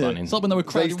don't do running. It's like when they were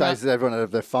crowding These days, everyone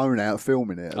have their phone out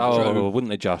filming it. Oh, wouldn't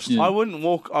they just? Yeah.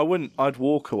 I'd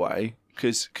walk away,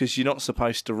 because you're not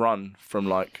supposed to run from,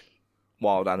 like,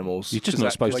 wild animals. You're just 'Cause not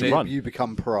that- supposed Well, to you, run. you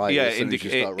become prey Yeah, as soon as you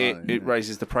start running. it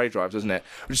raises the prey drive, doesn't it?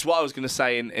 Which is what I was going to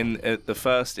say in the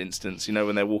first instance.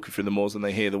 When they're walking through the moors and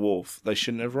they hear the wolf, they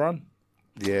shouldn't have run.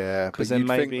 Yeah, but then you'd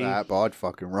maybe- think that, but I'd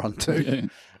fucking run too. Yeah.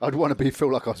 I'd want to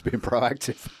feel like I was being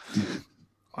proactive.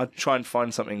 I'd try and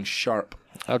find something sharp,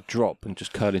 I'll drop and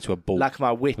just curl into a ball. like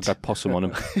my With wit. a possum on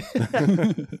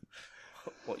him.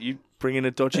 What, you bring in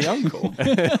a dodgy uncle?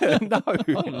 No.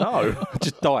 No.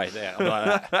 Just die there. I'm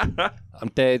like that. I'm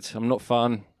dead. I'm not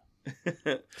fun.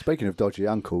 Speaking of dodgy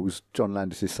uncles, John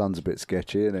Landis' son's a bit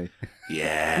sketchy, isn't he?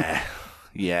 Yeah.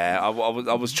 I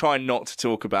was trying not to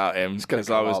talk about him because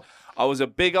come up. I was a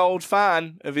big old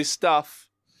fan of his stuff.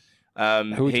 Who are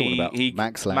we talking about?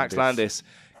 Max Max Landis. Landis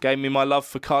gave me my love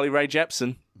for Carly Rae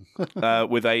Jepsen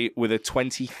with a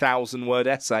 20,000 word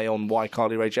essay on why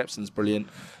Carly Rae Jepsen's brilliant,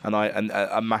 and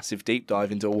a massive deep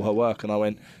dive into all her work. And I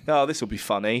went, oh, this will be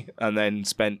funny, and then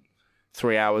spent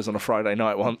 3 hours on a Friday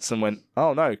night once and went,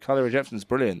 oh no, Carly Rae Jepsen's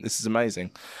brilliant. This is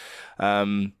amazing.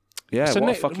 Yeah, So what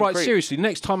a fucking right, creep. seriously,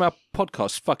 next time our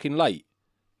podcast's fucking late,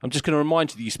 I'm just going to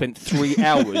remind you that you spent 3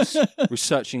 hours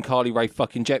researching Carly Rae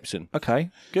fucking Jepsen.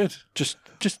 Okay, good. Just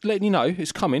letting you know,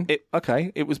 it's coming.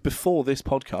 It was before this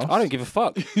podcast. I don't give a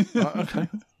fuck. Okay.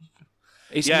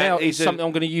 It's Yeah, now he's it's something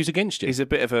I'm going to use against you. He's a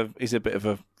bit of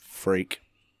a freak,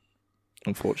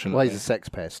 unfortunately. Well, he's a sex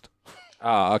pest.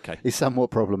 Ah, okay. He's somewhat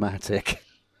problematic.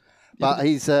 But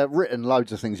he's written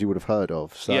loads of things you would have heard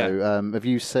of. So, Yeah. have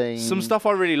you seen Some stuff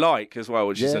I really like as well,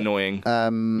 which is Yeah. annoying.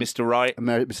 Um, Mr. Right,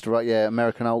 Mr. Right, yeah,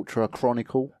 American Ultra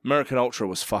Chronicle. American Ultra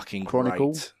was fucking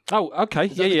Chronicle? great. Oh, okay.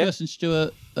 Is that the Yeah. Kirsten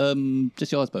Stewart,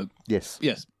 Jesse Eisenberg? Yes,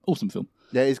 Yes, awesome film.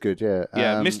 yeah, it's good. Yeah,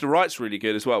 Yeah, Mr. Right's really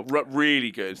good as well. Really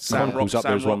good. Chronicles up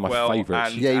there as one of my Rockwell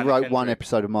favourites. and Yeah, he Anna wrote one Kendrick.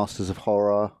 episode of Masters of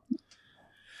Horror.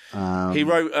 He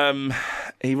wrote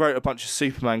a bunch of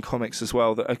Superman comics as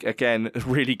well. That again,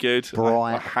 really good.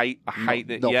 Bright. I hate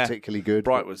that. Not Yeah, particularly good.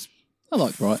 Bright was I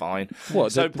like Bright. fine.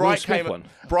 What? So the Will Bright Smith came. one?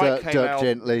 Bright came Dirk out.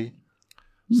 Gently.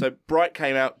 So Bright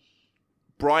came out.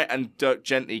 Bright and Dirk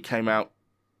Gently came out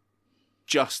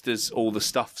just as all the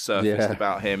stuff surfaced Yeah.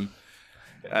 about him,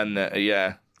 and yeah,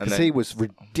 and Because then, he was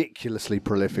ridiculously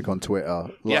prolific on Twitter.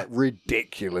 Like, Yeah.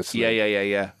 ridiculously.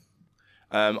 yeah.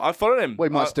 I followed him. Well,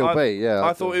 he might still be, yeah.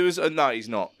 I thought it was. No, he's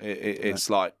not. It's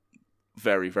like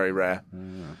very, very rare.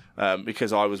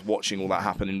 Because I was watching all that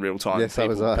happen in real time. Yes, so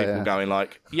people, was I, people yeah. going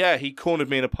like, "Yeah, he cornered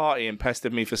me in a party and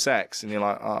pestered me for sex," and you're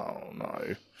like, "Oh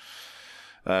no."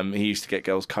 He used to get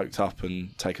girls coked up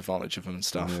and take advantage of them and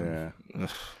stuff. Yeah.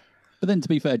 But then, to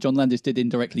be fair, John Landis did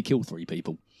indirectly kill 3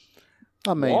 people.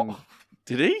 I mean, What?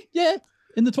 Did he? Yeah,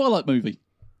 in the Twilight movie.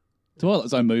 Twilight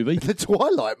Zone movie. the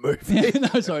Twilight movie.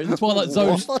 No, sorry, the Twilight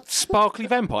Zone. Sparkly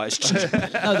vampires.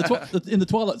 In the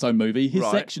Twilight Zone movie, his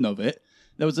Right. section of it,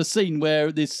 there was a scene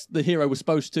where the hero was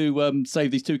supposed to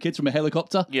save these 2 kids from a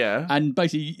helicopter. Yeah. And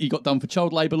basically, he got done for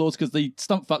child labour laws because the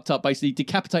stunt fucked up. Basically,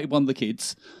 decapitated one of the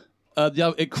kids.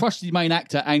 It crushed the main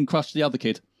actor and crushed the other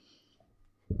kid.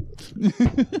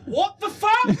 What the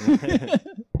fuck?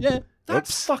 Yeah.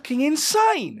 That's fucking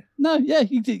insane. No, yeah,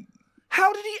 he did.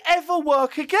 How did he ever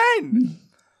work again?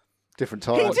 Different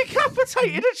He time.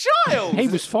 decapitated a child. He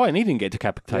was fine. He didn't get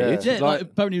decapitated. Yeah, like,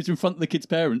 apparently he was in front of the kid's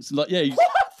parents. And yeah, What the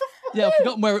fuck? yeah, I've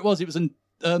forgotten where it was. It was in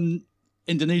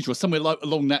Indonesia or somewhere like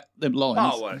along them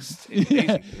lines. Oh, worst.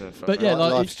 Yeah. But yeah,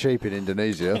 like Life's cheap in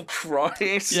Indonesia.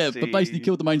 Christ. yeah, but basically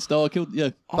killed the main star. Killed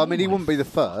I mean, he wouldn't be the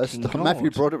first. God. Matthew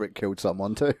Broderick killed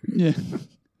someone too. yeah.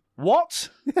 What?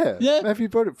 Yeah, Yeah. Matthew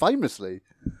Broderick, famously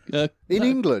in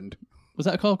England. Was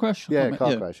that a car crash? Yeah,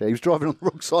 car crash. Yeah, he was driving on the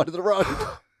wrong side of the road.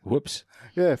 Whoops.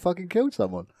 Yeah, fucking killed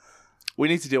someone. We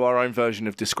need to do our own version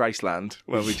of Disgraceland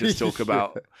where we just talk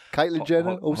about. Caitlyn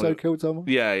Jenner also killed someone.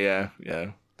 Yeah.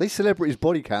 These celebrities'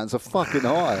 body counts are fucking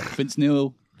high. Vince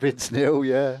Neil. Vince Neil,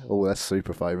 yeah. Oh, that's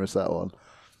super famous, that one.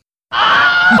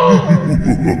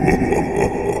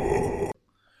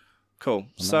 Cool.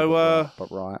 So,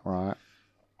 But right.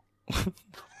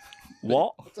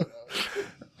 what?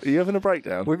 Are you having a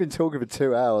breakdown? We've been talking for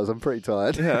 2 hours. I'm pretty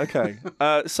tired. Yeah, okay.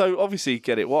 So, obviously,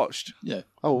 get it watched. Yeah.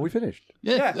 Oh, we finished?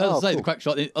 Yeah, as I say, cool. the crack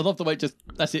shot. I love the way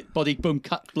that's it, body, boom,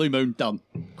 cut, Blue Moon, done.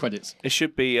 Credits. It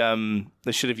should be,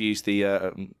 they should have used the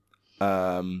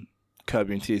Curb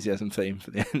Your Enthusiasm theme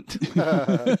for the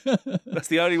end. That's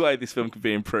the only way this film could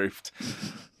be improved.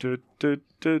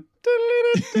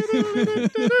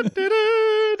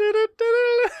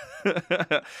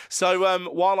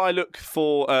 So, while I look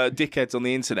for dickheads on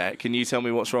the internet, can you tell me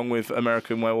what's wrong with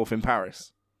American Werewolf in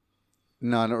Paris?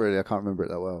 No, not really. I can't remember it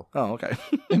that well. Oh, okay.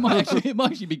 It might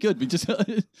actually be good. We just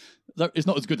it's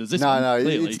not as good as this No, one. no,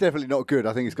 clearly. it's definitely not good.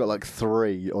 I think it's got like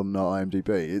 3 on IMDb.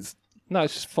 It's No,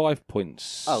 it's 5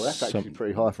 points. Oh, that's actually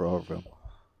pretty high for a horror film.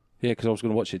 Yeah, because I was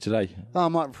going to watch it today. Oh, I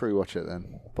might rewatch it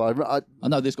then. But I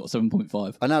know this got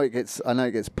 7.5. I know it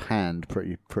gets panned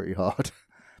pretty hard.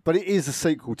 But it is a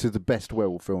sequel to the best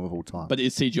werewolf film of all time. But it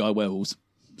is CGI werewolves.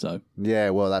 So yeah,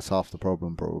 well, that's half the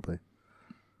problem, probably.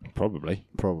 Probably.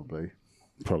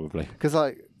 Because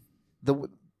like the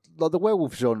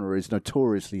werewolf genre is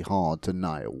notoriously hard to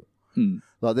nail.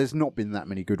 Like, there's not been that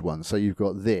many good ones. So you've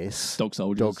got this, Dog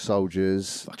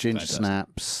Soldiers, Ginger fantastic.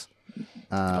 Snaps.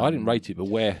 I didn't rate it, but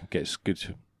Where gets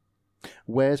good.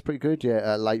 Where's pretty good.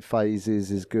 Yeah, Late Phases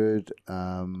is good.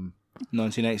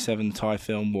 1987 Thai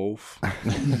film Wolf.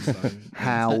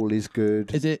 Howl is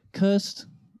good. Is it Cursed?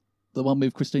 The one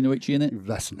with Christina Ricci in it?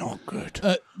 That's not good.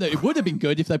 No, it would have been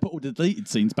good if they put all the deleted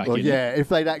scenes back Well, in. yeah, if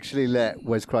they'd actually let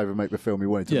Wes Craven make the film he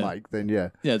wanted to Yeah. make, then yeah.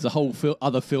 Yeah, there's a whole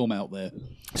other film out there.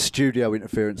 Studio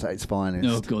interference at its finest.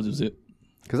 Oh, God, was it?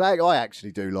 Because I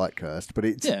actually do like Cursed, but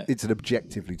it's Yeah. an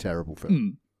objectively terrible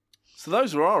film. So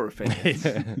those are our opinions.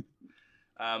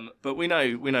 But we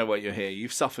know why you're here.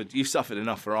 You've suffered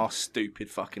enough for our stupid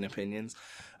fucking opinions.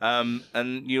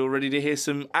 And you're ready to hear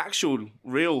some actual,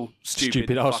 real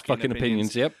stupid ass fucking fucking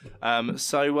opinions. Yep.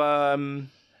 So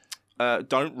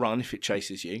don't run if it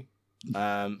chases you.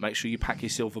 Make sure you pack your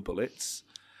silver bullets,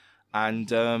 and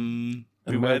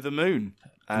beware the moon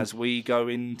as we go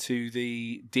into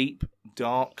the deep,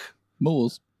 dark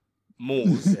Moors.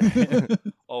 moors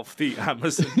of the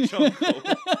Amazon jungle.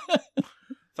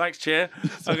 Thanks, Chair.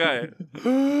 Okay.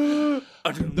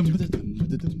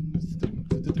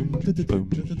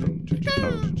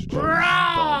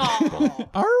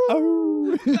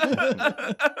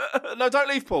 No, don't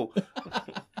leave, Paul.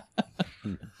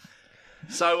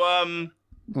 So,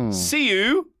 See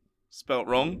You, spelt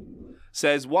wrong,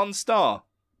 says 1 star.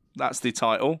 That's the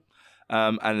title.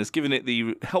 And has given it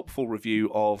the helpful review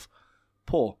of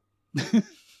poor.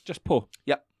 Just poor.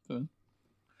 Yep.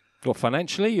 What,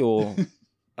 financially or?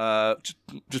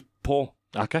 Just poor.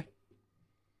 Okay.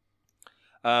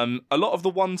 A lot of the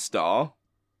 1 star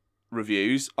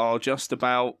reviews are just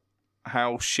about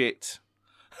how shit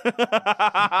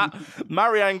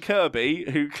Marianne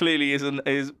Kirby, who clearly is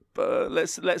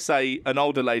let's say an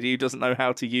older lady who doesn't know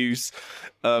how to use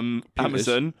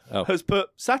Amazon, has put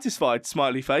satisfied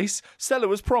smiley face. Stella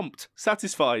was prompt.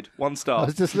 Satisfied. 1 I star.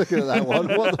 was just looking at that one.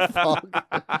 What the fuck?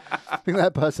 I think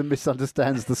that person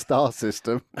misunderstands the star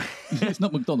system. It's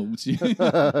not McDonald's. Do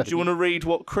you want to read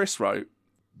what Chris wrote?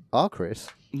 Chris?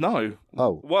 No.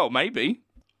 Oh. Well, maybe.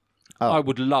 I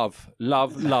would love.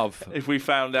 If we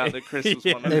found out that Chris was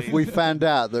one of If these. we found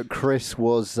out that Chris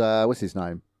was, what's his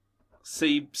name?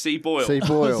 C. Boyle. C.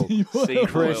 Boyle. C.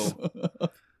 Chris.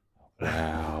 Boyle.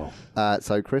 Wow.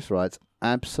 So Chris writes,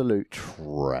 absolute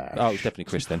trash. Oh, it's definitely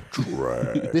Chris then.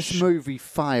 This movie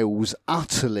fails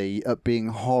utterly at being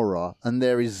horror, and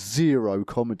there is zero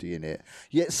comedy in it.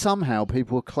 Yet somehow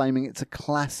people are claiming it's a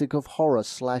classic of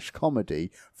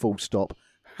horror/comedy. Full stop.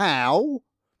 How?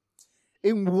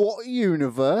 In what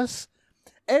universe?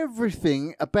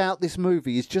 Everything about this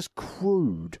movie is just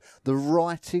crude. The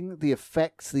writing, the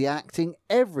effects, the acting,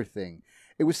 everything.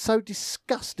 It was so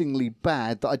disgustingly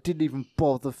bad that I didn't even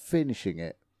bother finishing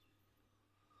it.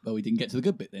 Well, he didn't get to the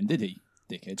good bit then, did he,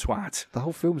 dickhead? Twat. The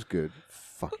whole film's good.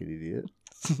 Fucking idiot.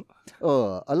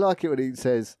 I like it when he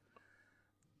says,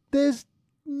 there's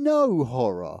no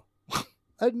horror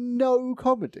and no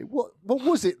comedy. What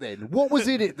was it then? What was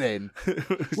in it then?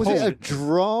 Was it a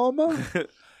drama?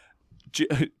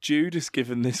 Jude has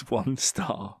given this 1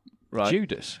 star. Right.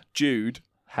 Jude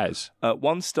has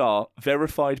 1 star,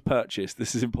 verified purchase.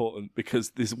 This is important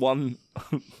because this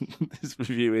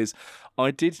review is,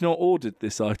 I did not order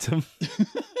this item.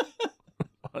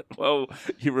 Well,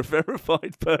 you're a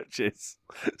verified purchase.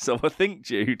 So I think,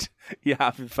 Jude, you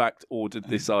have in fact ordered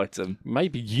this item.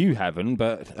 Maybe you haven't,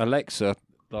 but Alexa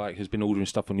has been ordering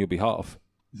stuff on your behalf.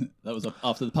 That was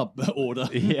after the pub order.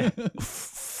 Yeah.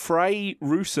 Frey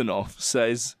Rusinoff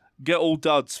says, get all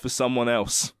duds for someone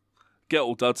else. Get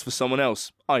all duds for someone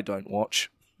else. I don't watch.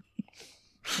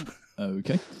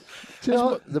 Okay. Do you know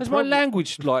what? Has my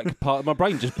language part of my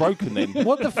brain just broken then?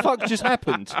 What the fuck just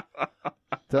happened?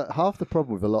 Half the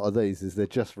problem with a lot of these is they're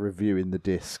just reviewing the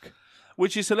disc.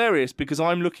 Which is hilarious because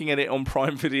I'm looking at it on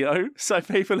Prime Video. So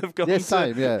people have gone, have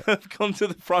gone to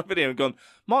the Prime Video and gone,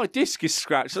 my disc is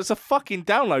scratched. That's a fucking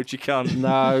download, you can't.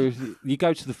 No, you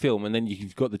go to the film and then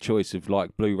you've got the choice of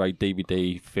Blu-ray,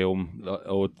 DVD, film,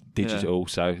 or digital.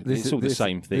 Yeah. So it's all the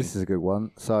same thing. This is a good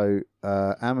one. So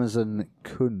Amazon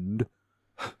Kund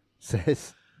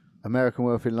says, American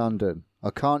Werewolf in London. I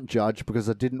can't judge because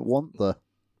I didn't want the...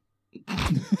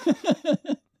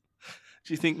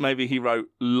 Do you think maybe he wrote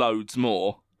loads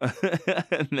more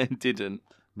and then didn't?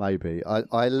 Maybe.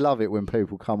 I love it when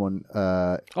people come on...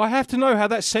 I have to know how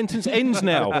that sentence ends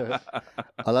now.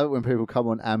 I love it when people come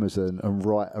on Amazon and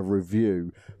write a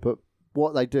review, but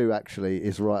what they do actually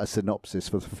is write a synopsis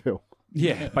for the film.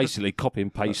 Yeah, basically copy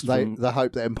and paste. They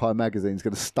hope that Empire Magazine's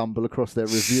going to stumble across their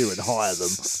review and hire them.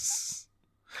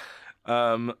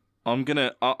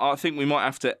 I think we might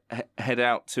have to head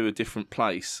out to a different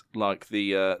place, like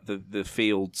the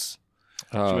fields.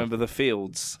 Do you remember the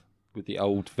fields with the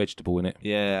old vegetable in it?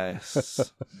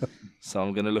 Yes. So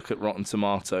I'm going to look at Rotten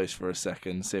Tomatoes for a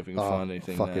second, see if we can find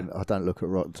anything. There. I don't look at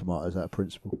Rotten Tomatoes out of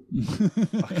principle.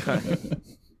 Okay.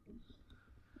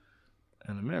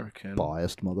 An American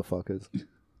biased motherfuckers.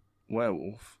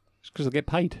 Werewolf. It's because they get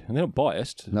paid, and they're not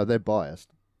biased. No, they're biased.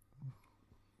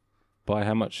 By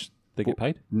how much? They get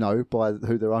paid? No, by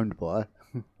who they're owned by.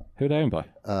 Who are they owned by?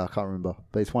 I can't remember,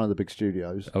 but it's one of the big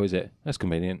studios. Oh, is it? That's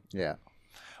convenient. Yeah.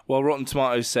 Well, Rotten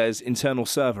Tomatoes says internal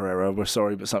server error. We're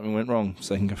sorry, but something went wrong,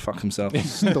 so he can go fuck himself.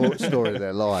 Story of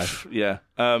their life. Yeah.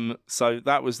 So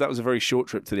that was a very short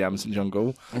trip to the Amazon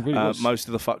jungle. It really was. Most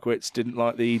of the fuckwits didn't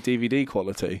like the DVD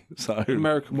quality. So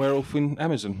American Werewolf in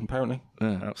Amazon, apparently.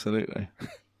 Yeah, absolutely.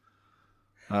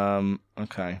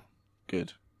 Okay.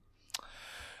 Good.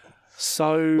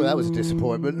 So that was a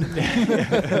disappointment.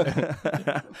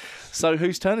 So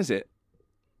whose turn is it?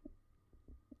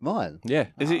 Mine. Yeah.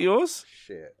 Is it yours?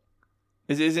 Shit.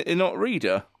 Is it not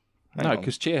reader? No,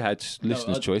 because Cheer had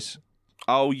listener's choice.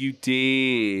 Oh, you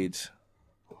did.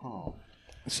 Oh.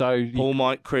 So Paul,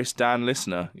 Mike, Chris, Dan,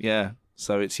 listener. Yeah.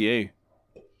 So it's you.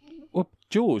 Well,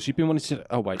 Jaws, you've been wanting to...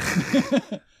 Oh, wait.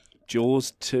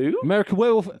 Jaws 2? American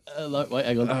Werewolf... wait,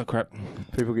 hang on. Oh, crap.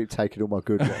 People keep taking all my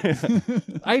good ones.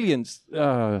 Aliens.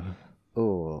 Oh, what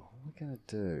are we going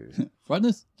to do?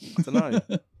 Frighteners? I don't know.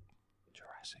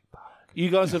 Jurassic Park. You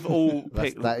guys have all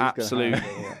picked absolute...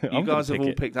 You guys have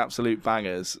all picked absolute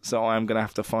bangers, so I am going to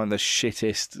have to find the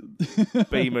shittest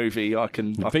B movie I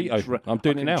can... I'm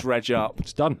doing it now. Dredge up.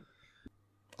 It's done.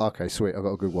 Okay, sweet. I've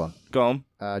got a good one. Go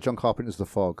on. John Carpenter's The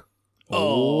Fog.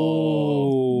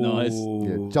 Oh, nice.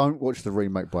 Yeah, don't watch the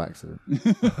remake by accident.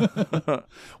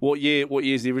 What year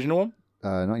is the original one?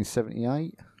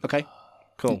 1978. Okay,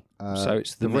 cool. So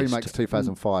it's the Mist. remake's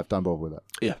 2005. Don't bother with that.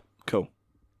 Yeah, cool.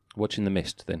 Watching The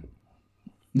Mist, then.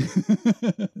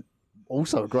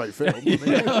 Also a great film.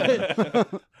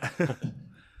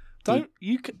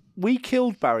 We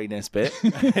killed Barry Nesbitt.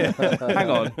 Hang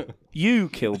on. You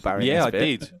killed Barry Nesbitt. Yeah, I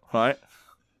did. Right.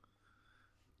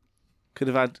 Could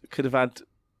have had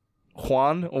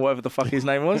Juan or whatever the fuck his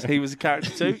name was. He was a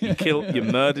character too. You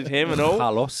murdered him and all.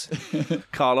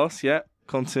 Carlos, yeah.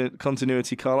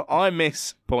 Continuity Carlos. I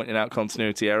miss pointing out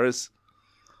continuity errors.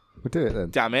 We'll do it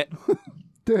then. Damn it.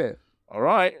 Do it. All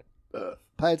right.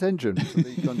 Pay attention to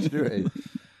the continuity.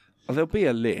 Well, there'll be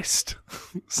a list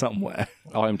somewhere.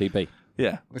 IMDb.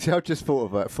 Yeah. See, I've just thought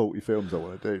of about 40 films I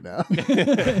want to do now.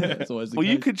 That's always the case.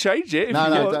 You could change it.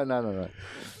 No.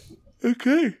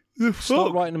 Okay. The Start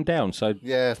Fog. writing them down. So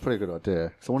Yeah, it's a pretty good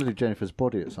idea. So I want to do Jennifer's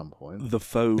Body at some point. The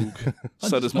Fog.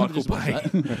 So does Michael Bay.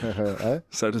 Eh?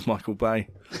 So does Michael Bay.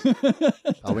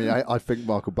 I mean, I think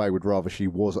Michael Bay would rather she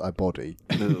was a body.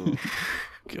 Ugh.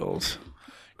 God.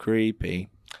 Creepy.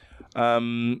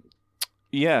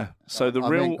 Yeah. So the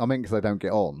real... I mean, because they don't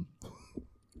get on.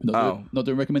 Not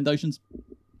doing recommendations?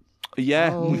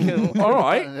 Yeah. Oh. All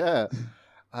right.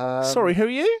 Yeah. Sorry, who are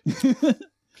you?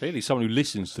 Clearly, someone who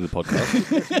listens to the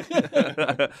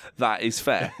podcast. That is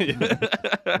fair.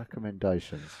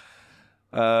 Recommendations.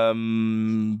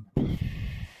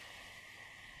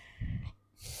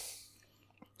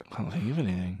 I can't think of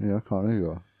anything. Yeah, I can't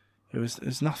either.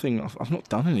 There's nothing. I've not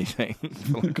done anything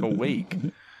for like a week.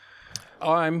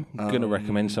 I'm going to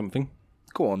recommend something.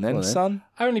 Go on then, Go on then. son.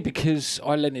 Only because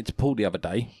I lent it to Paul the other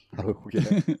day. Oh, yeah.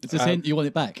 It's a hint you want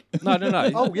it back. No.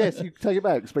 Oh, yes, you can take it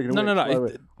back. Speaking of No, which, no.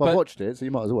 Well, But- I watched it, so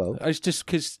you might as well. It's just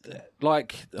because,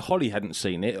 like, Holly hadn't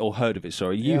seen it or heard of it.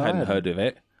 Sorry, you Yeah, I hadn't hadn't. heard of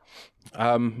it.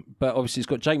 But obviously, it's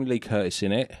got Jamie Lee Curtis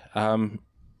in it.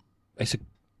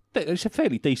 It's a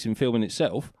fairly decent film in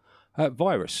itself.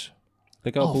 Virus.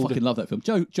 The girl Oh, I called. fucking love that film.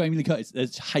 Jamie Lee Curtis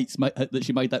hates that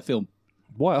she made that film.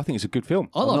 Why? I think it's a good film.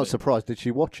 I I'm love not it. surprised. Did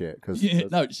she watch it? Cause Yeah,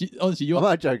 no, honestly, I'm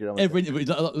not joking. every interview,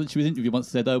 she was interviewed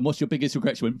once and said, "What's your biggest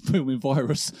regret?" She went filming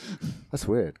Virus. That's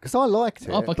weird. Because I liked it.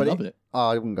 I fucking but love it.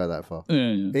 Oh, I wouldn't go that far.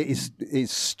 Yeah.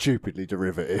 It's stupidly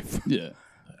derivative. Yeah.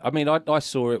 I mean, I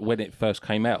saw it when it first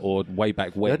came out, or way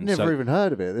back when. I'd never even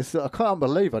heard of it. I can't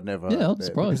believe I'd never heard Yeah, I'm of it.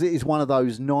 surprised. Because it is one of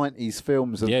those 90s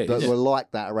films Yeah, it that is. were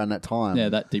like that around that time. Yeah,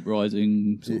 that Deep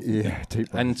Rising. Sort of- Yeah, deep.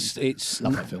 And it's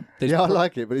Love that film. there's Yeah, I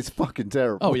like it, but it's fucking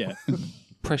terrible. Oh yeah.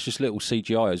 precious little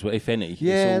CGI as well, if any. It's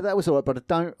Yeah, all- that was alright,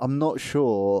 but I'm not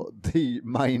sure the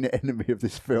main enemy of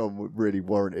this film really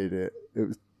warranted it.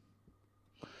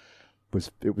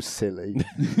 It was silly.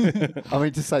 I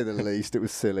mean, to say the least, it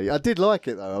was silly. I did like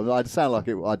it though. I'd sound like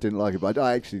I didn't like it, but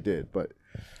I actually did. But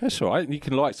that's all right. You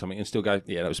can like something and still go,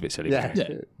 yeah, that was a bit silly. yeah, Yeah.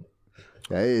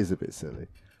 yeah, it is a bit silly.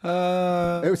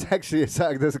 It was actually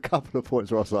there's a couple of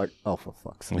points where I was like, oh, for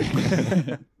fuck's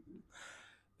sake.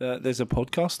 There's a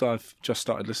podcast I've just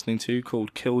started listening to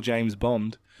called Kill James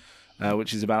Bond,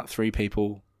 which is about three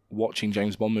people watching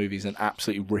James Bond movies and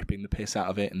absolutely ripping the piss out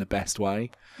of it in the best way.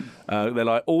 They're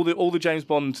like all the James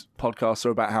Bond podcasts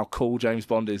are about how cool James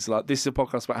Bond is. Like this is a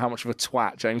podcast about how much of a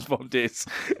twat James Bond is.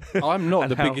 I'm not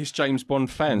the how- biggest James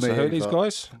Bond fan, so Me who are these either.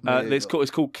 guys?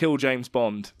 It's called Kill James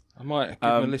Bond. I might give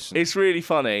them a listen. It's really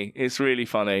funny.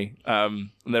 And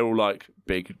they're all like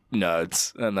big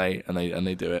nerds, and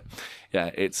they do it.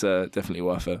 Yeah, it's definitely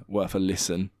worth a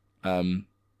listen.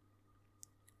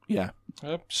 Yeah,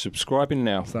 Subscribing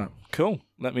now. that cool.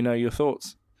 Let me know your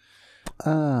thoughts.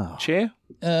 Ah, Cheer.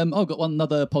 I've got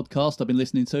another podcast I've been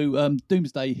listening to.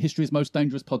 Doomsday: History's Most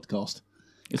Dangerous Podcast.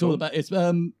 It's all about if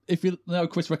you know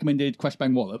Chris recommended Crash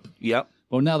Bang Wallop. Yep.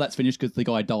 Well, now that's finished because the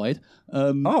guy died.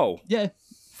 Oh, Yeah,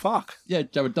 fuck.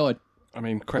 Jared died. I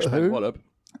mean, Crash Who? Bang Wallop.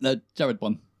 Jared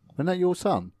won. isn't that your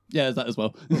son? Yeah, there's that as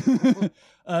well.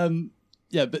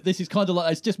 Yeah, but this is kind of like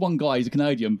it's just one guy. He's a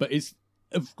Canadian, but it's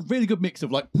a really good mix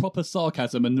of like proper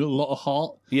sarcasm and a lot of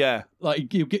heart. Yeah.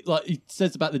 Like you get like he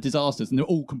says about the disasters, and they're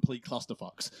all complete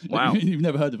clusterfucks. Wow. You've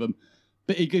never heard of them,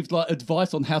 but he gives like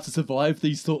advice on how to survive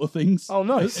these sort of things. Oh,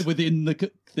 nice. Within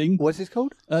the thing. What's this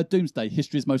called? Doomsday: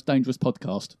 History's Most Dangerous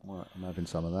Podcast. Right, I'm having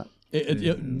some of that.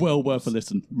 Well worth a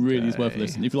listen. Really is worth a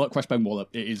listen. If you like Crash Bang Wallop,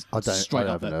 it is straight I up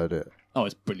haven't there. heard it. Oh,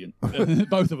 it's brilliant.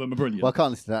 Both of them are brilliant. Well, I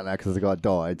can't listen to that now because the guy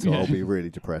died, so Yeah. I'll be really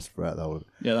depressed throughout the whole of it.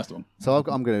 Yeah, that's the one. So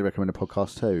I'm going to recommend a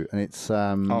podcast too, and it's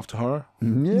After horror.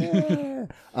 yeah.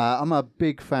 I'm a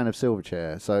big fan of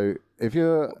Silverchair. So if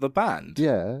you're The band.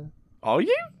 yeah, Are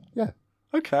you? yeah,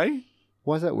 Okay.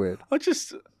 why is that weird?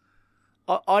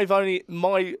 I've only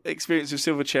my experience of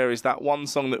Silverchair is that one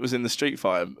song that was in the Street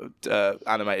Fighter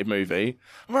animated movie.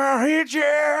 I hit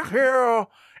you here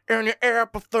in your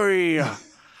apathy.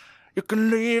 You can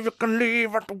leave, I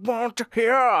don't want to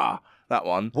hear. That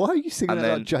one. Why are you singing And that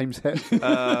then- like James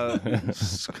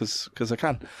Hetfield? Because I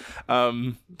can.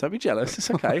 Don't be jealous. It's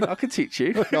okay. I can teach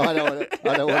you. No, I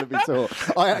don't want to be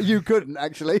taught. You couldn't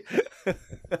actually.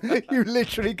 You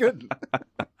literally couldn't.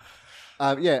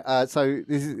 So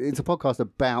it's a podcast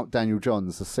about Daniel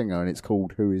Johns, the singer, and it's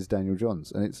called "Who Is Daniel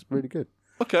Johns?" and it's really good.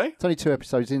 Okay. It's only 2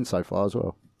 episodes in so far as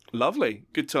well. Lovely.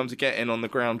 Good time to get in on the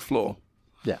ground floor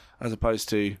Yeah. as opposed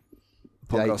to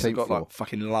The podcasts that 18th got floor. like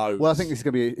fucking loads. Well, I think it's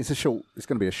going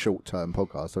to be a short term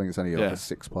podcast. I think it's only like Yeah. a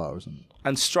 6-part or something.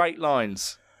 And Straight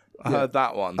Lines. I heard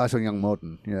that one. That's on Young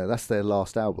Modern. Yeah, that's their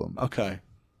last album. Okay.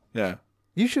 Yeah.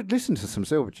 You should listen to some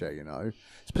Silverchair, you know.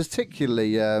 It's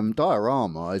particularly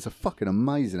Diorama is a fucking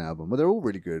amazing album. Well, they're all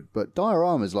really good, but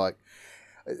Diorama's like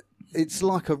it's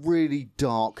like a really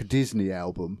dark Disney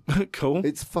album. Cool.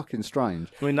 It's fucking strange.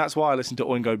 I mean, that's why I listen to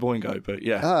Oingo Boingo, but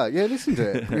yeah. Yeah, listen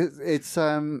to it.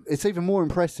 It's even more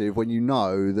impressive when you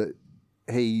know that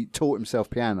he taught himself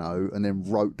piano and then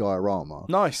wrote Diorama.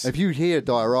 Nice. If you hear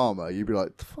Diorama, you'd be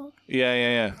like, the fuck?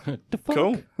 Yeah.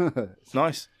 Cool.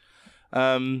 Nice.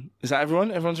 Is that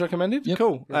everyone? Everyone's recommended? Yep.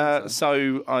 Cool.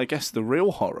 So I guess the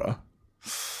real horror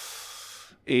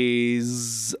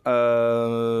is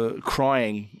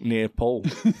crying near Paul.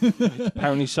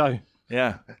 Apparently so.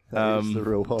 Yeah. That is the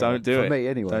real horror. Don't do For it. me,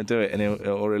 anyway. Don't do it, and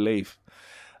it'll relieve.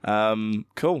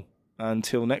 Cool.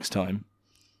 Until next time,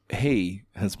 he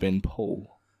has been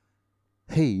Paul.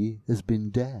 He has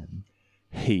been Dan.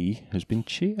 He has been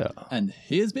Cheer. And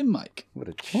here's been Mike. What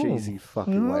a cheesy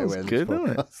fucking way That's of good, this isn't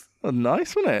it? podcast. Oh,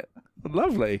 nice, wasn't it?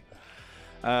 Lovely.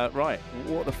 Right,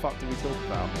 what the fuck did we talk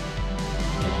about?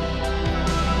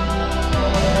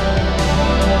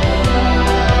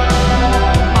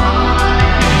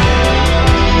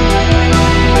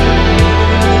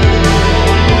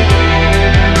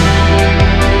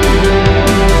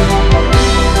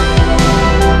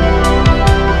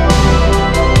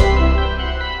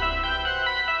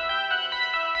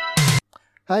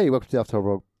 Hey, welcome to the After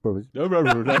Rock Brothers.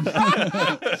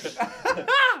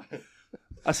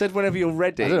 I said whenever you're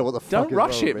ready. I don't know what the fuck Don't is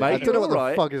rush wrong it, with me. mate. I don't know You're what the all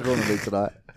right. fuck is wrong with me tonight.